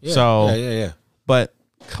 times. Yeah, So yeah. But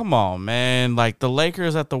come on, man. Like, the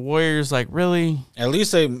Lakers at the Warriors, like, really? At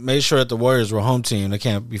least they made sure that the Warriors were home team. They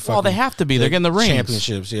can't be fucking. Well, they have to be. They're getting the rings.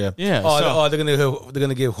 Championships, yeah. Yeah. They're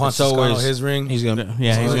gonna give Juan Toscano his ring. He's gonna.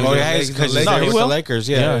 Yeah, he's gonna Oh, he's because he's there with the Lakers.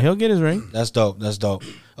 Yeah, he'll get his ring. That's dope.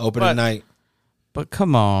 Opening night. But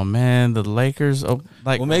come on, man. The Lakers, well,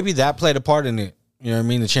 maybe that played a part in it. You know what I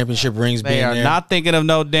mean? The championship rings being there. They are not thinking of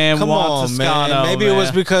no damn Come Juan on, Toscano, man. Maybe it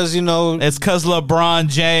was because, it's because LeBron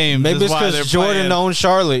James. Maybe it's because Jordan owned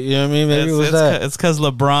Charlotte. You know what I mean? Maybe it was that. It's because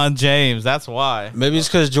LeBron James. That's why. Maybe it's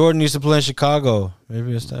because Jordan used to play in Chicago.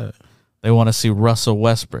 Maybe it's that. They want to see Russell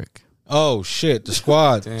Westbrook. Oh shit! The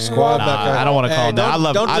squad, back there. I don't want to call him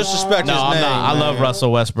that. Don't disrespect his name. I love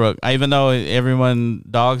Russell Westbrook. Even though everyone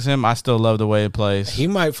dogs him, I still love the way he plays. He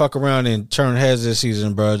might fuck around and turn heads this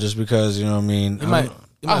season, bro. Just because, you know what I mean.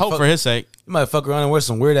 I hope for his sake. He might fuck around and wear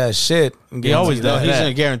some weird ass shit. He always does.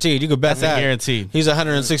 He's guaranteed. You could bet That's that. Guaranteed. He's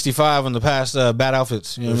 165 on the past bad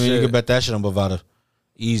outfits. You know what I mean? You could bet that shit on Bovada.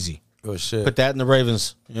 Easy. Oh shit. Put that in the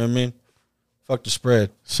Ravens. You know what I mean? Fuck the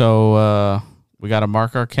spread. So we got to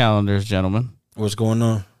mark our calendars, gentlemen. What's going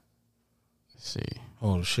on? Let's see.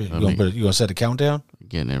 Oh shit! You gonna set a countdown?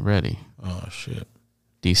 Getting it ready. Oh shit!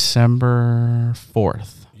 December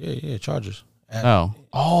 4th. Yeah. Chargers.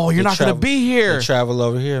 You're not gonna be here. They travel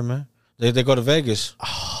over here, man. They go to Vegas.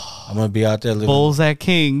 I'm gonna be out there living. Bulls at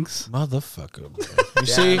Kings. Motherfucker. Bro.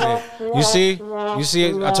 You see.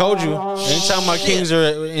 I told you. Anytime my Kings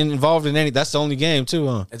are involved in any, that's the only game too,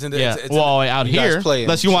 huh? Out here,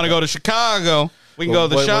 unless you want to go to Chicago. We can go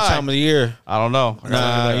to the Chi. What time of the year? I don't know.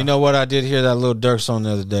 Nah, you know what? I did hear that little Dirk song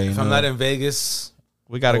the other day. If I'm not in Vegas,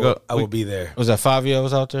 we got to go. I will be there. Was that Fabio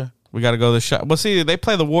was out there? We got to go to the Chi. Well, see, they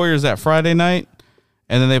play the Warriors that Friday night,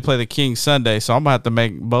 and then they play the Kings Sunday. So I'm going to have to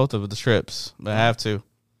make both of the trips. I have to.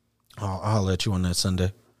 I'll let you on that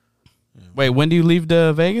Sunday. Wait, when do you leave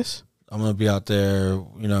to Vegas? I'm going to be out there,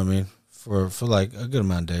 you know what I mean, for like a good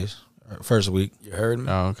amount of days. First week. You heard me?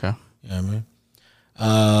 Oh, okay. You know what I mean?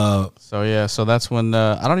 So that's when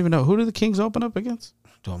I don't even know who do the Kings open up against.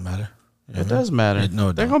 Don't matter. It does matter.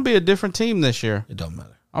 They're going to be a different team this year. It don't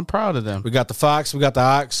matter. I'm proud of them. We got the Fox. We got the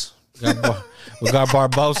Ox. We got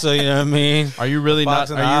Barbosa. You know what I mean? Are you really not?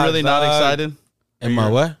 Are you really not excited? Am I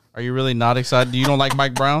what? Are you really not excited? You don't like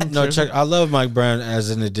Mike Brown? No, Seriously? check. I love Mike Brown as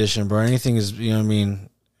an addition, bro. Anything is, you know what I mean?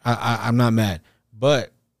 I'm not mad.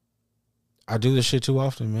 But I do this shit too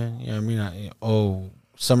often, man. You know what I mean?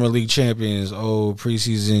 Summer League champions.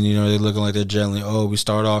 Preseason, you know, they're looking like they're gelling. We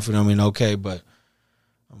start off, you know what I mean? Okay, but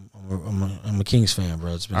I'm a Kings fan,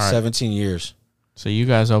 bro. It's been 17 years. So you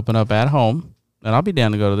guys open up at home, and I'll be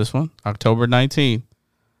down to go to this one, October 19th,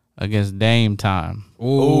 against Dame time.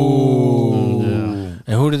 Ooh. Yeah.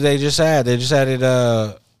 And who did they just add? They just added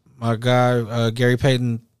my guy, Gary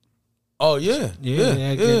Payton. Oh, yeah.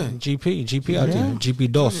 GP out there.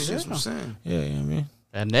 GP DOS. That's what I'm saying. Yeah, you know what I mean?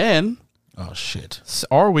 And then... Oh, shit.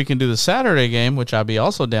 Or we can do the Saturday game, which I'll be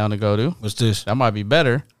also down to go to. What's this? That might be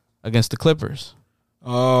better, against the Clippers.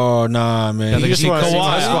 Oh, nah, man. You just want to see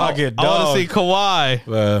Kawhi. I want to see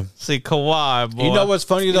Kawhi. See Kawhi, boy. You know what's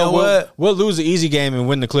funny, though? what? We'll lose the easy game and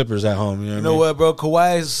win the Clippers at home. You know what, bro?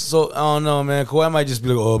 Kawhi is so... I don't know, man. Kawhi might just be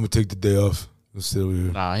like, I'm going to take the day off. Still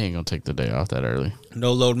here. Nah, he ain't going to take the day off that early.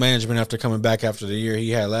 No load management after coming back after the year he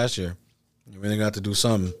had last year. You really got to do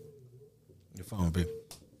something. Your phone, big.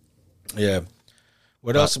 Yeah.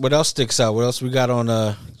 What else? What else sticks out? What else we got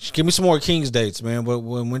on? Give me some more Kings dates, man.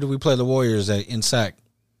 When do we play the Warriors in SAC?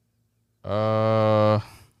 I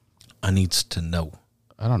need to know.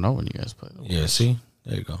 I don't know when you guys play the Warriors. Yeah, see,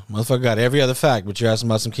 there you go. Motherfucker got every other fact, but you're asking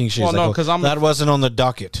about some Kings shit. Well, no, because that wasn't on the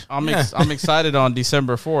docket. I'm excited on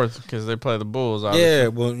December 4th because they play the Bulls. Obviously. Yeah,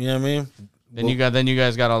 well, you know what I mean. Then you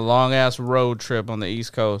guys got a long ass road trip on the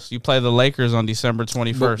East Coast. You play the Lakers on December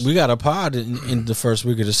 21st. We got a pod in the first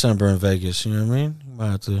week of December in Vegas. You know what I mean? You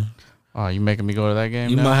might have to. Oh, you making me go to that game?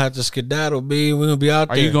 You now? might have to skedaddle, B. We're gonna be out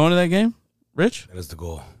there. Are you going to that game, Rich? That is the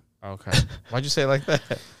goal. Okay. Why'd you say it like that?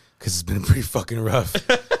 Because it's been pretty fucking rough.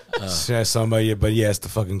 Somebody, but yeah, it's the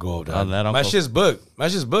fucking goal. My shit's booked. My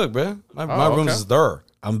bro. My room's is there.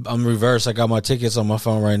 I'm reverse. I got my tickets on my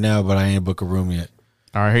phone right now, but I ain't booked a room yet.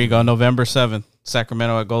 All right, here you go. November 7th,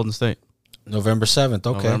 Sacramento at Golden State. November 7th.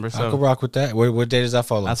 Okay. November 7th. I can rock with that. What day does that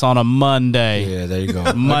follow? That's on a Monday. Yeah, there you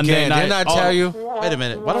go. Monday night. Didn't I tell you? Wait a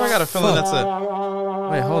minute. Why do I got a feeling that's a...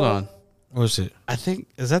 Wait, hold on. What's it? I think...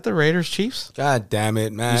 Is that the Raiders Chiefs? God damn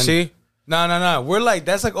it, man. You see? No. We're like...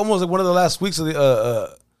 That's like almost like one of the last weeks of the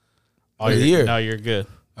year. No, you're good.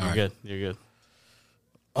 You're good.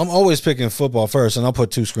 I'm always picking football first, and I'll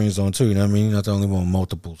put two screens on too. You know what I mean? You're not the only one with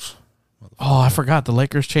multiples. Oh, I forgot. The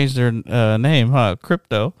Lakers changed their name, huh?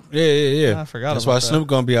 Crypto. Yeah. I forgot That's about why that. Snoop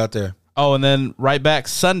going to be out there. Oh, and then right back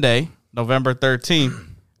Sunday, November 13th,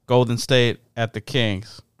 Golden State at the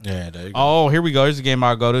Kings. Yeah, there you go. Oh, here we go. Here's the game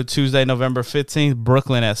I'll go to. Tuesday, November 15th,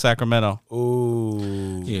 Brooklyn at Sacramento.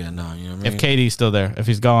 Ooh. Yeah, no, you know what I mean? If KD's still there. If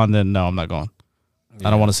he's gone, then no, I'm not going. Yeah.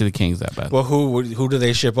 I don't want to see the Kings that bad. Well, who do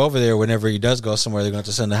they ship over there whenever he does go somewhere? They're going to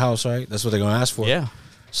have to send the house, right? That's what they're going to ask for. Yeah.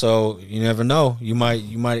 So you never know. You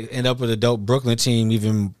might end up with a dope Brooklyn team,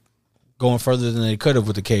 even going further than they could have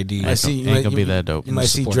with the KD. Ain't gonna be that dope. You might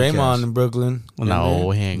see Draymond in Brooklyn.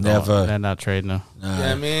 No, he ain't never. Going. They're not trading him. Nah.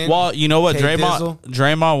 Yeah, I mean, well, you know what?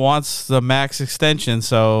 Draymond wants the max extension.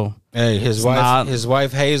 So hey, his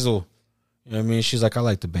wife Hazel. You know what I mean? She's like, I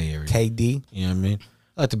like the Bay Area. KD. You know what I mean?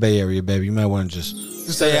 I like the Bay Area, baby. You might want to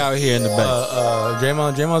just stay out here in the Bay.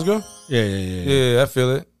 Draymond's girl. Yeah. I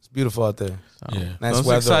feel it. It's beautiful out there. Yeah, nice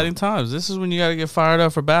those exciting times. This is when you got to get fired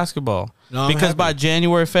up for basketball. No, because by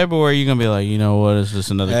January, February, you're gonna be like, you know what? Is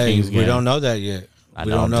this another Kings game? We don't know that yet. I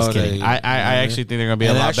know. I'm just kidding. I actually think they're gonna be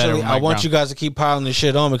a lot better. I want you guys to keep piling this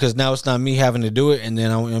shit on because now it's not me having to do it, and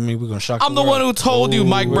then I mean we're gonna shock. I'm the one who told you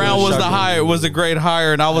Mike Brown was a great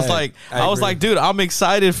hire, and I was like, dude, I'm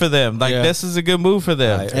excited for them. Like this is a good move for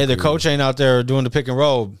them. Hey, the coach ain't out there doing the pick and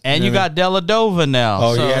roll, and you got Deladova now.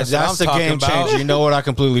 Oh yeah, that's the game changer. You know what? I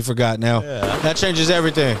completely forgot now. That changes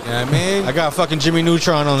everything. Yeah, I mean, I got fucking Jimmy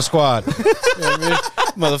Neutron on the squad. You know what I mean?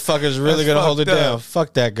 Motherfucker's really gonna hold it down.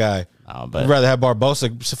 Fuck that guy. I'd rather have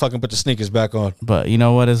Barbosa fucking put the sneakers back on. But you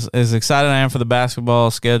know what? As excited I am for the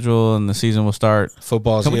basketball schedule and the season will start.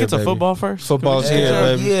 Football's here. Can we get to baby. football first? Football's here,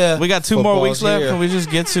 baby. Yeah. We got two more weeks left. Can we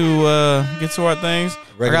just get to our things?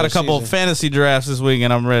 I got a couple of fantasy drafts this week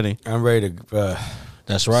and I'm ready. I'm ready to.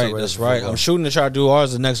 That's right. That's right. I'm shooting to try to do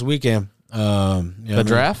ours the next weekend. The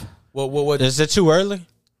draft? What? Is it too early?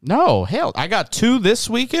 No, hell, I got 2 this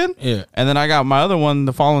weekend. Yeah. And then I got my other one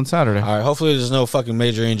the following Saturday. All right, hopefully there's no fucking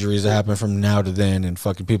major injuries that happen from now to then and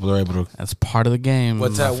fucking people are able to. That's part of the game, my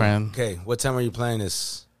friend. Okay, what time are you playing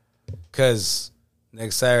this? Because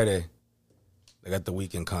next Saturday, I got the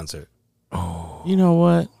weekend concert. Oh. You know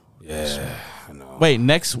what? Yeah, I know. Wait,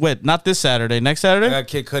 not this Saturday. Next Saturday? I got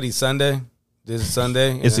Kid Cudi Sunday. This is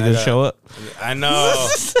Sunday. Is he going to show up? I know.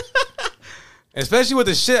 Especially with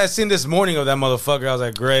the shit I seen this morning of that motherfucker. I was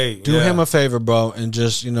like, great. Do him a favor, bro, and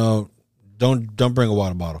just, don't bring a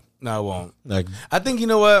water bottle. No, I won't. Like, I think, you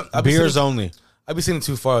know what? beers only. I'd be sitting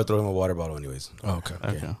too far to throw him a water bottle anyways. Oh, okay.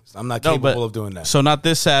 Yeah. I'm not capable of doing that. So not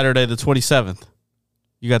this Saturday, the 27th.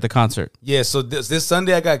 You got the concert. Yeah, so this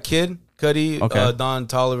Sunday I got Kid, Cudi, Okay. Don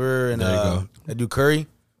Toliver, and I do Curry.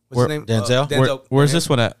 What's his name? Denzel? Where's this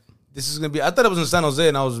one at? This is going to be, I thought it was in San Jose,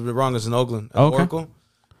 and I was wrong. It's in Oakland. At Okay. Oracle.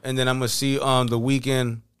 And then I'm going to see The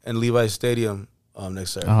Weeknd in Levi's Stadium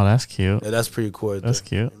next Saturday. Oh, that's cute. Yeah, that's pretty cool. Right That's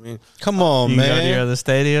there. cute. I mean, come on, You man. go to your other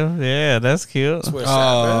stadium? Yeah, that's cute. where it's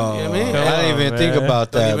at, bro. You know what I mean? I didn't even think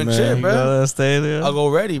about that, Don't even man. trip, You bro. go to the stadium? I'll go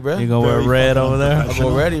ready, bro. You gonna wear red over there? I'll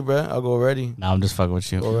go ready, bro. I'll go ready. No, I'm just fucking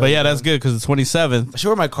with you. Go But yeah, ready, that's good because the 27th. I should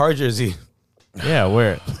wear my car jersey. Yeah,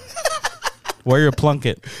 wear it. Wear your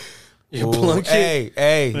plunket. Ooh, hey,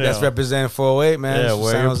 that's Yeah. representing 408, man. Yeah, It's from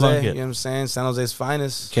wear San your Jose. plunket. You know what I'm saying? San Jose's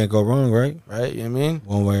finest. Can't go wrong, right? Right? You know what I mean?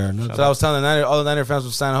 One way or another. So I was telling all the Niner fans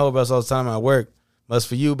from San Jose, that's all the time at work. That's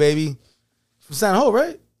for you, baby. From San Jose,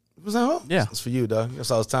 right? From San Jose? Yeah. It's for you, dog.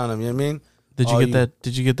 That's all I was telling them, you know what I mean? Did you get that?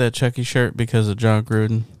 Did you get that Chucky shirt because of John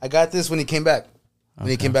Gruden? I got this when he came back. When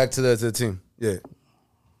he came back to the team. Yeah.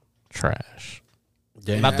 Trash.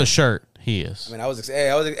 Damn. Not the shirt. He is. I mean, I was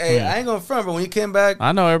I ain't going front, but when he came back,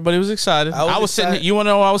 I know everybody was excited. I was sitting. excited. You want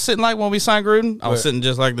to know what I was sitting like when we signed Gruden? I was What? sitting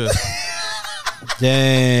just like this.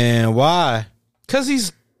 Damn, why? Because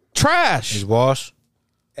he's trash. He's washed.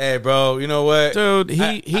 hey, bro, you know what? Dude,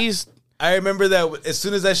 he's. I remember that as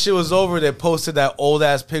soon as that shit was over, they posted that old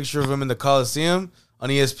ass picture of him in the Coliseum on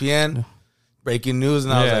ESPN, breaking news,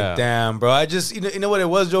 and I was Yeah. like, "Damn, bro!" I just, you know what it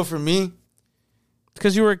was, Joe, for me.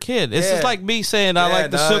 Because you were a kid. It's just Yeah. like me saying I Yeah,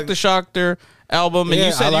 like the dog. Silk the Shocker album, and Yeah,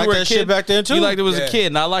 you said I you liked were a that kid shit back then, too. You liked it as Yeah. a kid,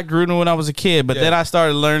 and I liked Gruden when I was a kid. But then I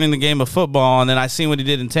started learning the game of football, and then I seen what he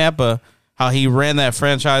did in Tampa, how he ran that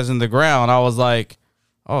franchise in the ground. I was like,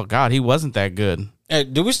 oh God, he wasn't that good. Hey,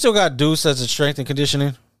 do we still got Deuce as a strength and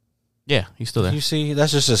conditioning? Yeah, he's still there. You see,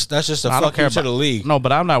 that's just a I don't fuck care you to about the league. No,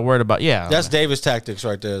 but I'm not worried about. Yeah, That's Davis tactics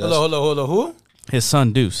right there. That's Hold on, who? his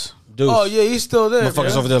son Deuce. Deuce. Oh yeah, he's still there.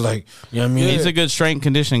 Motherfuckers bro. over there like, you know what I mean? He's a good strength and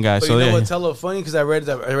conditioning guy. But So you know yeah, what's hella funny? Because I read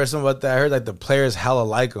something about that. I heard like the players hella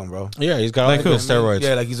like him, bro. Yeah, he's got all Like the good who? steroids.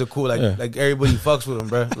 Yeah, like he's a cool, like everybody fucks with him,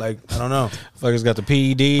 bro. Like I don't know. Fuckers got the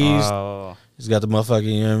PEDs. Oh. He's got the motherfucking,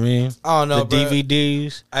 you know what I mean? I don't know, The bro.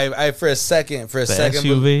 DVDs. I for a second, the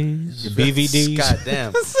SUVs, The BVDs. God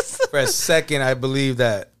damn. For a second, I believe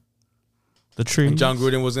that the tree. John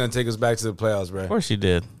Gruden was gonna take us back to the playoffs, bro. Of course he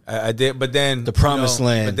did. I did, but then The promised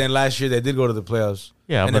land. But then last year they did go to the playoffs.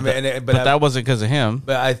 Yeah, And but, then- but that wasn't because of him.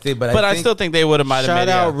 But I think, But I still think they would have might have Shout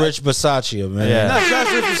made out it. Rich Bisaccia, man. Yeah. No, shout out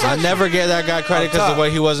to Rich I Bisaccia. never gave that guy credit because of the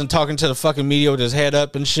way he wasn't talking to the fucking media with his head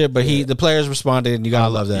up and shit. But the players responded, and you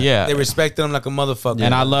gotta love that. Yeah, They respected him like a motherfucker.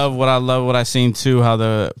 and I love what I seen too. How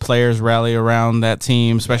the players rally around that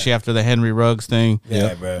team, especially after the Henry Ruggs thing.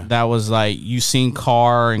 Yeah, bro. That was like you seen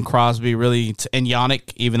Carr and Crosby really, and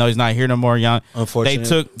Yannick, even though he's not here no more. Yannick,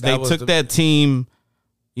 Unfortunately, they took that team,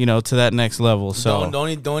 to that next level. So the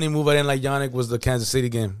only move I didn't like Yannick was the Kansas City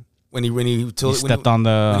game when he stepped on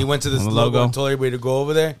the when he went to this on the logo logo. and told everybody to go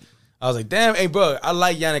over there. I was like, damn, hey, bro, I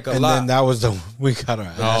like Yannick a And lot. then that was we got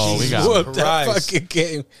our Oh, we got whooped that Christ. fucking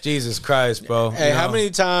game. Jesus Christ, bro. Hey, You how know? many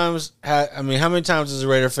times? How many times as a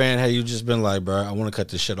Raider fan have you just been like, bro, I want to cut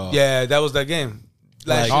this shit off? Yeah, that was that game.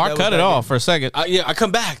 Last year, I that cut was it that off game. for a second. Yeah, I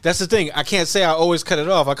come back. That's the thing. I can't say I always cut it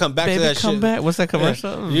off. I come back Baby, to that come shit. back. What's that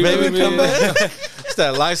commercial? You Baby, come back. It's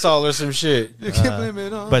that Lysol or some shit. You can't blame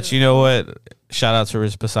it on. But you know what? Shout out to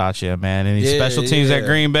Rich Bisaccia, man. And he's Yeah, special teams yeah. at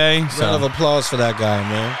Green Bay. Round So of applause for that guy,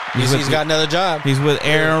 man. He's got another job. he's with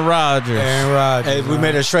Aaron Rodgers. Aaron Rodgers. Hey, we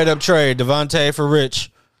made a straight up trade. Devontae for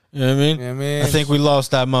Rich. You know what I mean? Yeah, man. I think we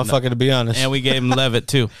lost that motherfucker, to be honest. And we gave him Levitt,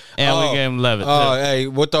 too. And we gave him Levitt, Oh, too. hey,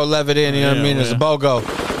 we'll throw Levitt in, you know what I mean? It's a BOGO.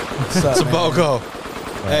 It's a BOGO.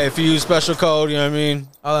 Hey, if you use special code, you know what I mean?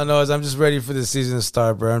 All I know is I'm just ready for the season to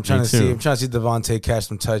start, bro. I'm trying Me to see. too. I'm trying to see Devontae catch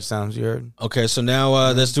some touchdowns. You heard? Okay, so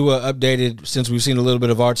now let's do an updated, since we've seen a little bit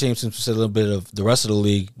of our team, since we said a little bit of the rest of the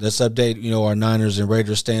league, let's update, our Niners and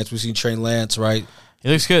Raiders stance. We've seen Trey Lance, right? He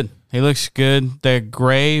looks good. He looks good. The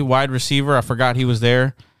gray wide receiver, I forgot he was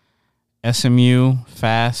there. SMU,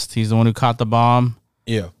 fast. He's the one who caught the bomb.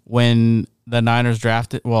 Yeah. When the Niners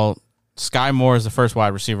drafted, Sky Moore is the first wide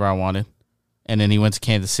receiver I wanted. And then he went to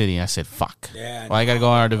Kansas City, and I said, fuck. Yeah. I got to go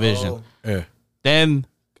in our division. Yeah. Then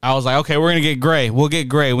I was like, okay, we're going to get Gray. We'll get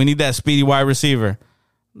Gray. We need that speedy wide receiver.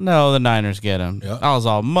 No, the Niners get him. Yep. I was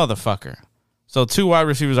all, motherfucker. So 2 wide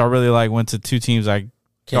receivers I really like went to 2 teams I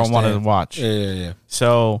don't want to watch. Yeah.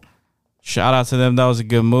 So shout out to them. That was a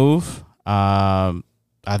good move.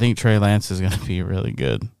 I think Trey Lance is going to be really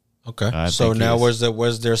good. Okay. So now where's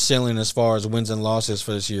their ceiling as far as wins and losses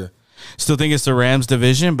for this year? Still think it's the Rams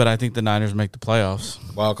division, but I think the Niners make the playoffs.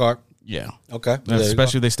 Wild card? Yeah. Okay.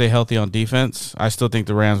 Especially if they stay healthy on defense. I still think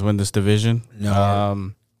the Rams win this division.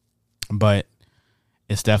 No. But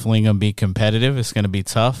it's definitely going to be competitive. It's going to be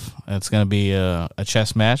tough. It's going to be a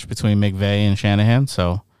chess match between McVay and Shanahan.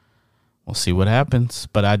 So we'll see what happens.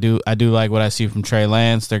 But I do like what I see from Trey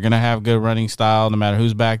Lance. They're going to have good running style no matter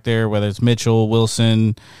who's back there, whether it's Mitchell,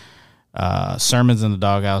 Wilson, Sermon's in the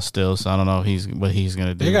doghouse still, so I don't know what he's going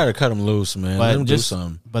to do. They got to cut him loose, man. Let him do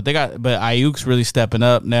something. But Ayuk's really stepping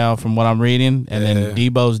up now from what I'm reading. And then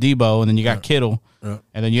Debo's Debo, and then you got Kittle. Yeah.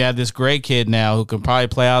 And then you have this Gray kid now who can probably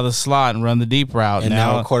play out of the slot and run the deep route. And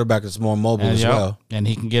now a quarterback that's more mobile as well. And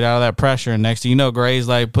he can get out of that pressure. And next thing you know, Gray's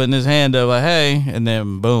like putting his hand up like, hey, and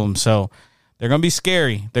then boom. So they're going to be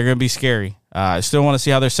scary. I still want to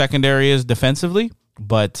see how their secondary is defensively,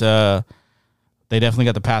 but they definitely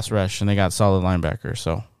got the pass rush and they got solid linebackers.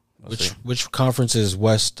 So which conference's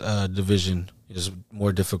West division is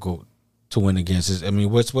more difficult to win against?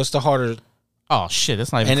 What's the harder? Oh, shit,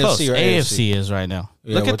 that's not even NFC close. Or AFC is right now.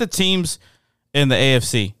 Yeah, Look at the teams in the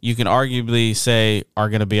AFC you can arguably say are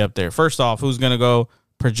going to be up there. First off, who's going to go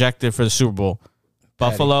projected for the Super Bowl?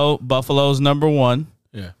 Buffalo's number one.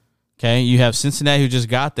 Yeah. Okay, you have Cincinnati who just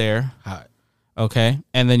got there. Hot. Okay,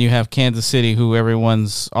 and then you have Kansas City who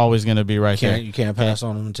everyone's always going to be right there. You can't pass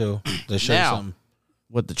on them until they show now, something.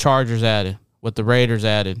 With the Chargers added, with the Raiders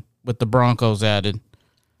added, with the Broncos added.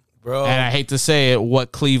 Bro. And I hate to say it,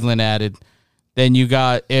 what Cleveland added. Then you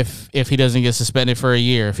got, if he doesn't get suspended for a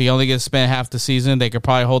year, if he only gets spent half the season, they could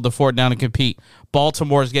probably hold the fort down and compete.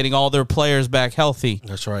 Baltimore's getting all their players back healthy.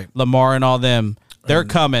 That's right. Lamar and all them. They're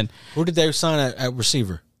coming. Who did they sign at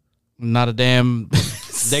receiver? Not a damn.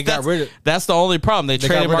 They got rid of. That's the only problem. They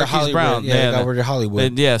traded Marquise Brown. Yeah, they got rid of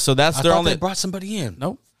Hollywood. So that's their only. They brought somebody in.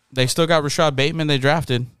 Nope. They still got Rashad Bateman. They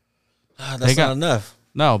drafted. That's not enough.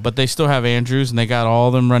 No, but they still have Andrews and they got all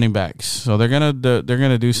them running backs. So they're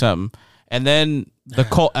gonna do something. And then the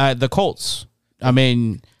Colts. I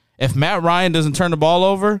mean, if Matt Ryan doesn't turn the ball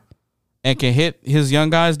over and can hit his young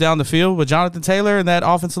guys down the field with Jonathan Taylor and that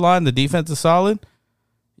offensive line, the defense is solid.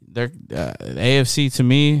 They're AFC to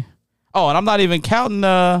me. Oh, and I'm not even counting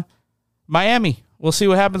Miami. We'll see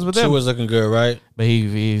what happens with them. Tua's looking good, right? But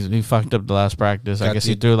he fucked up the last practice. I guess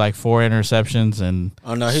he threw like 4 interceptions and.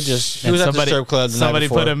 Oh no, he was at the strip club. Somebody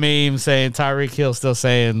put a meme saying Tyreek Hill still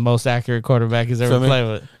saying most accurate quarterback he's ever played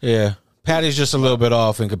with. Yeah. Patty's just a little bit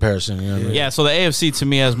off in comparison. You know what I mean? Yeah, so the AFC to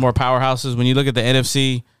me has more powerhouses. When you look at the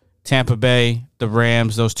NFC, Tampa Bay, the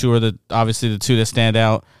Rams, those two are obviously the two that stand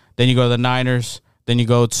out. Then you go to the Niners. Then you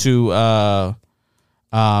go to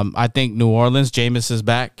I think New Orleans. Jameis is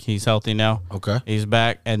back. He's healthy now. Okay. He's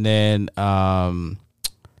back. And then who am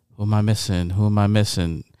I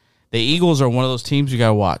missing? The Eagles are one of those teams you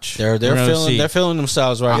gotta watch. They're feeling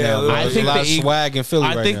themselves right now. I think a lot of swag in Philly.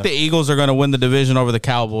 I think the Eagles are gonna win the division over the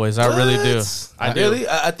Cowboys. I really do.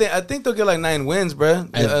 I think they'll get like 9 wins, bro.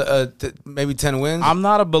 Maybe 10 wins. I'm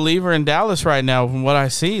not a believer in Dallas right now from what I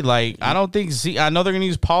see. Like I don't think I know they're gonna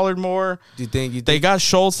use Pollard more. Do you think they got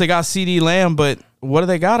Schultz, they got CD Lamb, but what do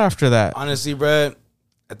they got after that? Honestly, bro,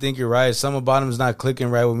 I think you're right. Some about him's not clicking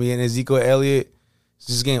right with me, and Ezekiel Elliott.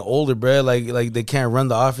 He's just getting older, bro. Like they can't run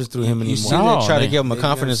the offense through him anymore. You see, they try to give him a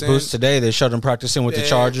confidence boost today. They showed him practicing with the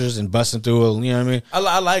Chargers and busting through. You know what I mean?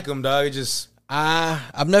 I like him, dog. It just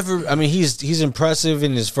I've never. I mean, he's impressive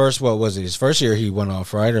in his first. What was it? His first year he went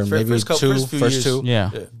off, right? Or maybe first two. Yeah.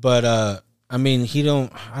 But I mean,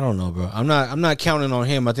 I don't know, bro. I'm not counting on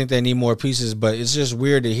him. I think they need more pieces. But it's just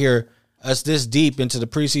weird to hear us this deep into the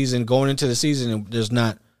preseason, going into the season, and there's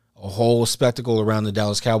not a whole spectacle around the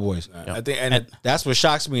Dallas Cowboys. I think, and that's what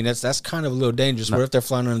shocks me. And that's kind of a little dangerous. What if they're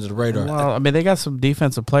flying under the radar? Well, I mean, they got some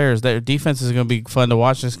defensive players. Their defense is going to be fun to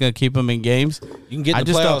watch. It's going to keep them in games. You can get in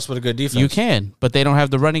the playoffs with a good defense. You can, but they don't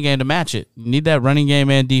have the running game to match it. You need that running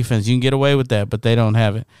game and defense. You can get away with that, but they don't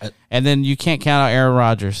have it. And then you can't count out Aaron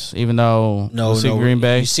Rodgers, even though Green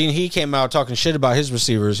Bay. You seen he came out talking shit about his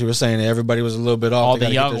receivers. He was saying that everybody was a little bit off. All the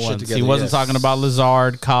young ones. He wasn't talking about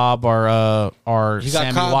Lazard, Cobb, or he got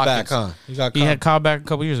Sammy Cobb Watkins. back, huh? He had Cobb back a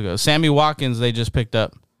couple years ago. Sammy Watkins they just picked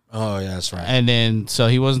up. Oh yeah, that's right. And then so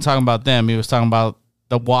he wasn't talking about them. He was talking about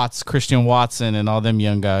the Christian Watson and all them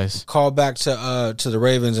young guys. Call back to the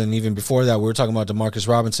Ravens, and even before that, we were talking about DeMarcus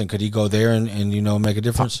Robinson. Could he go there and make a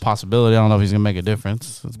difference? Possibility. I don't know if he's gonna make a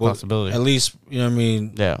difference. It's a possibility. At least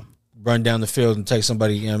run down the field and take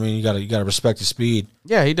somebody. You gotta respect his speed.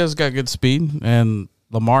 Yeah, he does got good speed, and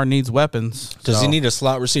Lamar needs weapons. Does he need a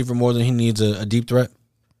slot receiver more than he needs a deep threat?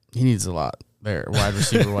 He needs a lot. There, wide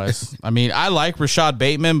receiver wise. I mean, I like Rashad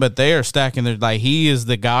Bateman, but they are stacking their like he is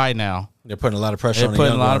the guy now. They're putting a lot of pressure on They're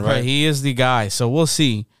putting the a young lot one, of pressure. right? He is the guy. So we'll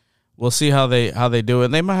see. We'll see how they do it.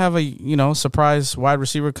 They might have a surprise wide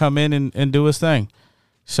receiver come in and do his thing.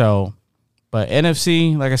 So, but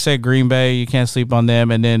NFC, like I said, Green Bay, you can't sleep on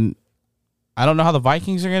them. And then I don't know how the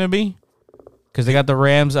Vikings are going to be because they got the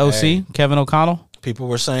Rams OC, Kevin O'Connell. People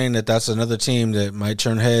were saying that that's another team that might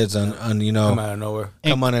turn heads on come out of nowhere,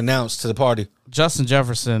 come unannounced to the party. Justin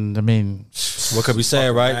Jefferson, I mean, what could be said,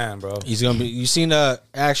 right? Man, bro. He's gonna be. You seen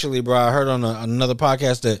actually, bro? I heard on another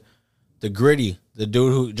podcast that the Gritty, the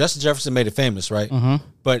dude who Justin Jefferson made it famous, right? Mm-hmm.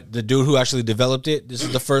 But the dude who actually developed it, this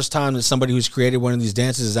is the first time that somebody who's created one of these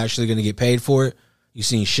dances is actually going to get paid for it. You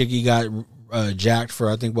seen Shiggy got jacked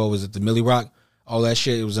for, I think, what was it, the Millie Rock, all that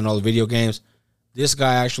shit. It was in all the video games. This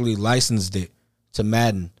guy actually licensed it to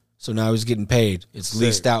Madden. So now he's getting paid. It's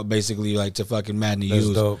leased out basically like to fucking Madden to That's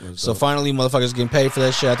use. dope. So finally motherfuckers getting paid for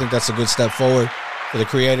that shit. I think that's a good step forward for the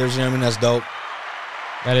creators, you know what I mean? That's dope.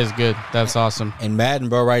 That is good. That's awesome. And Madden,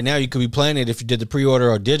 bro, right now you could be playing it if you did the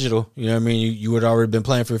pre-order or digital. You know what I mean? You would already been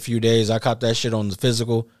playing for a few days. I copped that shit on the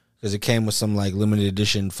physical because it came with some like limited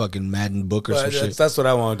edition fucking Madden book or some shit. That's what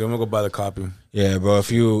I want to do. I'm gonna go buy the copy. Yeah, bro.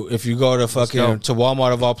 If you go to to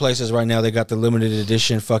Walmart of all places right now, they got the limited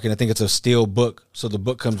edition fucking. I think it's a steel book, so the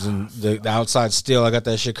book comes in the outside steel. I got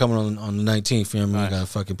that shit coming on the 19th. You know what I mean? I gotta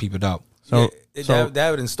fucking peep it out. So, They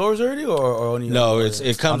have it in stores already, or only no?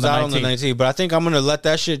 It comes out on the 19th, but I think I'm gonna let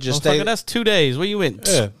that shit just stay. That's 2 days. Where you in?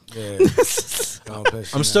 Yeah.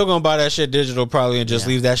 I'm still gonna buy that shit digital probably and just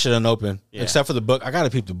leave that shit unopened, except for the book. I gotta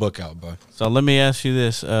peep the book out, bro. So let me ask you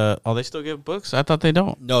this: they still give books? I thought they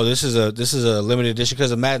don't. No, this is a limited edition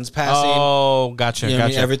because of Madden's passing. Oh, gotcha, You know what I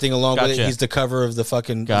mean? gotcha. Everything along with Gotcha. it. He's the cover of the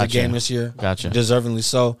fucking the Gotcha. game this year. Gotcha. Deservingly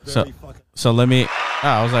so. So let me.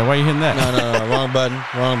 I was like, why are you hitting that? No, wrong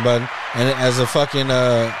button. And as a fucking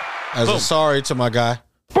a sorry to my guy.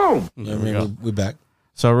 Boom. You know what I mean? We back.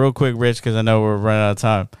 So real quick, Rich, because I know we're running out of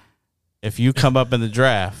time. If you come up in the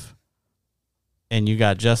draft and you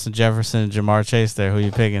got Justin Jefferson and Jamar Chase there, who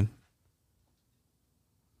you picking?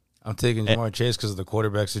 I'm taking Jamar Chase because of the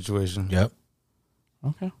quarterback situation. Yep.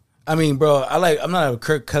 Okay. I mean, bro, I'm not a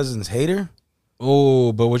Kirk Cousins hater.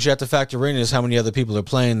 Oh, but what you have to factor in is how many other people are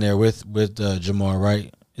playing there with Jamar,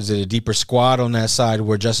 right? Is it a deeper squad on that side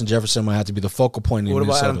where Justin Jefferson might have to be the focal point in What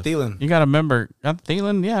about Minnesota? Adam Thielen? You got to remember,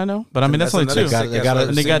 Thielen, yeah, I know. But I mean, that's only two.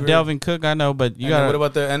 And they got Delvin Cook, I know, but you got. What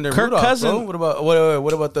about the end of Kirk Rudolph, Cousins? bro?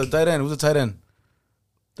 What about the tight end? Who's the tight end?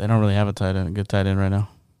 They don't really have a good tight end right now.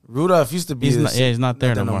 Rudolph used to be. He's not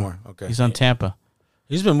there no more. Okay. He's on Tampa.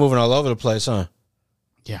 He's been moving all over the place, huh?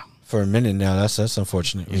 Yeah. For a minute now. That's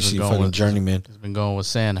unfortunate. You see going fucking with- journeyman. He's been going with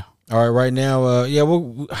Santa. All right, right now,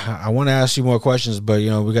 I want to ask you more questions, but,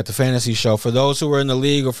 we got the fantasy show. For those who are in the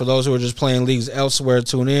league or for those who are just playing leagues elsewhere,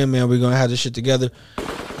 tune in, man. We're going to have this shit together.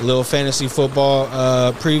 A little fantasy football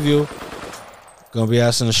preview. Going to be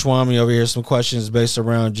asking the Swami over here some questions based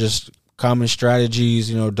around just common strategies,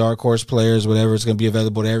 dark horse players, whatever. It's going to be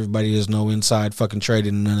available to everybody. There's no inside fucking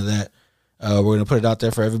trading and none of that. We're going to put it out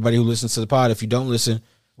there for everybody who listens to the pod. If you don't listen,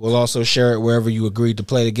 we'll also share it wherever you agreed to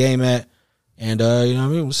play the game at. And, you know what I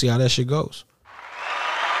mean? We'll see how that shit goes.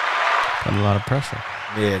 Put a lot of pressure.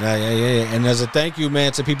 Yeah. And as a thank you,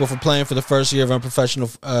 man, to people for playing for the first year of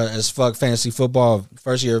unprofessional as fuck fantasy football,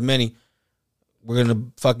 first year of many, we're going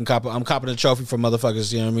to fucking I'm copping a trophy for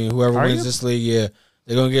motherfuckers, you know what I mean? Whoever wins this league,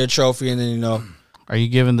 they're going to get a trophy and then, Are you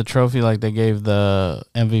giving the trophy like they gave the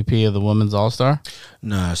MVP of the Women's All-Star?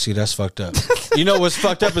 Nah, see, that's fucked up. You know what's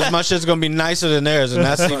fucked up is my shit's going to be nicer than theirs, and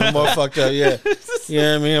that's even more fucked up, yeah. You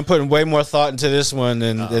know what I mean? I'm putting way more thought into this one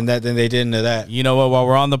than they did into that. You know what? While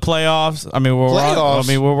we're on the playoffs,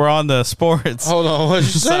 we're on the sports. Hold on, what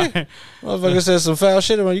did you say? Motherfucker said some foul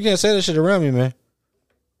shit. You can't say that shit around me, man.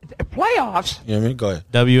 Playoffs? You know what I mean? Go ahead.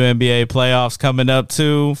 WNBA playoffs coming up,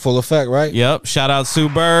 too. Full effect, right? Yep. Shout out Sue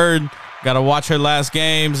Bird. Got to watch her last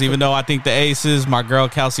games, even though I think the Aces, my girl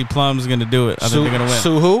Kelsey Plum, is going to do it. I think they're going to win.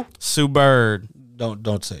 Sue who? Sue Bird.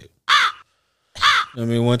 Don't say it. I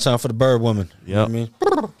mean, one time for the Bird woman. You know what I mean?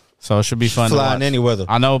 So it should be fun to Fly in watch. any weather.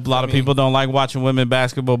 I know a lot of people don't like watching women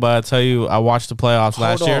basketball, but I tell you, I watched the playoffs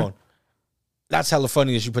last year. That's hella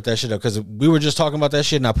funny that you put that shit up because we were just talking about that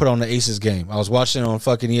shit and I put on the Aces game. I was watching it on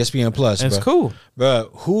fucking ESPN Plus. It's cool.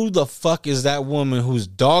 Bro, who the fuck is that woman who's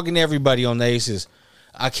dogging everybody on the Aces?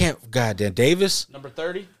 I can't, goddamn, Davis? Number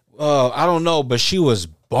 30? I don't know, but she was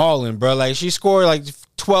balling, bro. Like, she scored like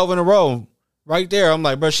 12 in a row right there. I'm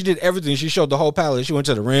like, bro, she did everything. She showed the whole palette. She went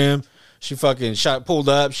to the rim. She fucking pulled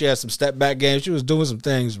up. She had some step back games. She was doing some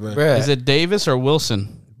things, bro. Is it Davis or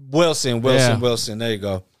Wilson? Wilson. Yeah. There you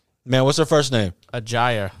go. Man, what's her first name?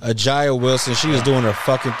 Ajaya Wilson. She is doing her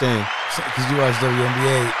fucking thing. Because you watch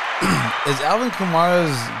WNBA. Is Alvin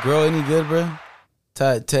Kamara's girl any good, bro?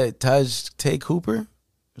 Tay Cooper?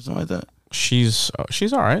 Or something like that? She's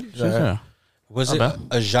all right. Was it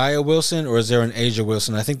Ajaya Wilson or is there an Asia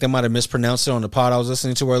Wilson? I think they might have mispronounced it on the pod I was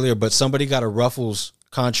listening to earlier, but somebody got a Ruffles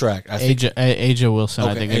contract. I think Asia Wilson.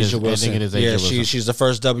 Okay, I think Asia it is. Wilson. I think it is Asia Wilson. She's the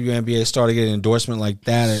first WNBA star to get an endorsement like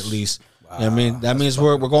that, at least. Wow, you know what I mean, that means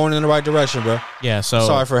we're going in the right direction, bro. Yeah. So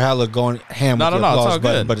sorry for Hella going ham with the applause, it's all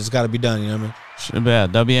good. But it's got to be done. You know what I mean? Yeah,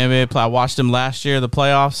 WNBA play. I watched them last year, the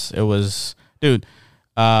playoffs. It was, dude.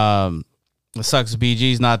 It sucks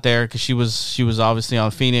BG's not there because she was obviously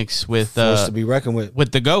on Phoenix with forced to be reckoned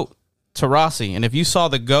with the GOAT Tarasi. And if you saw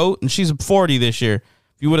the GOAT, and she's 40 this year,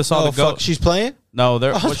 if you would have saw the GOAT, she's playing. No,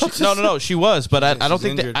 no, she was, but I don't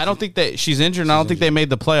think that she's injured. And I don't think they made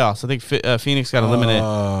the playoffs. I think Phoenix got eliminated.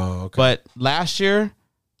 Oh, okay. But last year,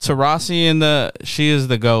 Tarasi she is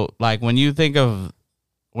the GOAT. Like when you talk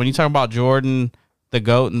about Jordan, the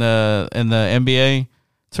GOAT in the NBA,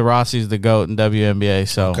 Tarasi's the GOAT in WNBA.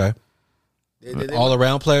 So okay. All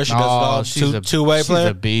around player. She does she's a two-way player.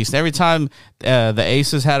 She's a beast. Every time the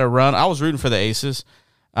Aces had a run, I was rooting for the Aces.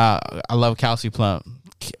 I love Kelsey Plum.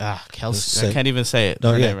 Kelsey, I can't even say it.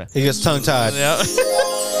 No, yeah. He gets tongue tied. Yeah.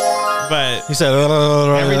 But he said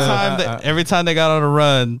every time they got on a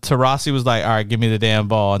run, Tarasi was like, "All right, give me the damn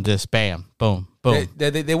ball," and just bam, boom, boom.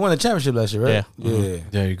 They won the championship last year, right? Yeah. Mm-hmm.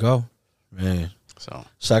 There you go, man. So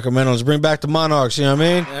Sacramento, let's bring back the Monarchs. You know what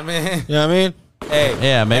I mean? You know what I mean? Hey,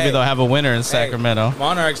 yeah, maybe they'll have a winner in Sacramento.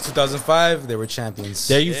 Monarchs 2005, they were champions.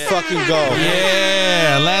 There you fucking go.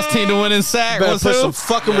 Yeah, last team to win in Sac. Better was put who? some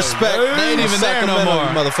fucking respect. They ain't even there no more,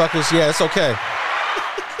 motherfuckers. Yeah, it's okay.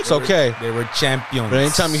 It's okay. They were champions. But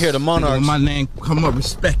anytime you hear the Monarchs, when my name come up,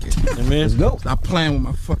 respect it. I mean, let's go. Stop playing with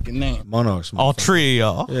my fucking name. Monarchs. All three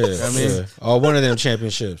of y'all. Yeah, I mean, all one of them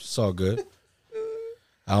championships. It's all good.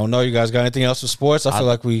 I don't know. You guys got anything else for sports? I feel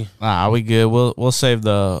like we good. We'll save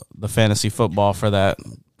the fantasy football for that.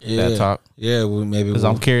 That talk. Yeah, maybe because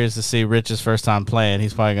I'm curious to see Rich's first time playing.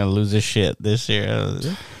 He's probably gonna lose his shit this year.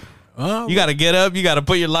 You got to get up. You got to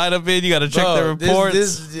put your lineup in. You got to check the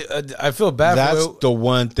reports. I feel bad. That's the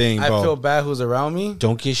one thing, bro. I feel bad. Who's around me?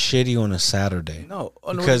 Don't get shitty on a Saturday. No,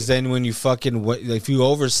 because then when you if you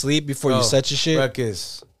oversleep before you set your shit,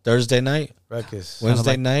 ruckus. Thursday night. Ruckus.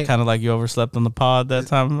 Wednesday night. Kind of like you overslept on the pod that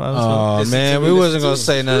time. Oh, man. We wasn't going to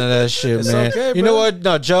say none of that shit, man. Okay, you know what?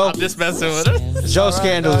 No, Joe. I'm just messing with it. Joe's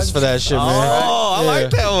scandalous for that shit, man. Oh, I like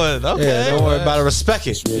that one. Okay. Yeah, don't worry about it. Respect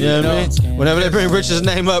it. You know what I mean? Whenever they bring Rich's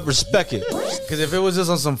name up, respect it. Because if it was just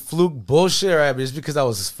on some fluke bullshit, right, but it's because I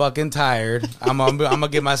was fucking tired, I'm gonna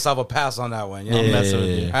give myself a pass on that one. You know? I'm messing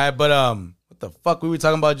with you. All right, but what the fuck we were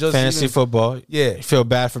talking about, Joe? Fantasy football. Yeah. You feel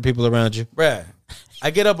bad for people around you? Bruh, I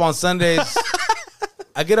get up on Sundays.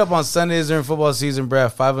 During football season, bruh,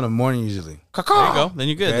 at 5 a.m. usually. There you go. Then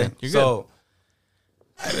you're good. Okay? Then you're good. So,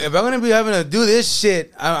 if I'm going to be having to do this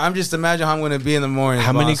shit, I'm just imagining how I'm going to be in the morning.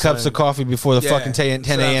 How many cups of coffee before the fucking 10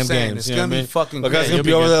 a.m. games? It's going to be fucking crazy. crazy. Going to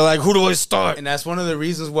be over there like, who do I start? And that's one of the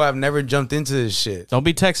reasons why I've never jumped into this shit. Don't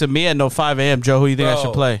be texting me at no 5 a.m., Joe. Who you think I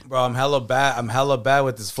should play? Bro, I'm hella bad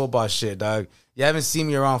with this football shit, dog. You haven't seen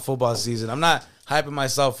me around football season. I'm not hyping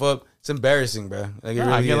myself up. It's embarrassing, bro. Like, it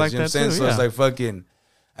really I get is. like You know what I'm that saying? too, So yeah. it's like fucking...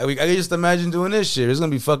 I can just imagine doing this shit. It's gonna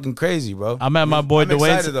be fucking crazy, bro. I'm at my boy I'm Dwayne's.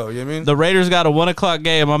 excited, though, you know what I mean? The Raiders got a 1 o'clock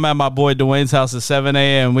game. I'm at my boy Dwayne's house at 7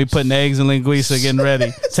 a.m. We putting eggs and linguiça, getting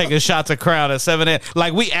ready, taking shots of Crown at 7 a.m.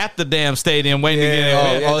 Like we at the damn stadium waiting to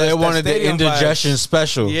get in. They wanted the indigestion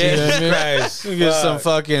special. Yeah. You know what I mean? Christ. You get some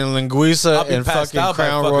fucking linguiça and fucking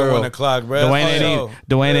Crown Royal. 1 o'clock, bro.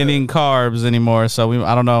 Dwayne ain't eating carbs anymore, so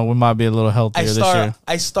I don't know. We might be a little healthier this year.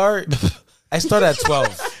 I start at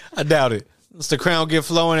 12. I doubt it. It's the Crown get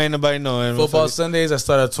flowing, ain't nobody knowing. Football Sundays, I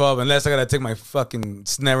start at 12. Unless I gotta take my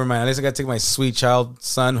never mind. Unless I gotta take my sweet child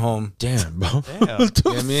son home. Damn, bro. Damn. You know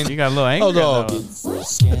what I mean? You got a little angry. Hold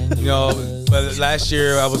on. You know, but last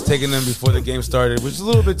year I was taking them before the game started, which is a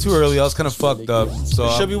little bit too early. I was kind of fucked up. So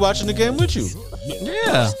I should be watching the game with you.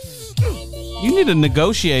 Yeah. You need to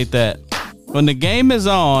negotiate that. When the game is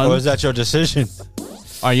on. Or is that your decision?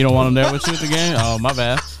 Oh, you don't want him there with you at the game? Oh, my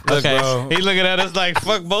bad. Okay. Look, He's looking at us like,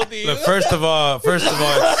 fuck both of you. Look, first of all,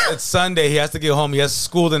 it's Sunday. He has to get home. He has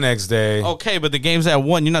school the next day. Okay, but the game's at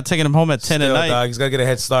 1. You're not taking him home at 10 at night. Dog, he's got to get a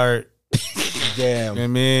head start. Damn. You know what I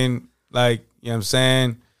mean? Like, you know what I'm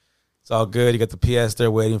saying? It's all good. You got the PS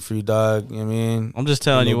there waiting for you, dog. You know what I mean? I'm just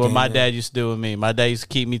telling you what my dad used to do with me. My dad used to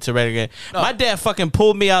keep me to ready game. My dad fucking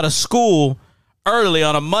pulled me out of school early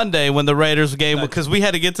on a Monday when the Raiders game because we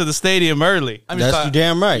had to get to the stadium early. That's you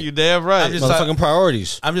damn right. You damn right. Motherfucking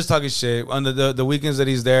priorities. I'm just talking shit. On the weekends that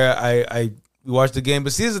he's there, we watch the game.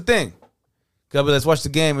 But see, here's the thing. Let's watch the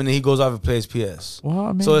game, and then he goes off and plays PS. Well,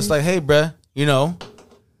 I mean, so it's like, hey, bruh, you know,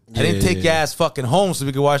 I didn't take your ass fucking home so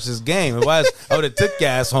we could watch this game. Otherwise, I would have took your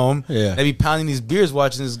ass home. Yeah. I'd be pounding these beers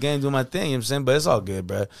watching this game, doing my thing. You know what I'm saying? But it's all good,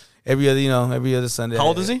 bruh. Every other Sunday. How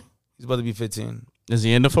old is he? He's about to be 15. Is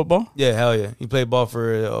he into football? Yeah, hell yeah. He played ball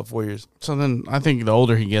for 4 years. So then I think the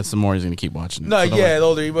older he gets, the more he's going to keep watching it. No, so the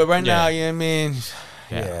older. But right now, you know what I mean?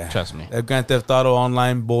 Yeah, trust me. That Grand Theft Auto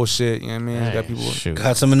online bullshit, you know what I mean? Hey, Got people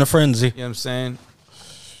got some in the frenzy. You know what I'm saying?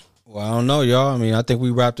 Well, I don't know, y'all. I mean, I think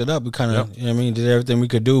we wrapped it up. We kind of, you know what I mean, did everything we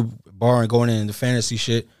could do, barring going into fantasy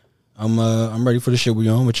shit. I'm ready for the shit we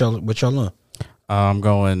on. What y'all on? I'm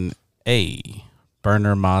going A.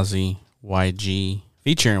 Burner Mozzie, YG,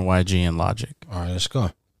 featuring YG and Logic. All right, let's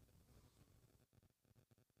go.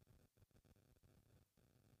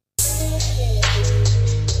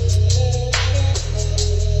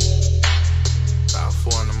 About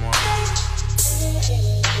 4 in the morning.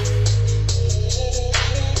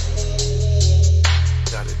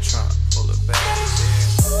 Got a trunk full of bags,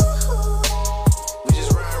 We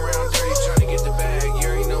just ride around dirty trying to get the bag. You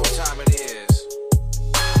already know what time it is.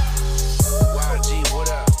 YG, what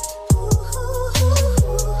up?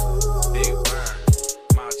 Big Burn,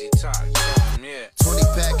 Monty Talk, yeah. 20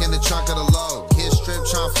 pack in the trunk of the load. Hit strip,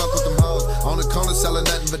 tryna fuck with them hoes. On the corner selling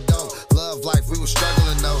nothing but dope. Love life, we was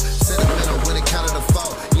struggling though. Sentimental when it counted the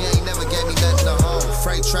foe. You ain't never gave me nothing to hold.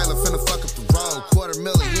 Freight trailer finna fuck up the road. $250,000,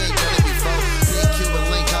 you ain't done it before. Big Cuban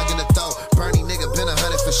link hugging the throat. Bernie nigga been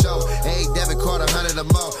 100 for sure. A debit card 100 or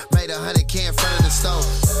more. Made 100K in front of the stove.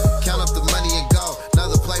 Count up the money and go.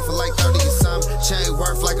 Another play for like 30 or something. Chain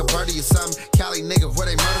worth like a birdie or something. Cali nigga, where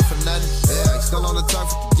they murder for nothing. Yeah, he still on the talk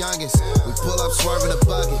for the youngest. We pull up swerving a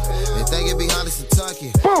bucket. If they get behind us and tuck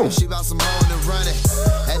it. If she bout some hoe and run it.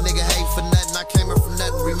 That nigga hate for nothing. I came up from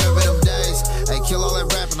nothing. Remember them days. Hey, kill all that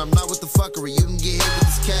rapping. I'm not with the fuckery. You can get hit with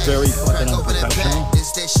this cash. Very fucking unprofessional.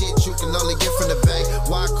 It's that shit you can only get from the bank.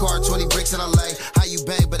 Wild card, 20 bricks in LA. How you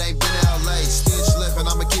bang, but ain't been to LA. Still slipping,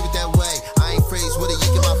 I'ma keep it that way. I ain't freeze with a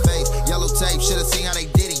yeek in my face. Yellow tape, should've seen how they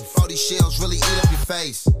did him. 40 shells really eat up your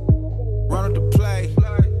face. Run up the play,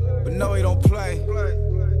 but no, he don't play.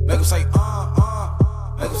 Make him say,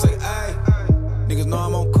 Make him say, ayy. Niggas know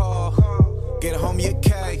I'm on call. Get a homie a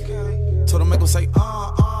K. Told him make him say,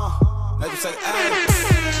 Make him say, ayy.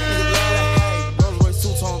 Niggas love that hate. Rolls Royce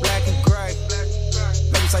suits on black and gray.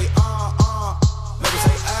 Make him say, Make him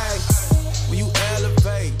say, ayy. When you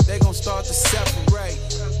elevate, they gon' start to separate.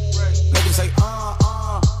 Make him say,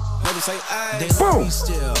 Make him say, ayy. They love me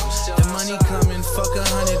still. The money coming, fuck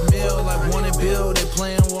 100 mil. I wanna build. They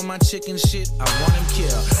playing with my chicken shit. I want him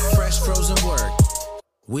kill. Fresh frozen work.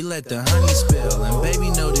 We let the honey spill, and baby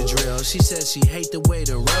know the drill. She said she hate the way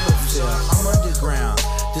the rubber feel. I'm underground,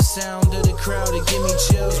 the sound of the crowd, it give me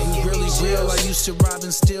chills. We really real, I used to rob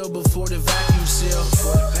and steal before the vacuum seal.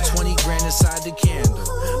 20 grand inside the candle,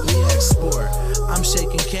 we export. I'm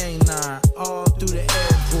shaking K9 all through the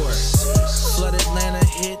airport. Flood Atlanta,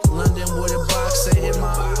 hit London with a box. I hit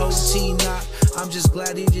my OT knock, I'm just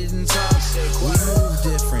glad he didn't talk. We move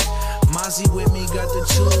different. Mozzie with me, got the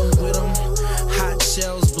tool with him. Hot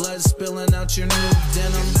shells, blood spilling out your new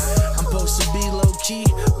denim. I'm supposed to be low-key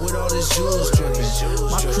with all this jewels dripping.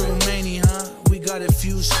 My crew many, huh? We got a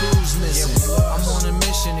few screws missing. I'm on a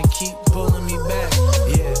mission to keep pulling me back.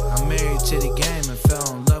 Yeah, I'm married to the game and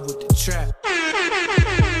fell in love with the trap.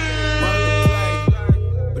 Wanted to play,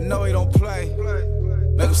 but no, he don't play.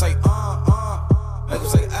 Make him say, Make him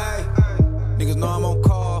say, ayy. Niggas know I'm on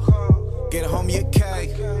call. Get a homie a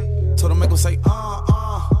K. Told him make him say,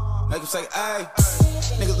 Make him say, ayy.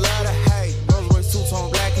 Niggas love to hate. Rolls Royce suits on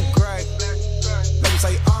black and gray. Make him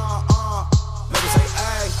say, Make him say,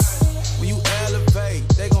 ayy. When you elevate,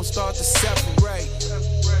 they gon' start to separate.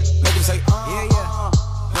 Make him say,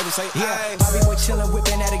 Make him say, ayy. Bobby boy chillin',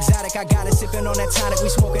 whippin' that exotic. I got it, sippin' on that tonic. We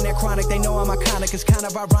smoking that chronic. They know I'm iconic. It's kind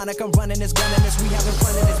of ironic. I'm running this, gunning this. We having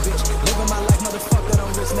fun in this bitch. Living my life, motherfucker.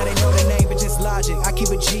 Don't risk. Now they know the name, but just logic. I keep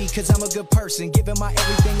a G, cause I'm a good person. Giving my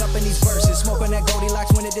everything up in these verses. Smoking that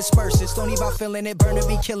Goldilocks when it disperses. Stony about feeling it. Burner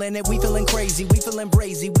be killing it. We feeling crazy. We feeling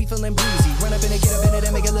brazy. We feeling breezy. Run up in it, get up in it,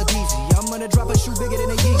 and make it look easy. I'm gonna drop a shoe bigger than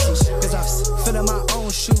a Yeezy. Cause I'm feeling my own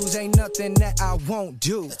shoes. Ain't nothing that I won't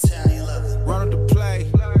do. Run up the play,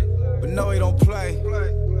 but no, he don't play.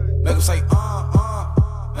 Make him say,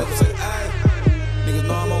 Make him say, ayy. Niggas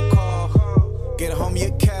know I'm on call. Get a homie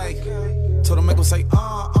a K. Told him make him say,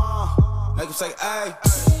 Make him say, ayy.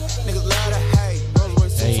 Niggas love to hate. Rolls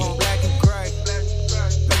Royce suits on black and gray.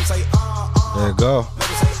 Make him say, There you go.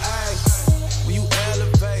 When you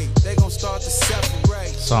elevate, they gon' start to separate.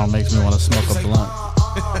 Song makes me want to smoke a blunt.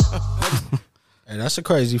 Hey, that's a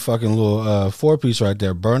crazy fucking little 4-piece right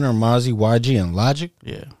there. Burner, Mozzie, YG, and Logic.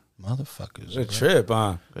 Yeah. Motherfuckers. It's a trip,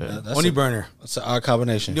 huh? Yeah, Only burner. That's an odd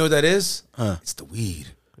combination. You know what that is? Huh. It's the weed.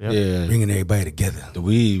 Yep. Yeah. Bringing everybody together. The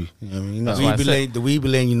weed. You know what I mean? That's why I said- The weed be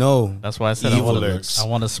letting you know. That's why I said evil I alerts.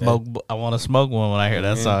 want to smoke. I want to smoke one when I hear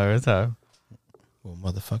that song every time. Well,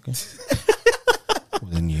 motherfucker.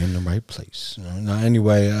 Well, then you're in the right place. No,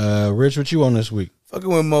 anyway, Rich, what you on this week? Fucking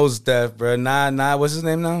with Mos Def, bro. Nah. What's his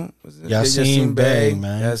name now? Yassine Bey,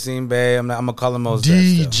 man. Yassine Bey. I'm gonna call him Mos Def.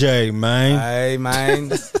 DJ, man. Hey,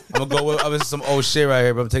 man. I'm gonna go with some old shit right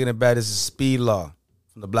here, but I'm taking it back. This is Speed Law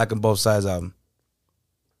from the Black and Both Sides album.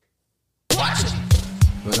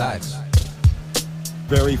 Relax.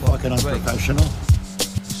 Very fucking unprofessional.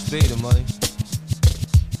 Speed the money.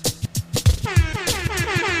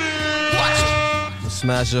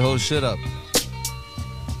 Smash your whole shit up.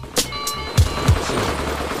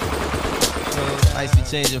 Ice be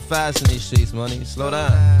changing fast in these streets, money. Slow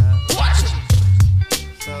down.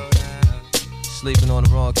 Sleeping on the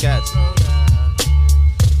wrong cats.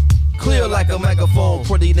 Clear like a megaphone,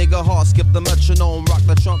 pretty nigga heart, skip the metronome, rock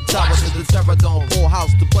the Trump Tower to the Terror Dome, full house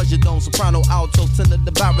to Pleasure Dome, soprano, alto, tenor,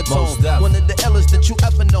 the baritone, one of the illest that you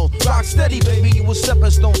ever know. Rock steady, baby, you a stepping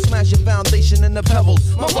stone, smash your foundation in the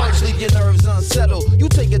pebbles. My words leave your nerves unsettled. You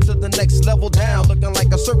take it to the next level down, looking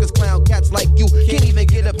like a circus clown. Cats like you can't even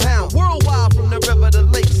get a pound. Worldwide from the river to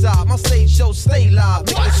lakeside, my stage show stay live.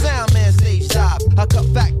 Make the sound man stage dive. I cut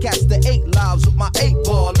fat cats to 8 lives with my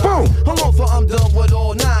 8-ball line. How long for I'm done with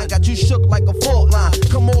all 9? Got you shook like a fault line.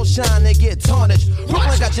 Come on, shine and get tarnished.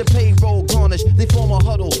 Brooklyn got your payroll garnished. They form a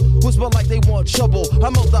huddle, whisper like they want trouble. I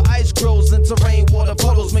melt the ice grills into rainwater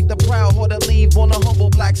puddles. Make the proud order leave on a humble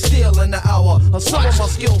black steel in the hour. A sum of my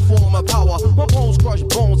skill, form of power. My bones crush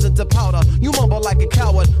bones into powder. You mumble like a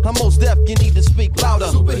coward. I'm most deaf, you need to speak louder.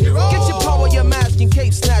 Superhero. Get your power, your mask and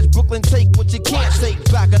cape snatch. Brooklyn, take what you can't take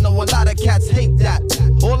back. I know a lot of cats hate that.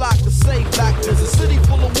 All I can say back, there's a city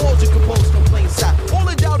full of walls you can post complaints at. All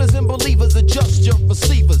the doubters and believers adjust your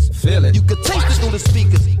receivers. Feel it. You could taste it through the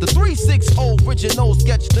speakers. The 360 original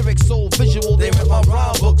sketch lyrics so visual. They rip my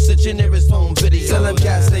rhyme books at your nearest home video. Tell them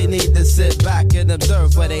cats they need to sit back and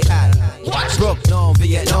observe where they at. Brooklyn,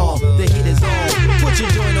 Vietnam, the heat is on. Put your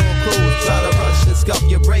joint on cruise. Try to rush and scuff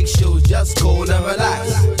your brake shoes. Just cool and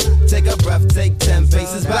relax. Take a breath, take 10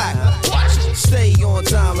 paces back. Stay on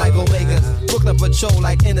time like Omega. Brooklyn patrol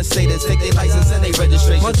like interstaters. Take their license and they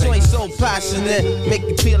registration. My joint so passionate, make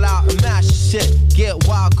you peel out and mash shit. Get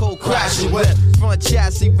wild, cold, crash it with. Front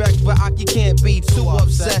chassis wreck, but you can't be too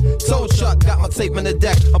upset. Tow truck, got my tape in the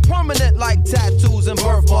deck. I'm permanent like tattoos and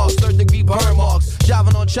birthmarks. 3rd-degree burn marks.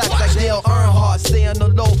 Driving on tracks like Dale Earnhardt. Stay on the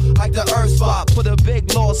low like the earth spot. Put a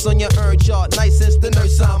big loss on your earn chart. Nice since the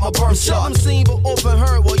nurse on my birth chart. I'm seen but often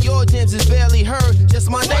heard. Well, your gems is barely heard. Just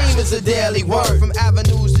my name is a daily word. From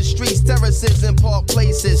avenues to streets, terraces and park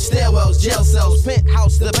places. Stairwells, jail cells,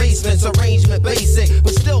 penthouse to basements. Arrangement basic,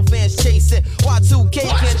 but still fans chase it. Y2K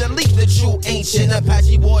can't delete the true ancient.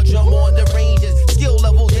 Apache war drum on the ranges. Skill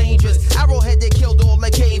level dangerous. Arrowhead, they killed all the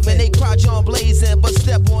cavemen. They cry John blazing, but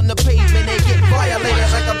step on the pavement. They get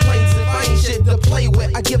violated like a plaintiff. I ain't shit to play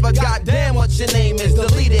with. I give a goddamn what your name is.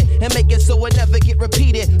 Delete it and make it so it never get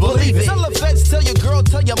repeated. Believe it. Tell the feds, tell your girl,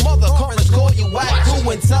 tell your mother. Conference call you whack who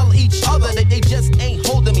and tell each other that they just ain't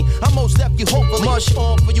holding me. I'm most deaf, you hopefully. Mush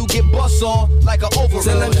on for you get bust on like an overall.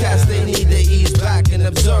 Tell them cats they need to ease back and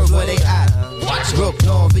observe where they at.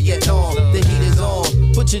 Brooklyn, Vietnam, the heat is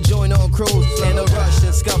on. Put your joint on cruise in a rush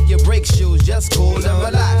and scuff your brake shoes. Just cool and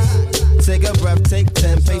relax. Take a breath, take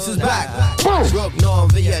 10 paces back. Brooklyn,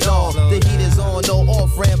 Vietnam, the heat is on. No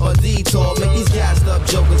off ramp or detour. Make these gassed up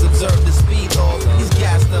jokers observe the speed off. These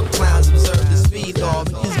gassed up clowns observe the speed off.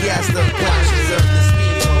 These gassed up clowns observe the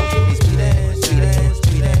speed off. These speed ass, speed ass,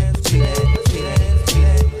 speed ass, speed ass.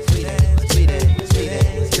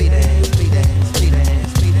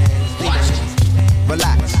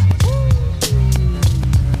 Relax.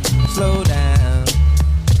 Slow down.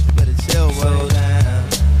 Better chill, slow down.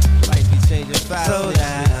 Life be changing fast. Slow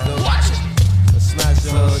down. Watch it. Smash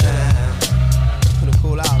your slow down. Put a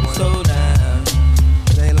cool out one. Slow down.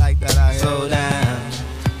 It ain't like that out here. Slow down.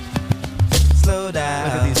 Slow down.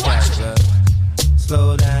 Look at these guys, bro.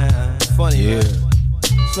 Slow down. Funny, yeah.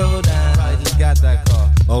 Man. Slow down. Probably just got that car.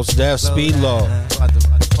 Most Def, Speed Law.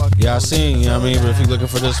 Yeah, I seen, you know what I mean? But if you're looking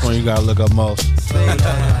for this one, you gotta look up Most. You know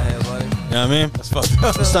what I mean? That's fucked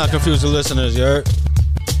up. Let's not confuse the listeners, you heard?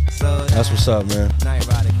 That's what's up, man. Night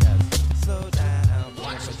Rider cats. Slow down.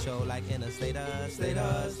 like in a state of, state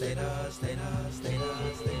of, state of, state of, state of,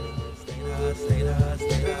 state of, state of,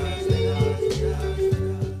 state of, state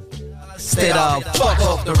of, state of, fuck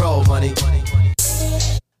off the road, money.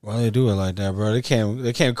 Why they do it like that, bro?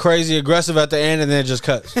 They came crazy aggressive at the end and then it just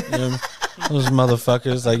cuts. You know what I mean? Those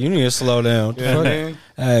motherfuckers, like, you need to slow down. Yeah, man.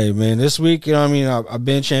 Hey, man, this week, you know what I mean? I've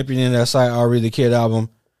been championing that Sight Ari the Kid album.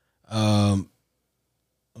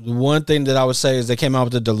 The one thing that I would say is they came out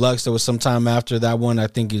with the deluxe. There was some time after that one. I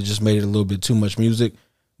think it just made it a little bit too much music.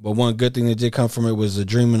 But one good thing that did come from it was the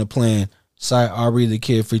Dream and the Plan. Sight Ari the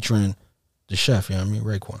Kid featuring the chef, you know what I mean?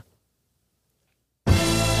 Raekwon.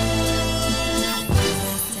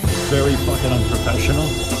 Very fucking unprofessional.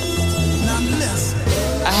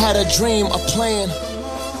 I had a dream, a plan.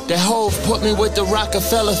 That Hove put me with the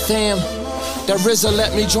Rockefeller fam. That RZA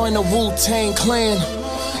let me join the Wu-Tang Clan.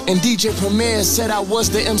 And DJ Premier said I was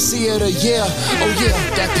the MC of the year. Oh yeah,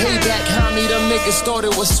 that payback, homie, them niggas thought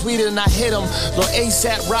it was sweeter than I hit them. Lil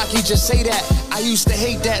ASAP Rocky, just say that. I used to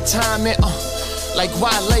hate that time, man. Like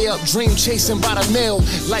why lay up, dream chasing by the mill.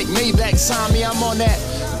 Like Maybach signed me, I'm on that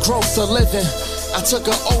growth of living. I took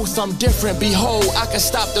an oath, I'm different. Behold, I can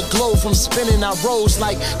stop the glow from spinning. I rose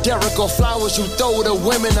like Derek or flowers you throw to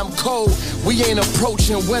women. I'm cold. We ain't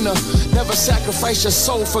approaching winter. Never sacrifice your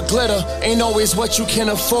soul for glitter. Ain't always what you can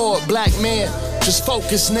afford. Black man, just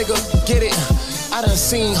focus, nigga. Get it? I done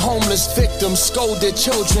seen homeless victims scold their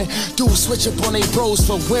children. Dudes switch up on they bros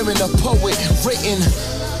for women. A poet written.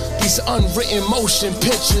 These unwritten motion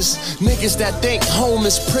pictures. Niggas that think home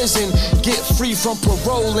is prison. Get free from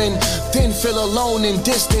paroling. Then feel alone and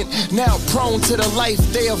distant. Now prone to the life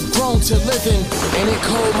they have grown to live in. Ain't it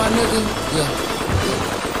cold, my nigga? Yeah.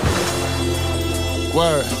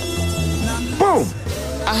 Word. Boom.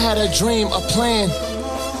 I had a dream, a plan.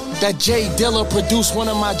 That Jay Dilla produced one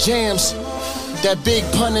of my jams. That Big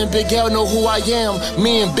Pun and Big L know who I am.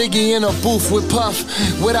 Me and Biggie in a booth with Puff.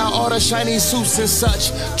 Without all the shiny suits and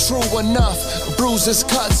such. True enough, bruises,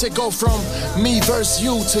 cuts. It go from me versus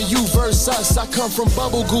you to you versus us. I come from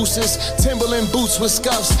bubble gooses, Timberland boots with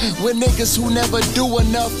scuffs. With niggas who never do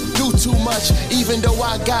enough, do too much. Even though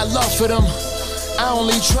I got love for them. I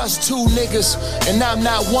only trust two niggas, and I'm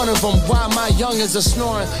not one of them. Why my youngins are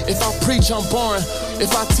snoring? If I preach, I'm boring.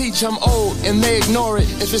 If I teach, I'm old, and they ignore it.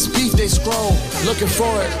 If it's beef, they scroll, looking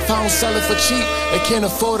for it. If I don't sell it for cheap, they can't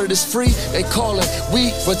afford it. It's free, they call it.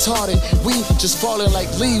 We retarded, we just falling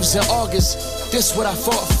like leaves in August. This what I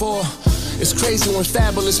fought for. It's crazy when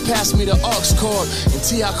Fabulous passed me the aux cord. And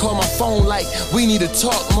T.I. called my phone like, we need to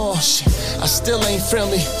talk more. Shit, I still ain't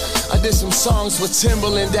friendly. I did some songs with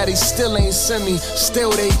Timberland that he still ain't sent me. Still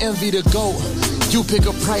they envy the GOAT. You pick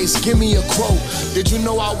a price, give me a quote. Did you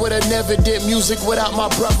know I would've never did music without my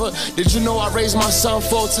brother? Did you know I raised my son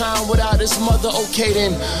full time without his mother? Okay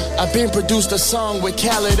then, I been produced a song with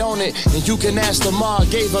Khaled on it. And you can ask Lamar,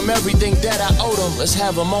 gave him everything that I owed him. Let's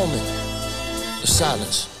have a moment of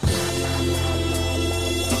silence.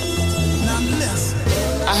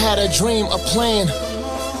 I had a dream, a plan.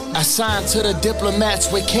 I signed to the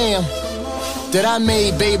Diplomats with Cam. That I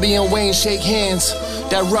made Baby and Wayne shake hands.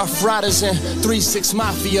 That Rough Riders and 3-6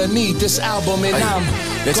 Mafia need this album and I'm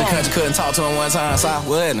Bet your country couldn't talk to him one time, so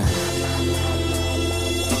wasn't it?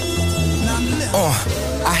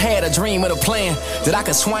 I had a dream and a plan that I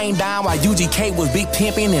could swing down while UGK was big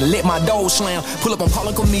pimping and let my dough slam. Pull up on Paul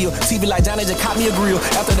and Camille, TV like Johnny just caught me a grill.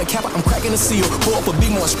 After the cap, I'm cracking the seal. Pull up a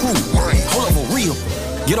big more screw. Hold up for real.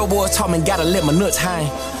 Ghetto boys taught me gotta let my nuts hang.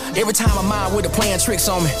 Every time my mind with the playing tricks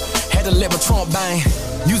on me, had to let my trump bang.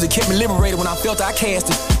 Music kept me liberated when I felt I cast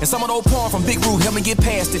it. And some of those porn from Big Roo helped me get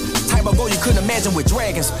past it. Type of goal you couldn't imagine with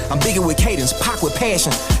dragons. I'm bigger with cadence, Pac with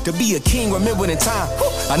passion. To be a king remembered in time.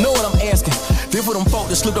 I know what I'm asking. This for them folk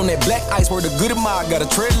that slipped on that black ice where the good admire. Gotta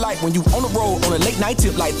tread light when you on the road on a late night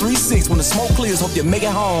tip like 3-6. When the smoke clears, hope you make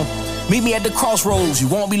it home. Meet me at the crossroads, you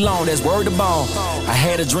won't be long, that's word to bone. I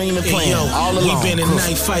had a dream and plan all along. We been in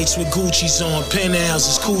night fights with Gucci's on,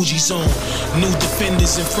 penthouses, Coogie's on. New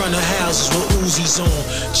defenders in front of houses with Uzis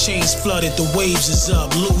on. Chains flooded, the waves is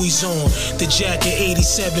up, Louis on. The jacket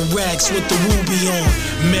 87 racks with the ruby on.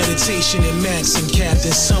 Meditation and Max and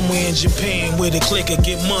Captain somewhere in Japan where the clicker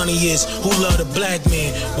get money is. Who love the black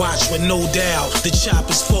man? Watch with no doubt. The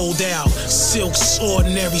choppers fold out. Silk's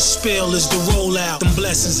ordinary spell is the rollout. Them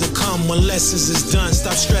blessings will come when lessons is done.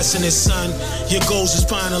 Stop stressing it, son. Your goals is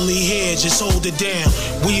finally here, just hold it down.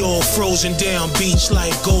 We all frozen down, beach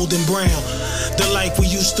like golden brown. The life we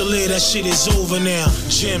used to live, that shit is over now.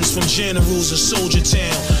 Gems from generals of Soldier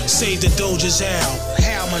Town. Save the Dojas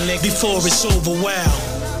how my nigga, before it's over, wow.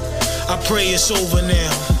 I pray it's over now.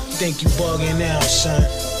 Think you bugging out, son.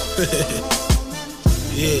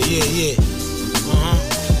 Yeah.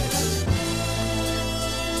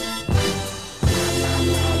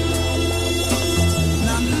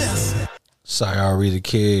 Sayari the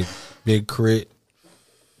Kid, Big Crit,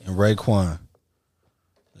 and Raekwon.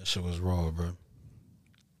 That shit was raw, bro.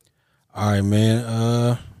 All right,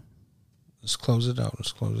 man. Let's close it out.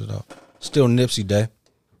 Still Nipsey Day.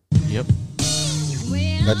 Yep.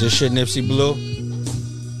 Got this shit Nipsey Blue.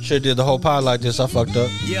 Should did the whole pod like this. I fucked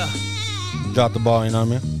up. Yeah. Dropped the ball, you know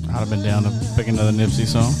what I mean? I'd have been down to pick another Nipsey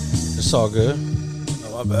song. It's all good.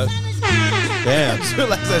 Oh, my bad. Damn. Feel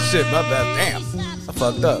like that shit. My bad. Damn. I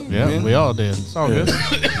fucked up. Yeah, man. we all did. It's all good.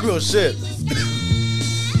 Real shit.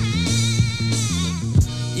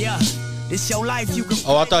 Yeah. It's your life. You can.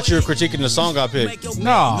 Oh, I thought you were critiquing the song I picked.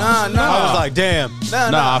 No. I was like, damn.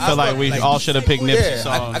 I feel like we all should have picked Nipsey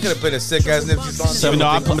songs. I could have put a sick ass Nipsey song. Even though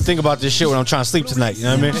I'm thinking about this shit when I'm trying to sleep tonight. You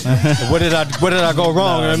know what I mean? Where did I go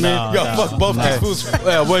wrong? You know what I mean? Fuck both these fools.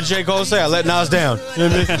 Yeah, what J. Cole say? I let Nas down. You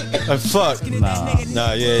know what I mean? Like, fuck.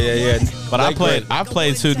 Nah, yeah. But I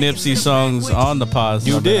played 2 Nipsey songs on the pod.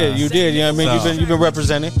 You did. You know what I mean? You've been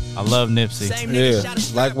representing. I love Nipsey. Yeah.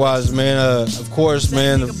 Likewise, man. Of course,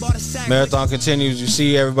 man. The marathon continues. You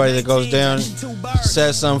see everybody that goes down,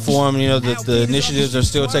 says something for him. You know that the initiatives are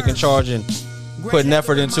still taking charge and putting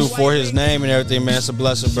effort into for his name and everything, man. It's a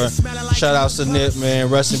blessing, bro. Shout outs to Nip, man.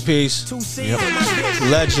 Rest in peace. Yep.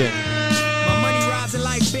 Legend. My money rising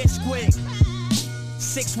like Bisquick.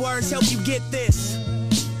 6 words help you get this.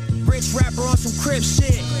 Rich rapper on some crib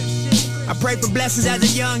shit. I pray for blessings as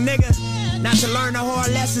a young nigga, not to learn the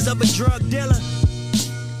hard lessons of a drug dealer.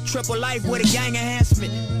 Triple life with a gang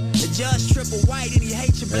enhancement. The judge triple white and he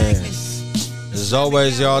hates your blackness. As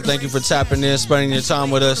always, y'all, thank you for tapping in, spending your time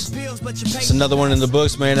with us. It's another one in the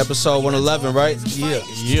books, man. Episode 111, right? Yeah.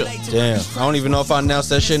 Damn. I don't even know if I announced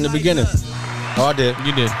that shit in the beginning. Oh, I did.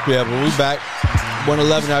 You did. Yeah, but we back.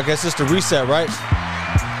 111. I guess it's the reset, right?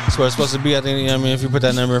 That's what it's supposed to be. I think, you know what I mean? If you put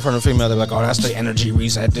that number in front of a female, they're like, oh, that's the energy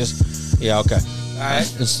reset. This. Yeah, okay. All right.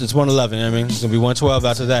 It's 111, you know what I mean? It's going to be 112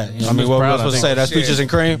 after that. You know what I mean? What we're supposed to say? That's peaches and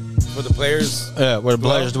cream? For the players. Yeah, where the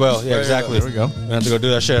players dwell. Yeah, exactly. There we go. We have to go do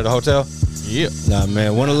that shit at the hotel. Yeah. Nah,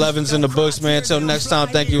 man. 111's in the books, man. Till next time,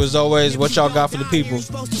 thank you as always. What y'all got for the people?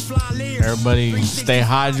 Everybody stay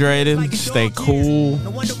hydrated, stay cool.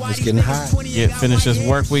 It's getting hot. Finish this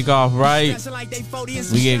work week off right.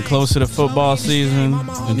 We getting close to the football season.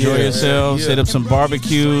 Enjoy yourselves. Hit up some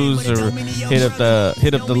barbecues or hit up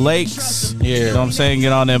the lakes. Yeah. You know what I'm saying?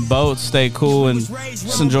 Get on them boats, stay cool, and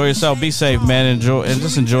just enjoy yourself. Be safe, man.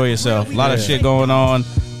 Just enjoy yourself. A lot of shit going on.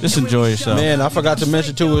 Just enjoy yourself. Man, I forgot to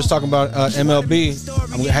mention too, we was talking about MLB.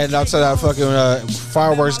 I'm headed out to that fucking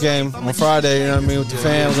fireworks game on Friday, you know what I mean, with the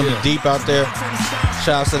fans. We're gonna be deep out there.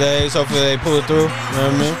 Shouts to the A's. Hopefully they pull it through. You know what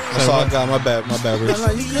I mean? That's all I got. My bad, Rich.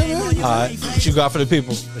 All right. What you got for the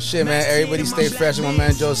people? But shit, man, everybody stay fresh. And my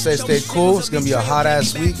man Joe say stay cool. It's gonna be a hot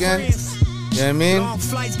ass weekend. You know what I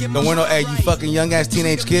mean? Don't wear no, hey, you fucking young ass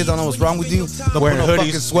teenage kids. I don't know what's wrong with you. Don't Wearing put no hoodies.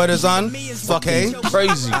 fucking sweaters on. Okay?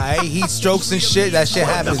 Crazy. Alright, heat strokes and shit. That shit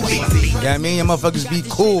happens. You know what I mean? You motherfuckers be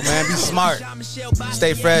cool, man. Be smart.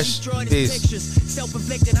 Stay fresh. Peace.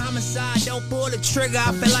 Self-inflicted homicide, don't pull the trigger.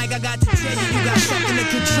 I feel like I got to tell you got something to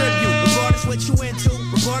contribute. Regardless what you into,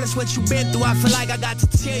 regardless what you been through, I feel like I got to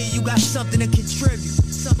tell you got something to contribute.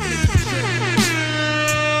 Something to contribute.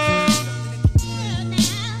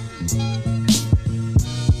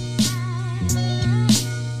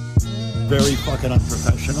 Very fucking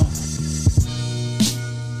unprofessional.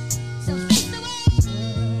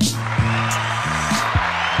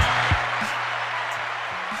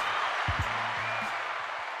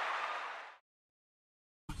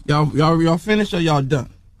 Y'all finished or y'all done?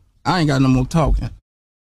 I ain't got no more talking.